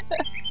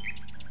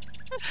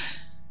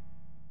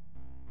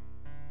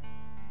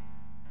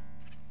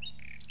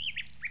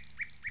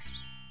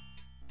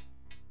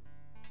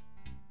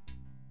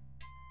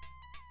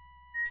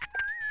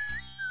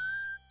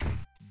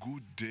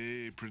 Good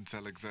day, Prince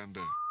Alexander.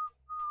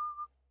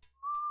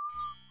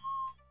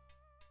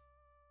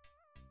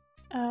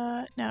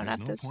 No, not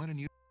no this. Point in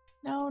you.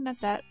 No, not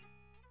that.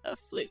 A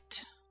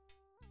flute.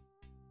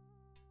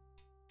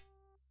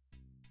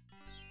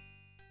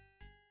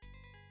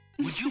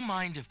 Would you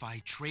mind if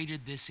I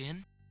traded this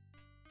in?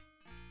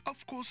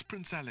 Of course,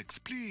 Prince Alex.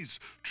 Please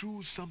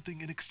choose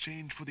something in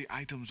exchange for the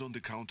items on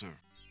the counter.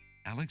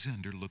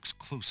 Alexander looks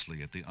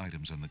closely at the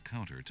items on the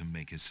counter to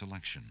make his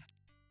selection.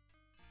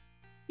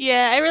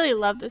 Yeah, I really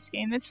love this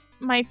game. It's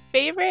my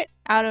favorite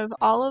out of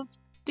all of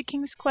the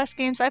King's Quest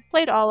games. I've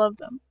played all of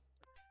them.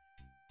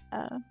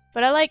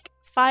 But I like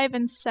 5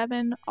 and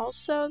 7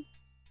 also.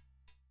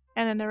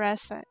 And then the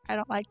rest, I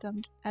don't like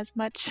them as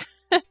much.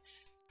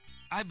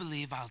 I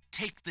believe I'll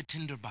take the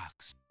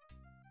tinderbox.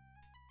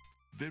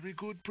 Very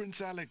good,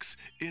 Prince Alex.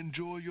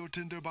 Enjoy your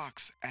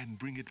tinderbox and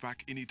bring it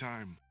back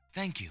anytime.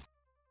 Thank you.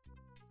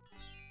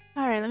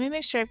 Alright, let me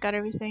make sure I've got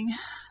everything.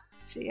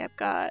 Let's see, I've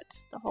got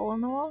the hole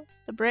in the wall,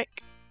 the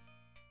brick,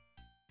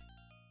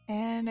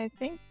 and I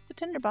think the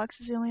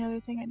tinderbox is the only other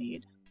thing I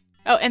need.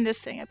 Oh, and this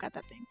thing, I've got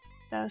that thing.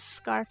 The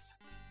scarf.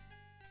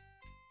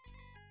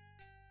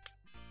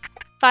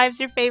 5's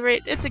your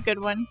favorite. It's a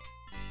good one.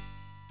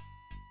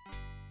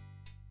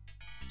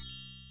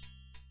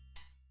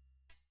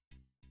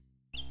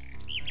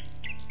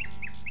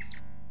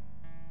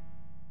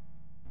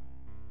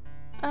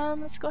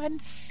 Let's go ahead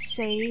and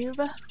save.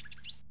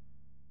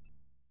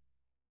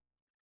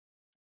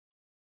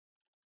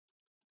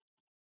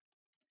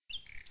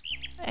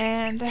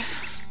 And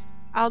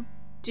I'll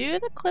do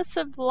the Cliffs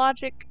of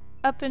Logic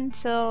up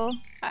until,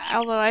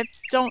 although I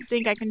don't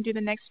think I can do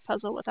the next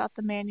puzzle without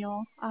the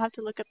manual. I'll have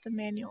to look up the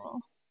manual.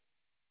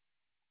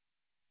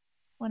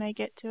 when I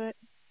get to it.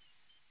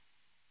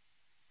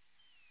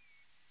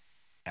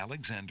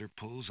 Alexander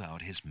pulls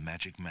out his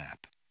magic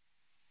map.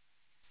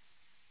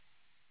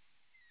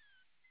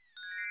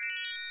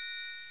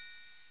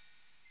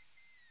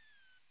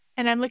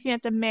 And I'm looking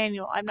at the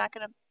manual. I'm not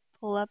going to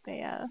pull up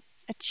a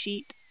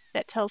cheat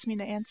that tells me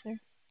the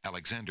answer.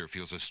 Alexander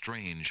feels a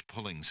strange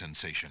pulling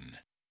sensation.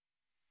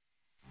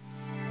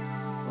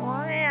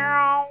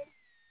 Wow.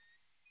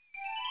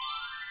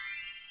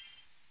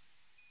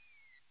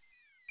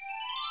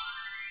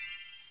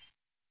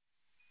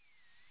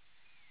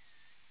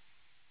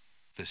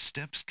 The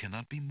steps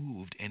cannot be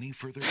moved any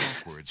further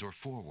backwards or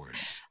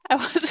forwards. I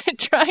wasn't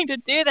trying to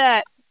do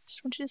that. I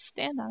just want you to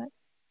stand on it.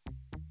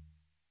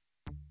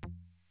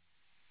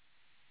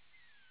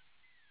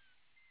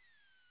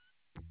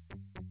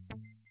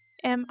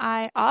 Am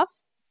I off?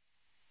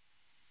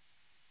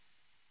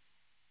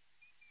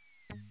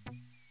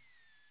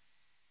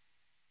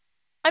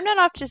 I'm not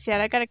off just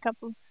yet. I got a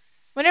couple.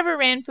 Whenever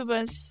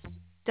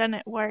Ranpuba's done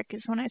at work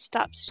is when I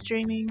stop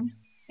streaming.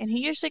 And he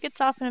usually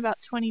gets off in about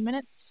 20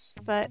 minutes.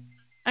 But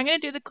I'm going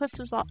to do the Cliffs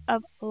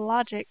of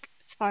Logic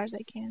as far as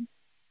I can.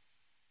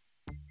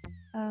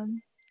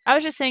 I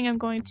was just saying I'm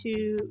going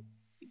to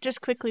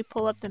just quickly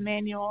pull up the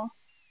manual.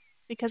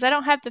 Because I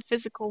don't have the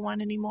physical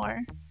one anymore.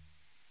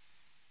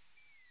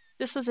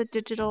 This was a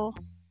digital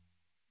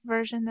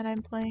version that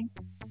I'm playing.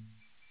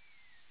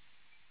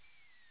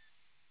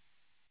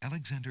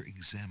 Alexander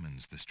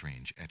examines the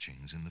strange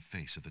etchings in the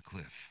face of the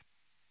cliff.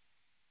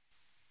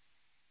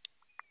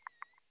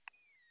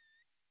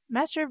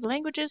 Master of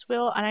Languages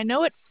will, and I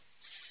know it's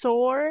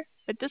SOAR,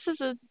 but this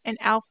is an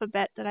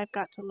alphabet that I've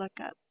got to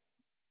look up.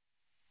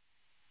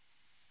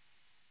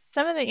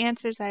 Some of the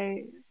answers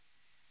I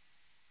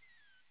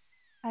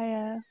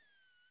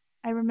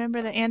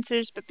remember the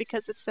answers, but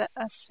because it's a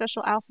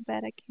special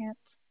alphabet, I can't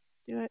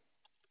do it.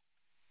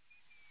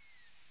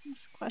 This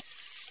is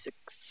Quest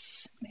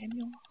 6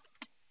 manual.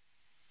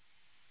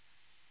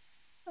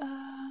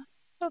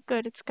 Oh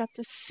good, it's got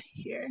this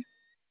here.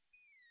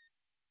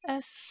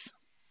 S.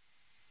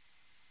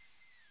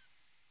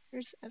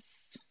 Where's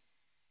S?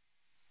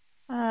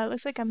 It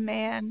looks like a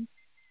man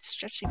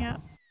stretching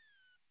out.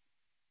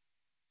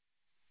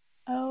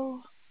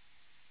 Oh.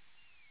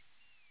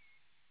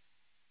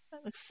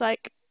 That looks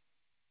like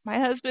my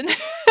husband.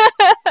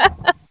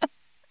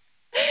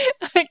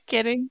 I'm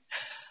kidding.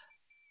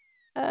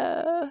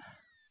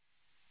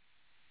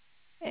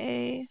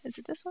 Is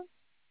it this one?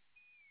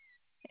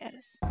 Yeah, it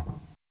is.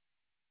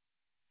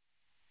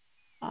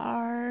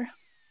 R.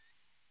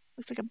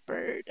 Looks like a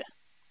bird.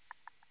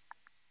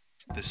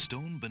 The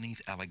stone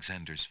beneath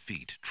Alexander's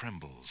feet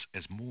trembles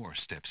as more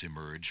steps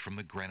emerge from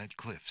the granite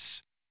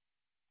cliffs.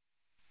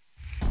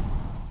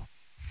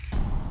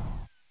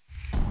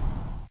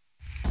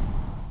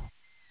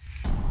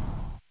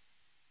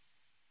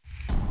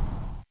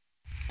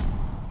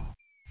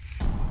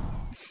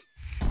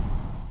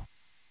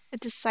 A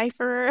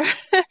decipherer.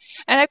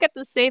 And I've got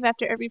to save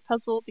after every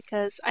puzzle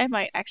because I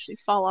might actually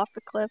fall off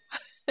the cliff.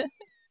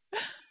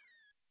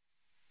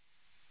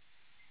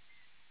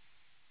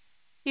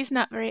 He's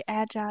not very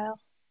agile.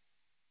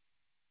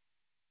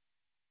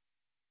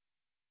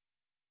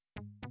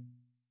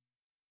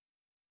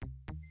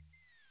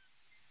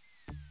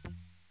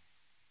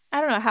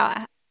 I don't know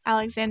how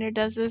Alexander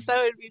does this.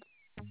 I would be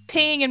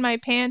peeing in my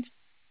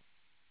pants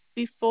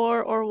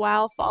before or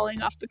while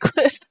falling off the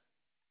cliff.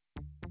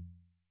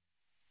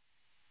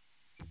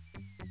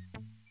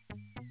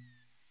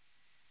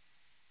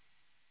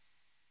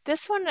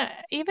 This one,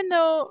 even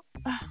though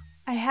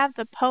I have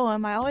the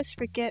poem, I always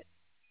forget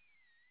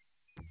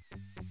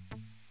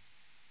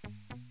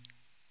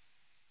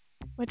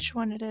which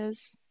one it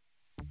is.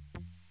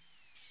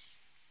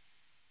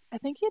 I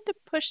think you had to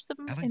push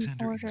them in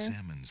Alexander order.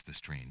 examines the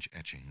strange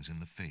etchings in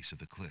the face of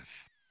the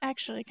cliff.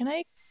 Actually, can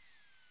I?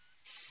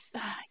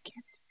 I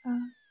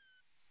can't.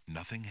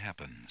 Nothing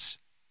happens.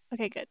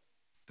 Okay, good.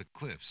 The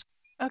cliffs.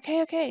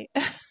 Okay.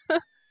 I'm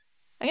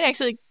gonna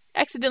actually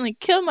accidentally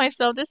kill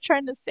myself just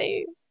trying to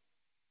save.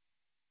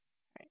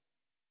 Right.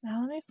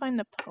 Now let me find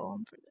the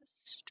poem for this.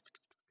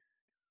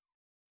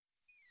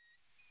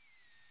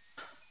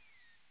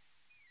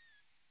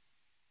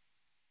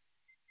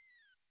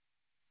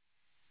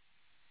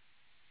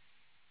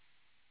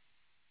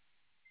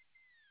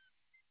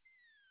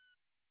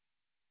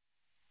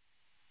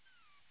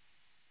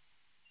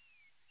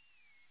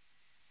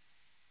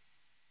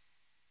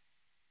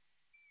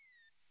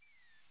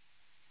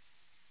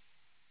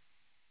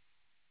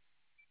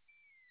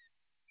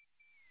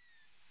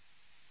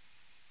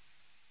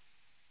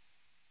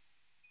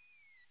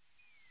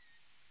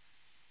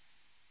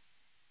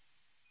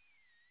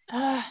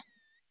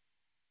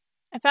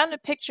 I found a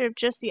picture of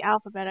just the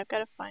alphabet. I've got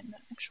to find the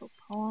actual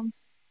poem.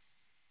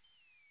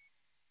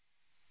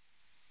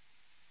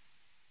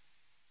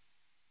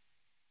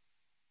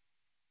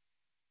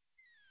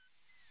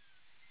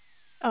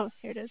 Oh,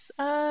 here it is.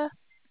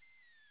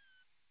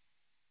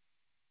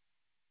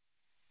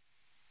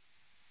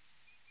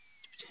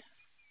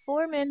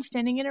 4 men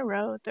standing in a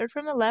row, third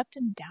from the left,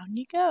 and down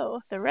you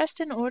go. The rest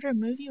in order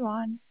move you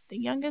on, the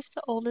youngest,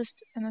 the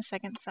oldest, and the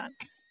second son.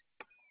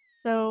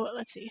 So,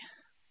 let's see.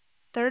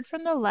 Third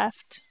from the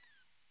left,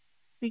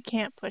 we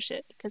can't push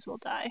it because we'll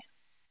die.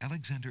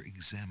 Alexander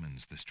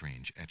examines the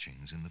strange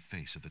etchings in the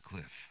face of the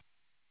cliff.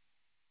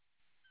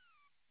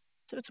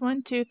 So it's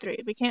 1, 2,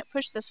 3. We can't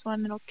push this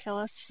one, it'll kill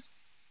us.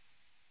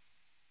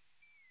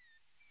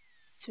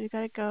 So we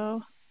gotta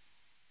go.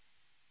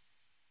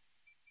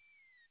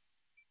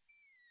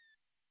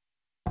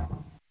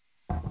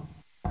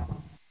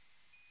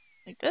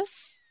 Like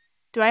this?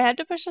 Do I have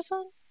to push this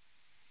one?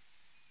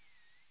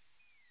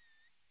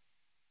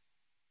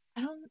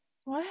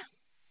 What?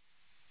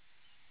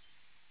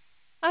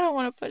 I don't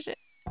want to push it.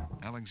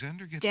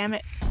 Alexander gets Damn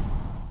it.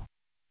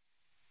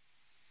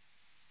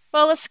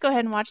 Well, let's go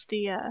ahead and watch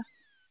the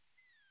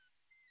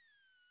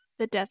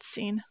death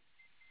scene.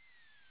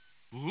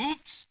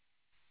 Oops!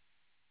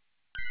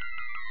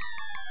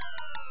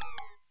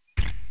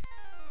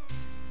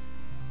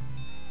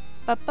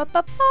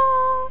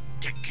 Ba-ba-ba-ba!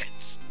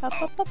 Tickets.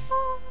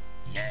 Ba-ba-ba-ba!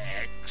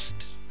 Next.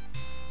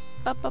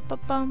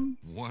 Ba-ba-ba-bum.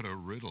 What a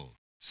riddle.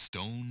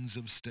 Stones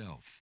of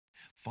stealth.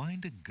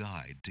 Find a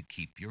guide to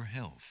keep your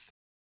health.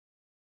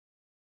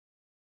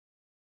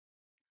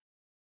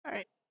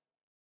 Alright.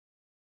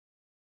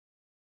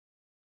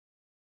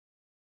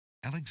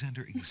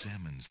 Alexander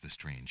examines the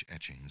strange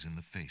etchings in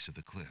the face of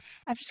the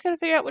cliff. I've just got to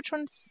figure out which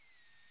one's...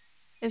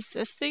 Is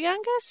this the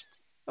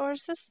youngest? Or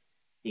is this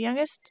the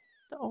youngest,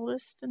 the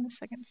oldest, and the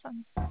second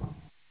son?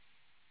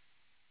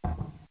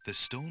 The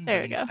stone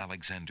There we beneath go.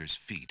 Alexander's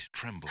feet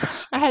trembles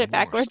I had as it more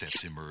backwards.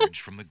 steps emerge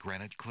from the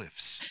granite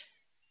cliffs.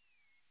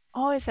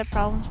 Always have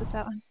problems with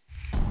that one.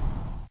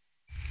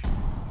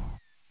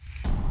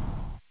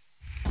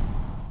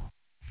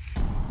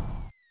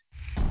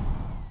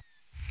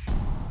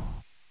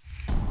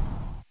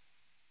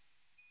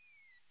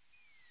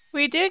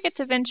 We do get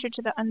to venture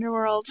to the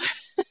underworld.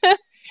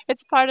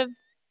 It's part of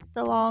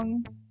the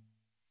long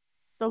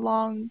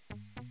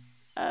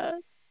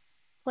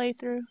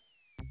playthrough.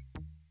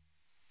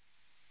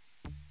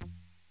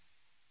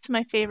 It's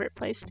my favorite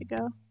place to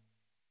go.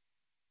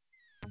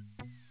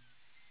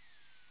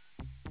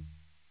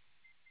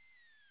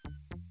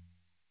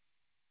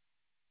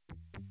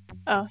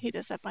 Oh, he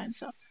does that by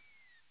himself.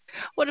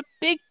 What a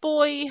big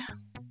boy!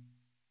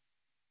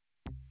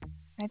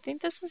 I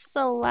think this is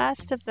the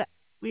last of the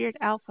weird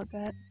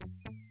alphabet.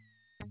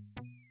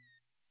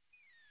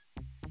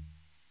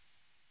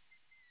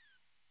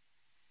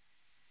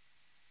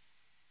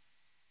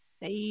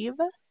 Save.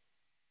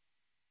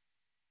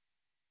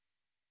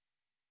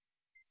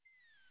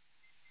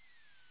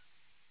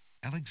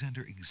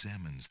 Alexander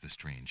examines the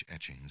strange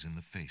etchings in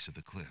the face of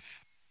the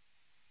cliff.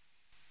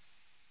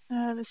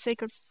 The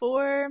Sacred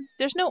Four.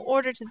 There's no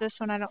order to this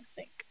one, I don't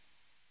think.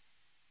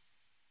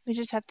 We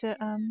just have to,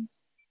 let's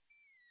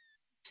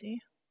see.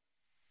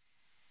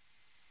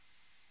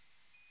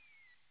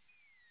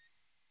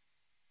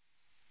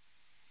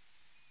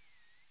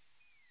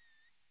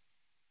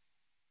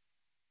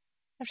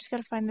 I've just got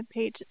to find the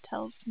page that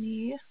tells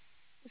me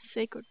the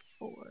Sacred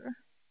Four.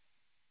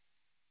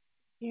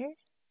 Here.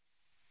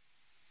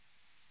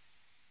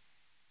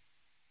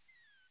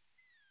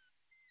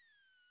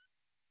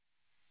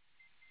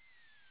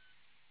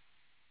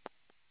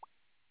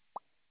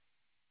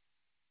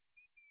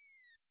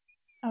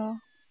 Oh.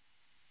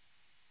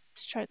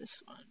 Let's try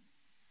this one.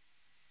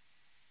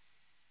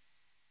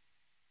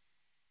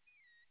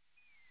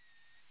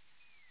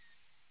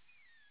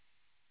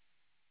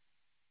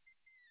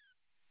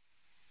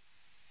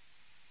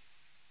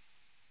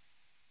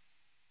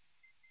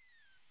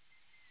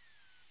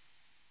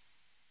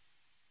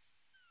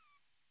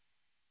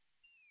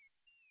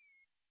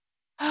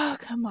 Oh,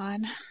 come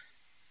on.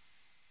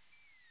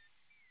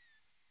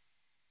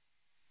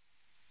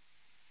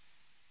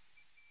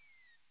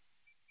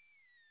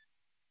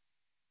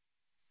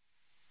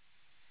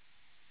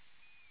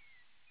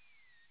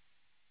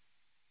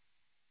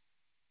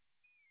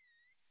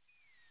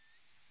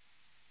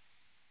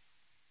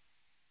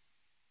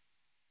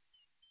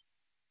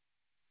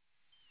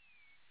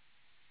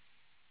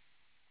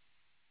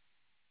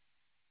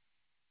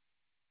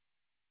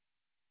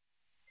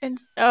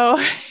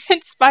 Oh,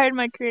 inspired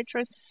my career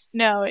choice.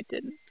 No, it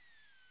didn't.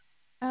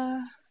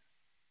 On.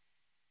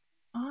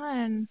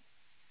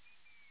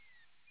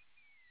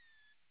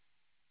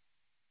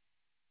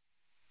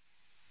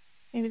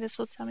 Maybe this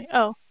will tell me.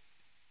 Oh.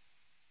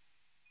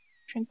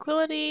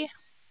 Tranquility.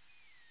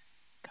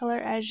 Color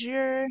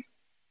azure.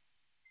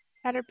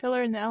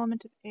 Caterpillar and the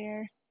element of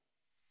air.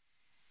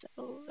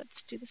 So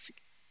let's do this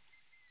again.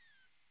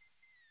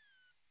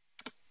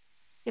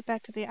 Get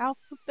back to the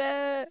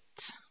alphabet.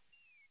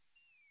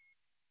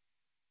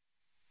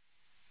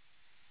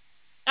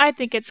 I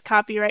think it's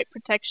copyright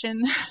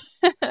protection.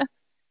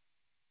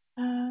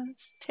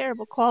 It's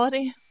terrible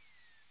quality.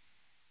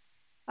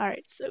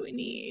 Alright, so we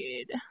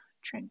need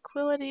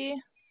tranquility.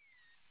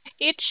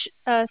 Each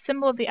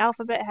symbol of the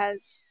alphabet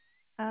has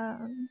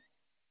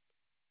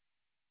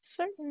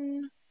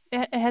certain...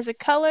 It has a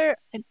color,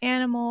 an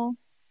animal,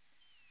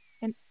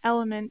 an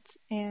element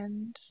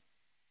and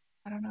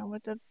I don't know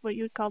what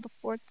you would call the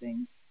fourth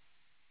thing.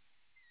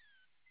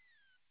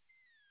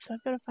 So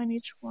I've got to find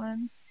each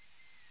one.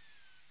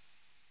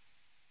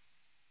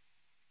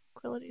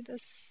 Quality,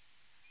 this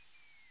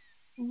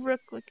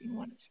rook-looking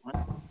one is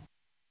one.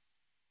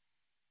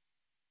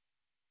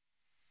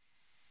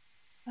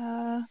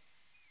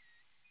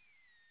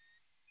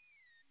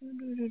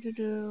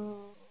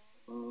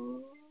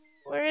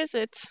 Where is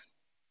it?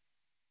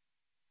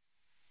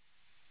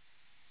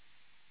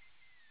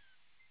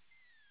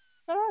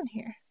 Not on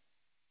here.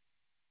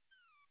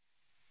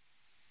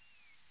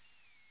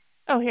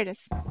 Oh, here it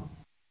is.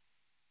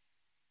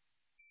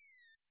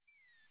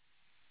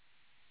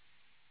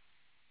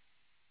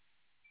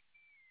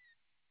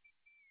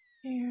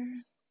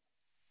 Here.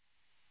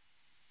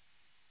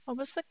 What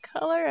was the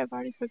color? I've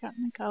already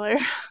forgotten the color.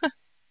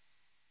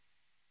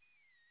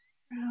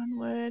 Brown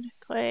wood,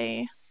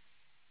 clay.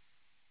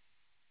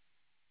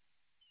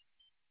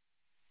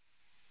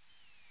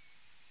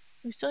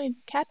 We still need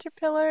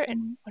caterpillar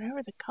and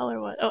whatever the color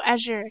was. Oh,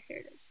 azure. Here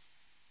it is.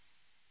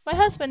 My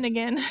husband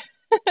again.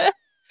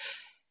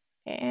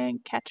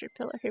 And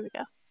caterpillar. Here we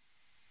go.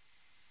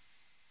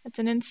 It's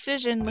an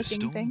incision-looking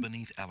thing. The stone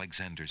beneath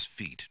Alexander's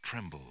feet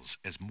trembles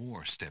as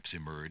more steps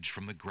emerge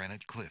from the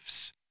granite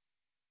cliffs.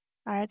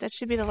 Alright, that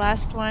should be the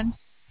last one.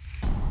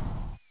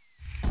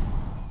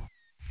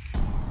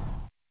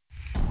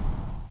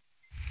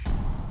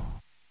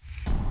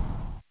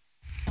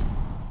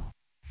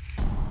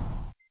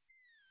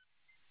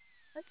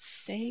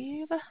 Let's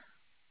save.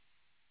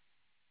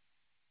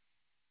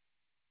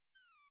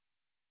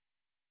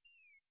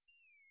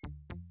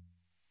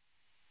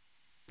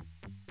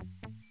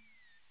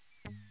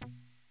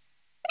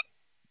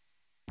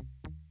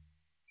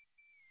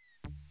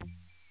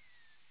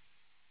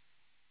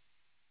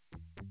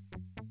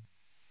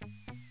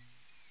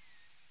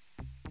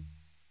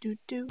 Do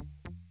do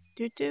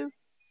do do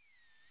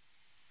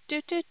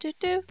do do do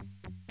do.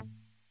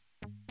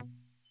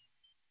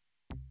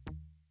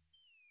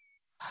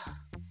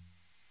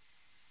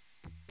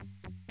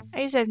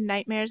 I used to have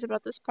nightmares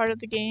about this part of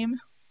the game.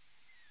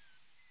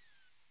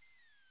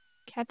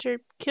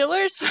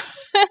 Caterpillars?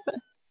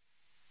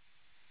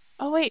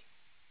 Oh wait.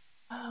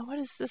 What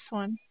is this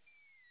one?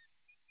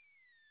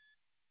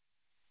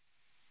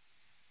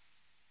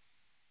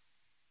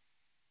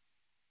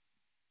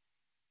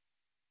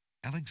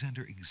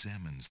 Alexander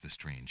examines the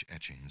strange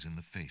etchings in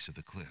the face of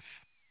the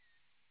cliff.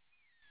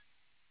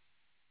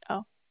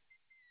 Oh.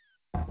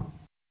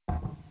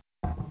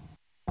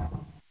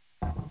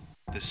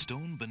 The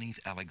stone beneath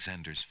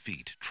Alexander's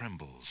feet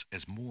trembles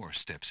as more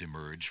steps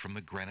emerge from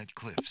the granite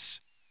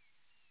cliffs.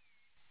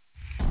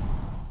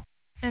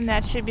 And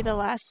that should be the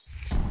last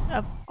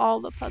of all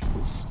the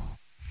puzzles.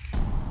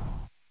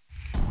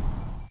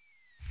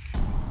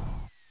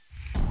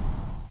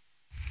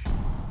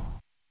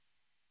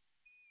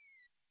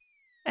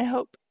 I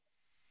hope.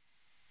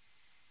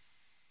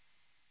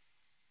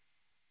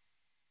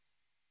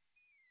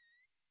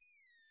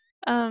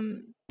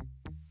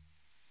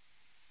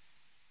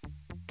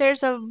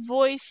 There's a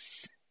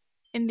voice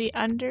in the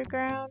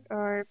underground,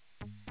 or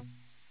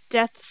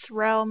Death's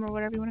Realm, or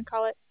whatever you want to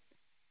call it.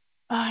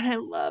 Oh, and I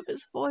love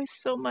his voice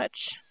so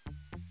much.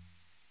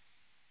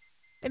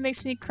 It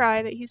makes me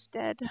cry that he's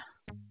dead.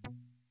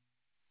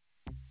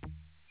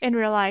 In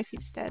real life,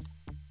 he's dead.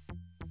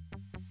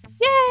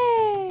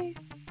 Yay!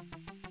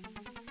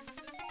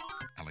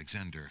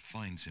 Alexander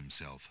finds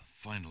himself,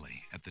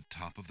 finally, at the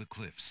top of the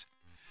cliffs.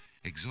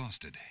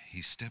 Exhausted,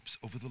 he steps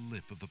over the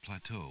lip of the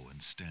plateau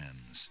and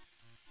stands.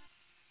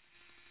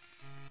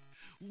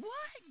 Why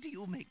do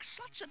you make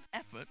such an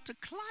effort to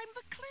climb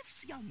the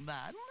cliffs, young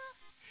man?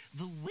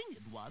 The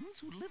winged ones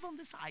who live on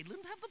this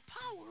island have the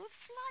power of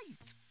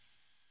flight.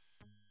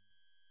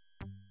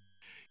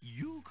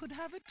 You could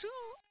have it too,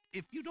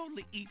 if you'd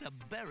only eat a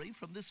berry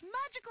from this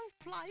magical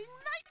flying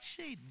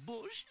nightshade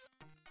bush.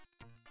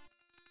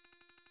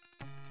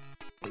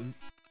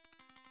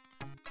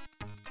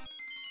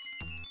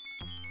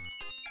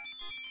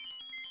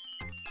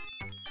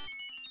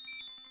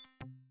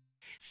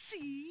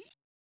 See?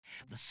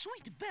 The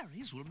sweet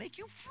berries will make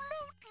you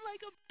float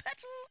like a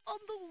petal on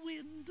the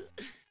wind.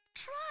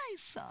 Try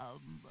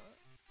some.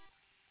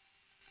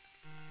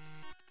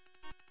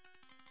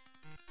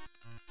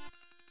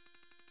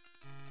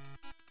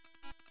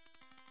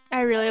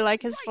 I really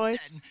like his Right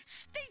voice. then,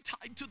 stay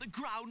tied to the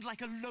ground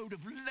like a load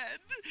of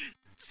lead.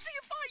 See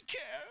if I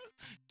care.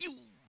 You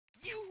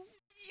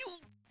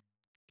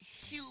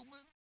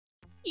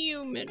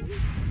human.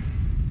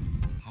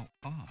 How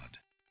odd.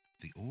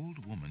 The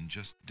old woman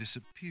just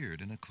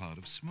disappeared in a cloud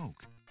of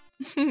smoke.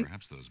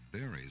 Perhaps those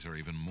berries are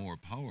even more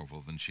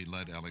powerful than she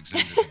led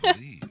Alexander to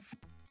believe.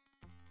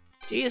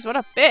 Jeez, what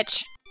a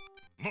bitch.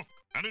 Look,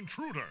 an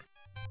intruder.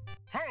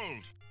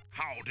 Hold!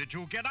 How did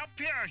you get up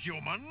here,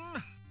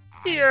 human?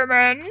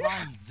 Human.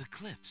 Climbed the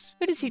cliffs.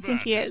 Who does he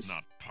think he That is?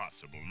 not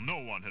possible. No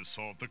one has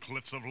solved the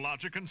cliffs of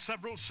logic in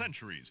several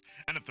centuries.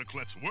 And if the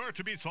cliffs were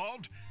to be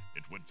solved,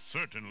 it would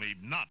certainly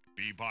not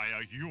be by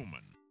a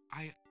human.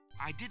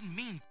 I didn't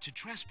mean to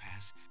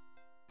trespass.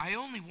 I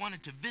only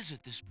wanted to visit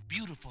this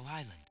beautiful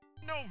island.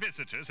 No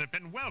visitors have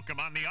been welcome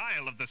on the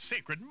Isle of the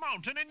Sacred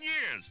Mountain in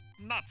years.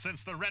 Not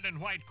since the Red and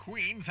White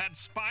Queens had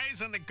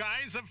spies in the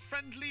guise of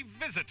friendly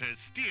visitors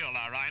steal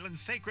our island's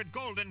sacred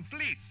golden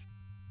fleece.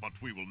 But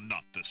we will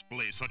not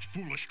display such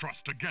foolish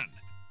trust again.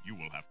 You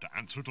will have to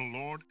answer to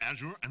Lord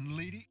Azure and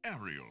Lady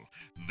Ariel.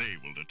 They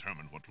will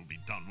determine what will be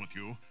done with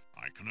you.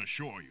 I can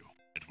assure you,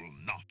 it will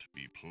not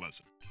be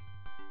pleasant.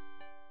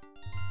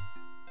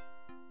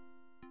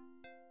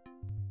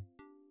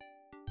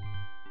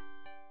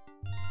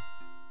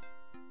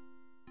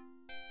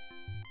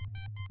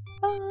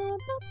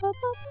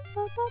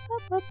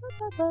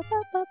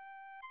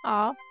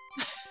 Aw.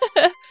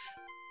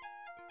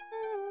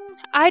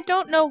 I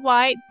don't know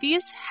why.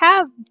 These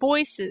have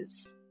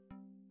voices.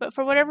 But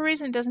for whatever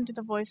reason, it doesn't do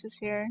the voices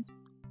here.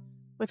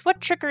 With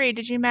what trickery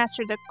did you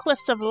master the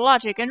cliffs of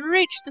logic and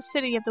reach the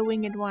city of the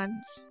winged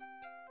ones?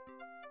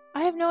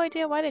 I have no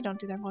idea why they don't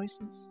do their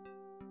voices.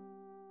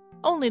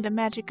 Only the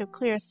magic of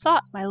clear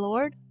thought, my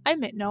lord. I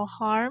meant no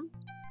harm.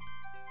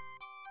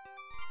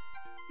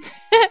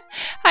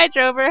 Hi,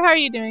 Drover. How are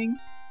you doing?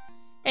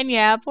 And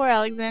yeah, poor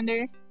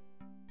Alexander.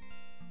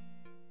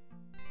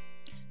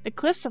 The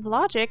Cliffs of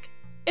Logic?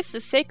 It's the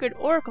Sacred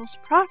Oracle's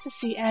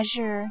prophecy,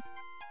 Azure.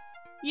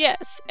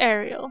 Yes,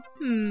 Ariel.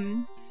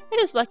 It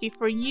is lucky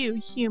for you,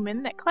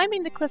 human, that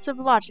climbing the Cliffs of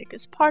Logic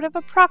is part of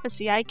a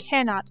prophecy I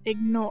cannot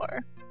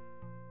ignore.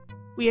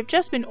 We have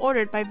just been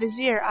ordered by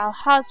Vizier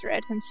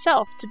Alhazred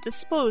himself to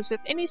dispose of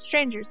any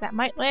strangers that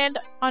might land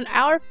on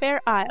our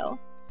fair isle.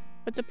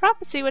 But the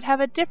prophecy would have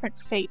a different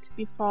fate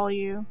befall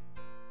you.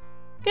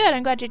 Good,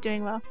 I'm glad you're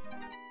doing well.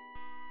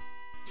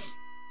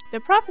 The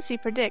prophecy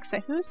predicts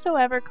that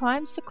whosoever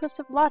climbs the Cliffs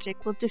of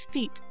Logic will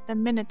defeat the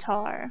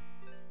Minotaur.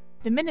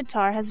 The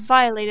Minotaur has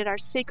violated our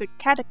sacred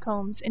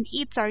catacombs and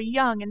eats our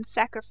young in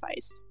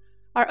sacrifice.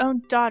 Our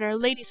own daughter,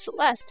 Lady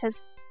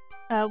Celeste,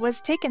 was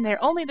taken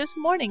there only this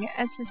morning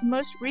as his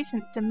most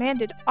recent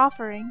demanded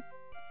offering.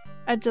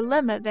 A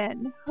dilemma,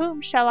 then.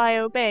 Whom shall I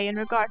obey in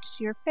regards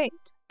to your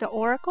fate? The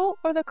Oracle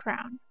or the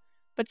Crown?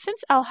 But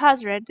since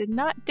Alhazred did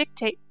not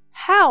dictate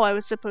how I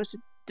was supposed to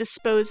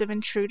dispose of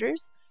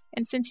intruders,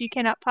 and since you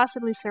cannot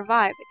possibly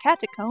survive the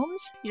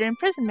catacombs, your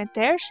imprisonment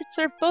there should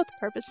serve both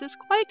purposes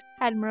quite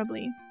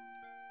admirably.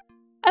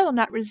 I will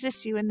not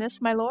resist you in this,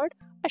 my lord.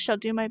 I shall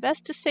do my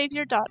best to save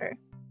your daughter.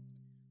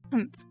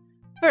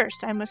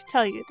 First, I must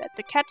tell you that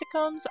the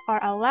catacombs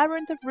are a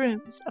labyrinth of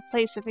rooms, a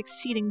place of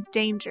exceeding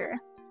danger.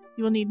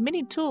 You will need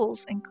many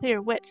tools and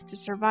clear wits to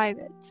survive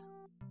it.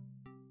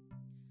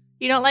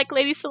 You don't like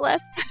Lady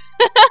Celeste?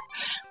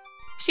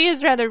 She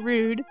is rather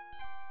rude.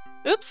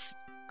 Oops!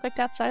 Clicked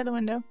outside the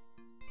window.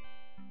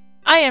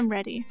 I am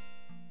ready.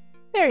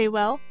 Very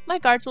well. My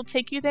guards will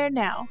take you there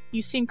now.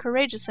 You seem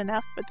courageous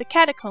enough, but the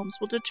catacombs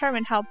will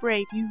determine how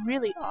brave you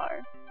really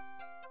are.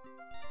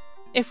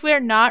 If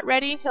we're not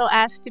ready, he'll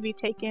ask to be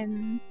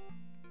taken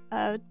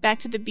back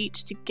to the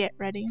beach to get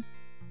ready.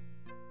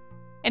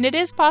 And it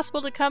is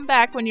possible to come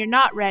back when you're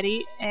not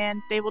ready,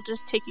 and they will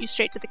just take you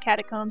straight to the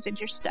catacombs and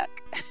you're stuck.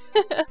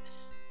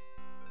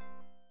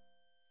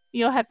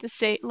 You'll have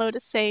to load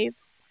a save.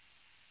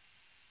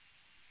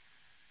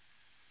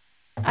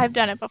 I've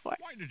done it before.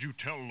 Why did you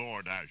tell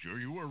Lord Azure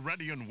you were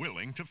ready and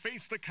willing to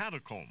face the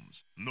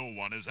catacombs? No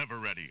one is ever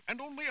ready,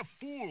 and only a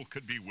fool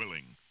could be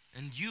willing.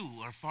 And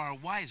you are far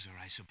wiser,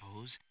 I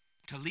suppose,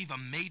 to leave a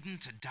maiden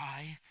to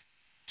die?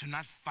 To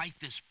not fight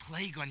this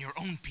plague on your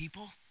own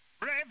people?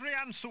 Bravery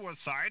and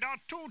suicide are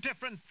two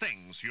different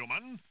things,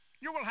 human.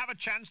 You will have a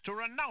chance to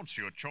renounce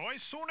your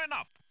choice soon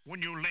enough,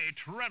 when you lay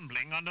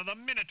trembling under the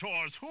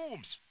Minotaur's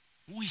hooves.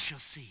 We shall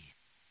see.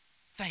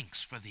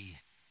 Thanks for the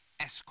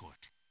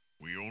escort.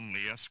 We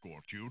only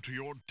escort you to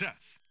your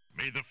death.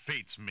 May the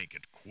fates make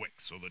it quick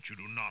so that you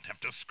do not have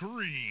to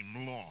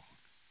scream long.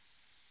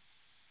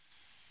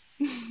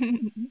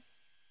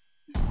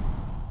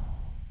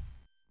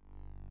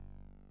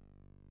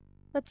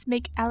 Let's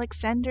make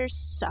Alexander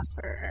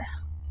suffer.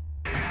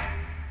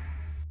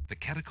 The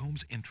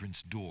catacomb's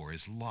entrance door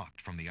is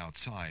locked from the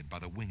outside by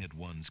the Winged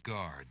One's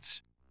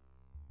guards.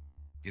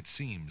 It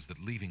seems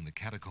that leaving the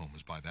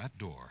catacombs by that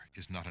door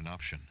is not an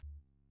option.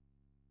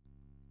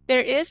 There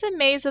is a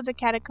maze of the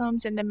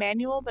catacombs in the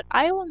manual, but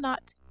I will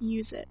not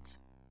use it.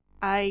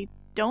 I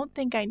don't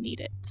think I need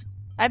it.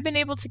 I've been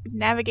able to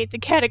navigate the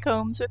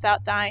catacombs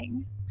without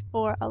dying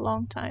for a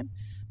long time,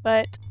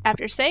 but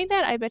after saying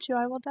that, I bet you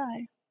I will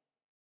die.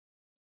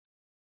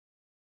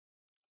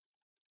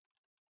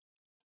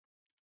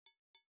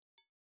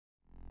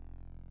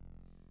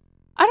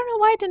 I don't know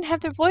why I didn't have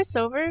their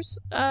voiceovers.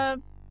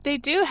 They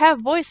do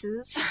have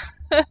voices,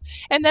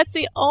 and that's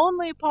the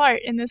only part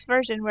in this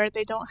version where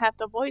they don't have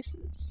the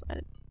voices.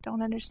 I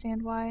don't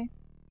understand why.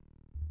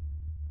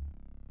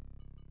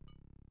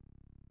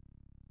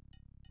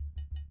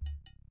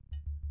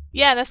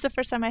 Yeah, that's the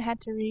first time I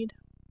had to read.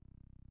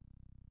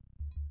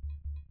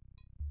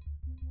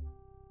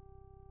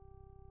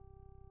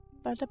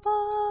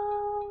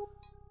 Ba-da-ba,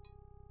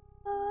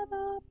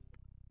 ba-da,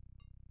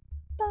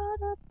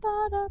 ba-da,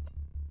 ba-da.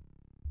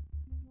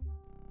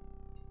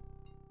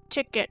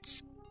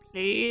 Tickets.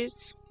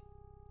 Please.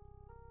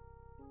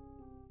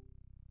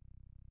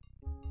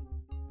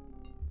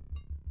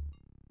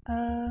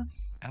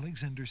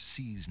 Alexander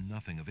sees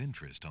nothing of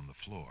interest on the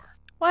floor.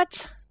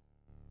 What?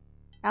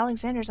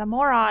 Alexander's a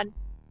moron.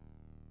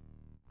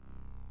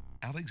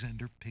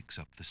 Alexander picks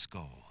up the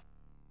skull.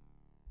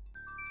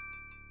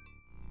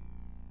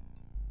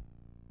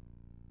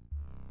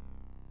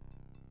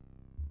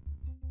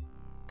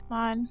 Come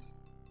on.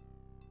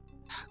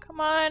 Come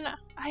on.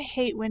 I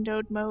hate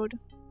windowed mode.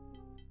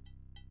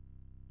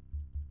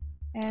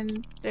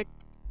 And the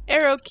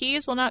arrow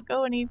keys will not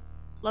go any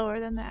lower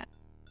than that.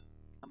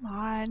 Come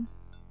on.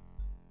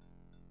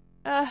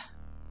 Come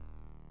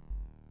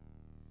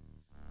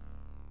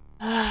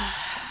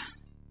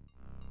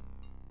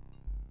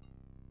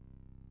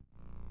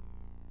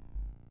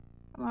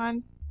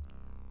on.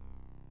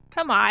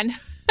 Come on.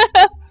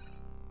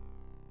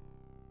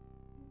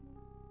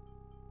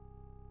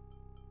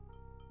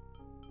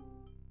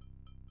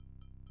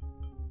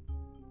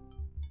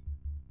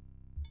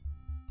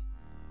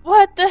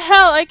 What the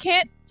hell? I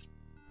can't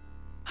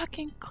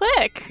fucking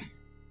click.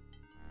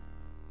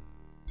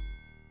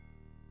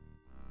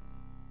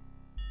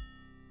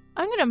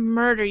 I'm gonna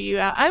murder you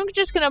out. I'm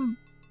just gonna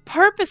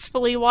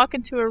purposefully walk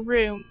into a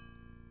room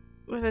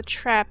with a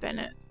trap in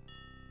it.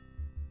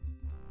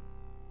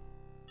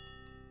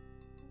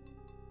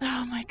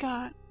 Oh my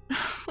god.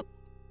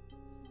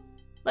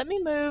 Let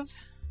me move.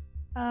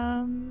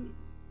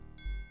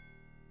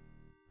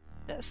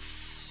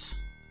 This.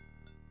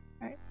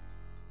 Alright.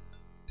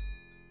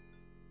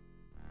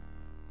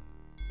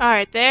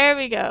 Alright, there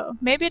we go.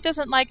 Maybe it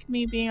doesn't like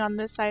me being on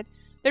this side.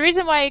 The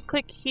reason why I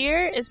click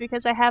here is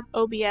because I have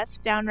OBS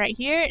down right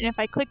here, and if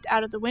I clicked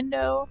out of the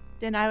window,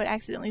 then I would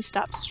accidentally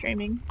stop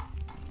streaming.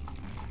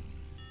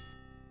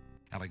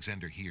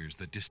 Alexander hears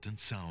the distant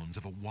sounds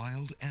of a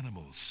wild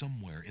animal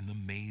somewhere in the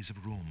maze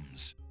of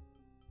rooms.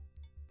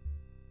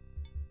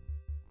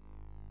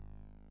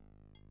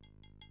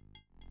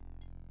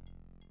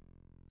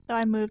 So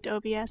I moved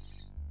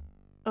OBS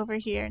over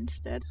here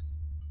instead.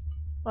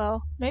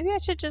 Well, maybe I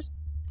should just...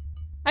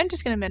 I'm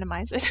just gonna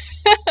minimize it.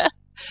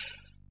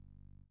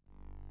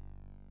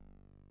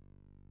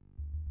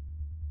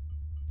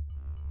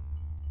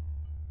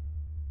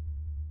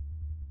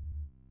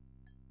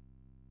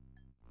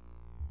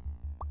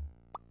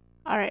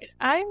 Alright,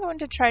 I'm going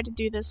to try to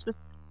do this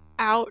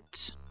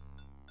without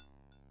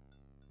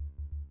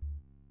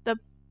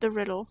the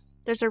riddle.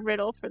 There's a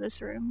riddle for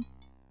this room,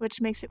 which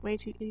makes it way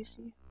too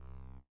easy.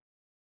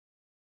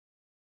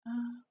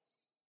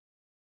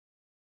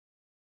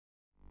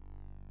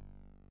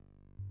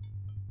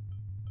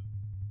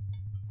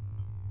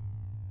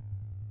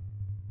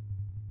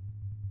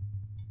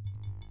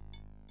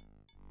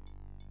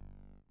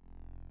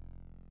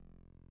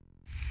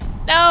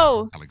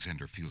 No!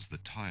 Alexander feels the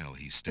tile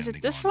he's Is standing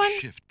it this on one?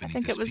 shift I beneath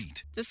think his it was.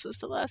 feet. This was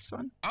the last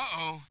one.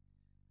 Uh-oh.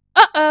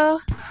 Uh-oh.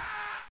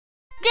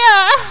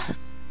 Yeah.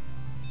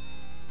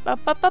 Ba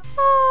ba ba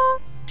ba.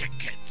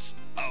 Tickets.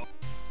 Oh.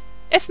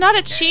 It's not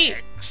a cheat.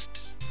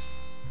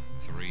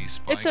 3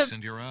 spikes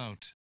and you're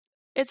out.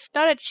 It's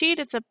not a cheat.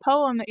 It's a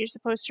poem that you're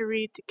supposed to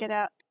read to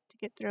get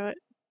through it.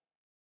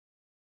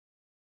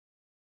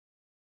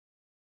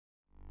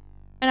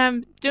 And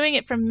I'm doing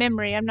it from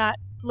memory. I'm not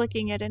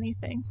looking at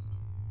anything.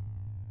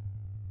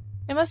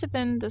 It must have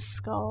been the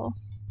skull.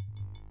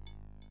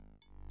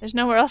 There's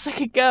nowhere else I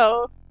could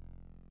go.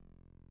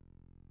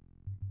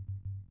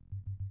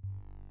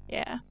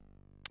 Yeah.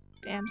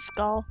 Damn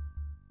skull.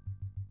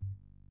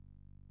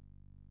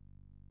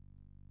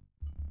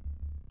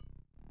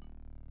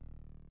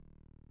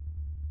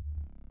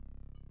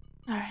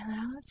 Alright,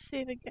 now let's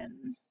save again.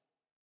 Let's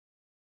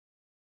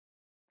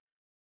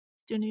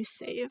do a new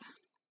save.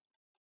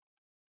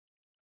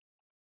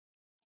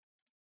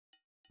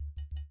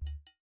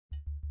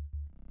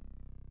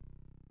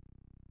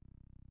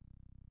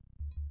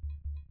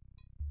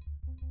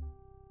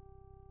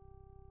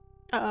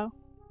 Uh-oh.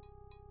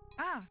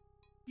 Ah,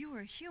 you were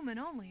a human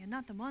only and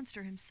not the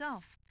monster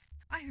himself.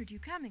 I heard you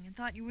coming and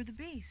thought you were the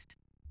beast.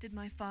 Did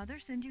my father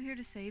send you here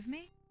to save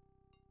me?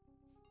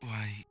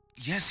 Why,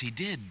 yes, he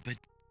did, but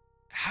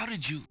how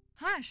did you...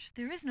 Hush,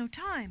 there is no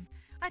time.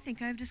 I think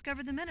I have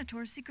discovered the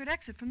Minotaur's secret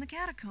exit from the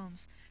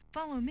catacombs.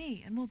 Follow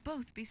me and we'll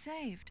both be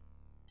saved.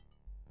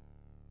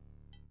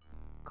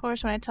 Of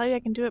course, when I tell you I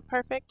can do it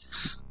perfect.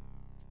 It's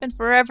been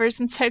forever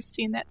since I've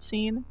seen that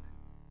scene.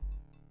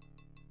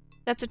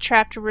 That's a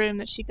trapped room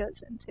that she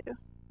goes into.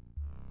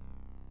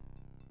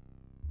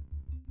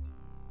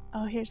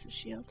 Oh, here's the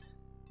shield.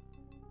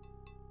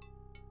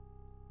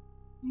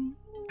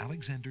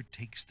 Alexander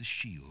takes the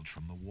shield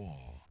from the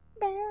wall.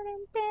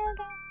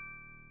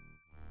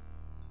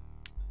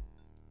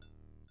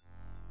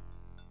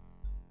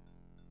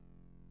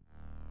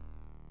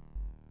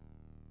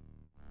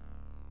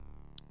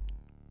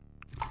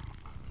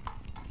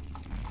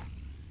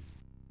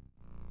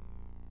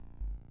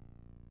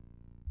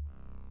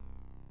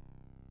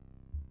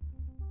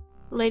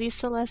 Lady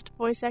Celeste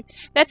voice act.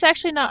 That's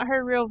actually not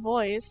her real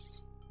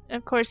voice.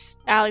 Of course,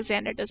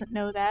 Alexander doesn't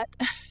know that.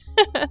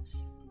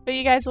 But But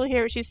you guys will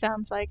hear what she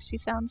sounds like. She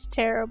sounds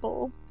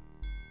terrible.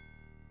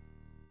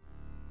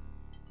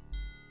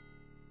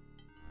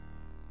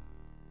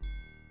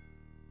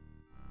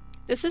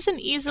 This is an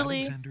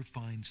easily... Alexander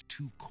finds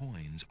 2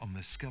 coins on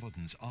the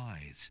skeleton's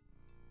eyes.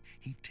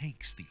 He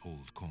takes the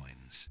old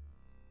coins.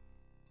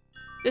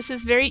 This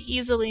is very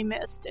easily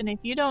missed, and if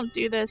you don't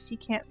do this, you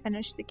can't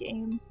finish the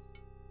game.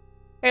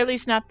 Or at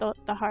least not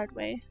the hard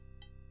way.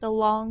 The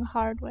long,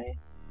 hard way.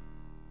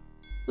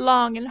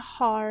 Long and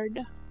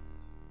hard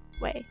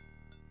way.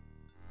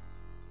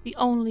 The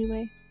only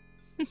way.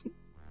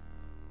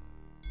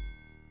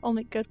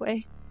 Only good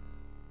way.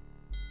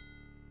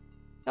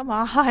 Come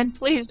on,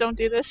 please don't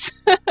do this.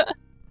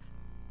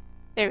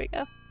 There we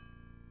go.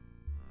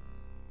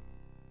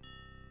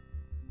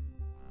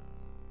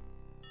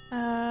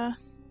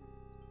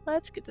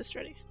 Let's get this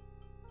ready.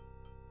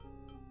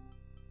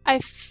 I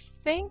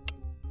think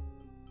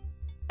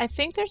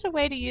there's a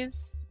way to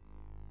use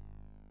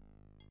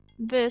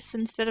this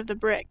instead of the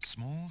brick.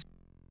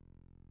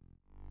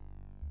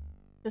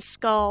 The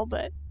skull,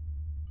 but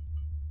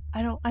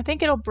I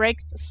think it'll break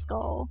the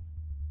skull,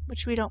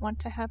 which we don't want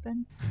to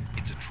happen.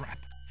 It's a trap.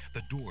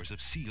 The doors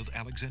have sealed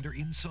Alexander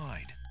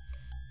inside.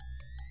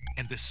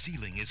 And the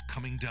ceiling is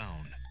coming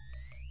down.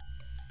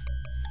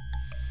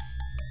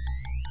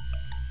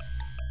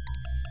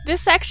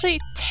 This actually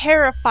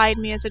terrified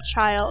me as a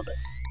child.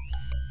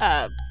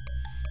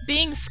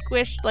 Being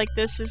squished like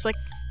this is like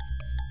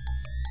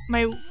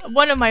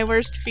one of my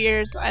worst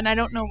fears, and I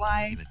don't know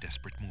why. In a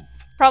desperate move,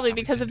 probably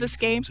because of this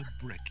game.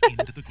 A brick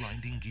into the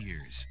grinding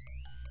gears.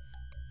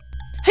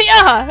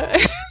 Yeah.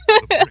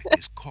 The brick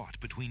is caught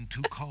between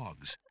 2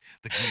 cogs.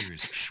 The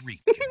gears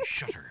shriek and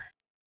shudder.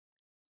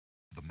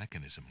 The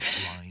mechanism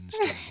grinds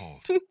to a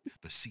halt.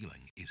 The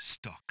ceiling is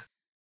stuck.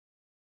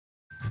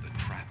 The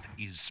trap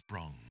is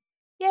sprung.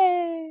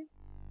 Yay!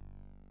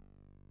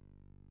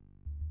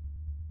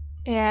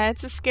 Yeah,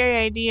 it's a scary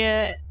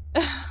idea.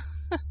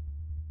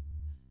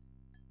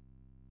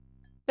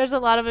 There's a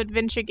lot of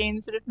adventure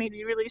games that have made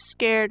me really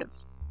scared of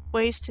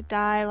ways to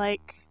die.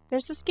 Like,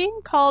 there's this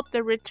game called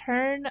The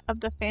Return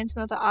of the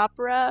Phantom of the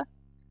Opera,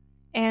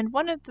 and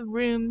one of the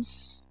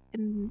rooms,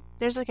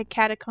 there's like a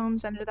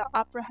catacombs under the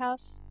opera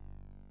house,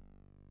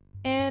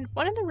 and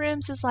one of the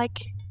rooms is like,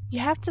 you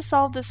have to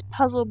solve this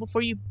puzzle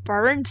before you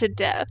burn to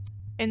death,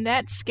 and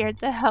that scared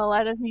the hell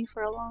out of me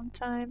for a long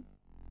time.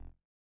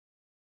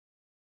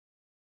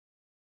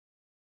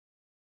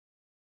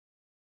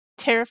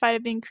 Terrified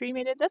of being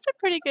cremated? That's a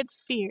pretty good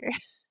fear.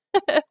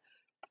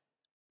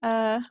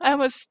 I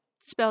almost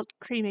spelled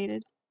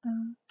cremated.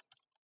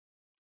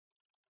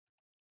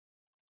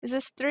 Is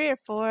this 3 or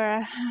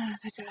 4?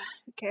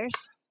 Who cares?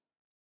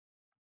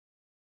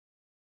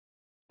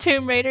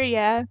 Tomb Raider,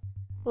 yeah.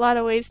 A lot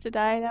of ways to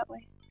die that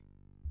way.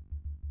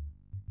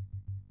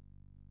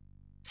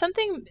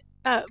 Something,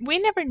 we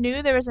never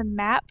knew there was a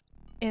map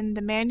in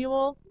the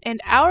manual,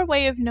 and our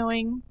way of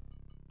knowing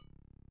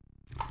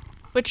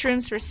which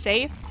rooms were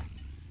safe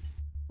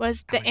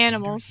was the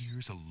animals.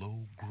 Hears a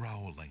low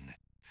growling,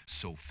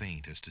 so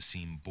faint as to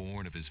seem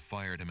born of his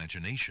fired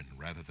imagination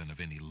rather than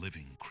of any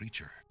living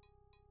creature.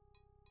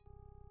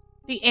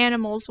 The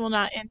animals will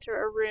not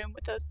enter a room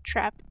with a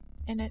trap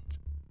in it.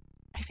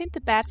 I think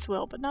the bats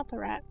will, but not the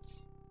rats.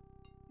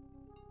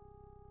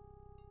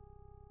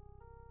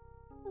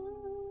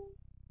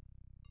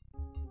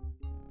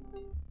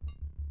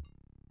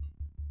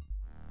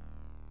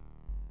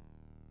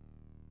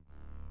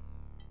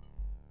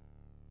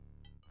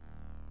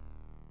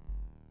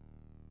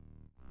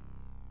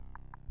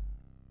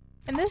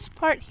 And this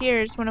part here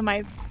is one of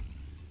my...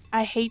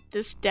 I hate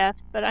this death,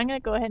 but I'm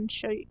gonna go ahead and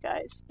show you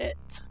guys it.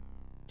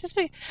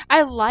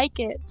 I like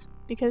it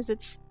because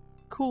it's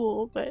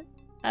cool, but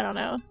I don't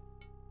know.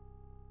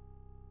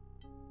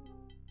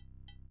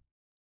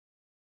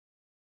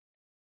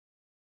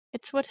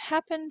 It's what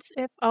happens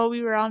if... Oh,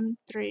 we were on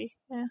 3.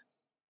 Yeah.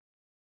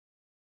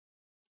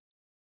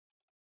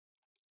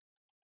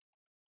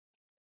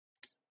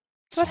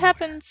 It's what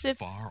happens if...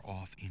 Far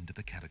off into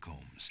the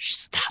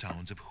catacombs, the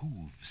sounds of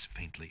hooves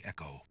faintly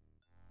echo.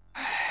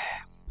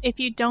 If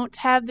you don't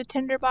have the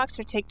tinderbox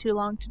or take too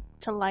long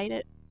to light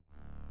it.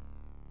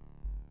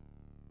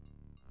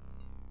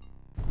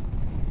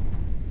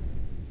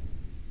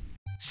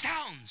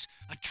 Sounds!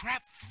 A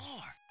trap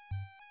floor!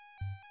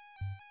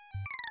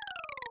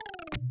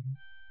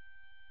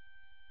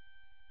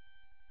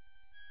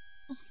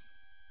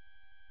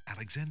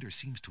 Alexander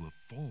seems to have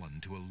fallen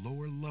to a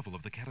lower level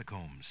of the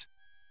catacombs.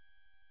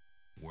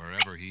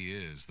 Wherever he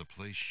is, the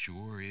place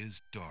sure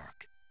is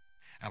dark.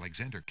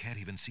 Alexander can't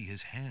even see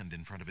his hand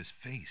in front of his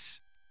face.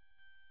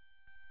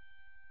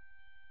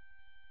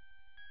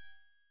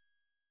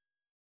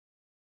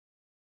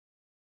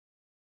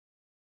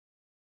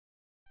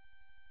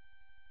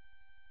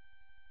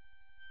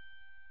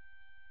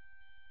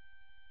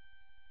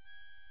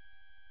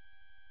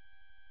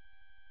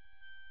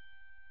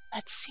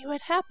 Let's see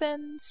what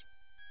happens.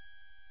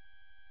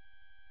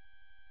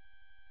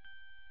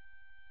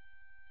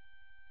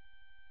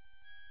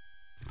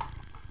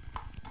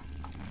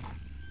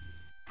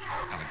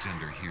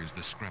 Alexander hears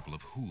the scrabble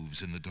of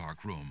hooves in the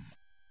dark room.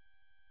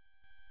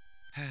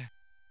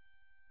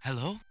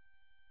 Hello?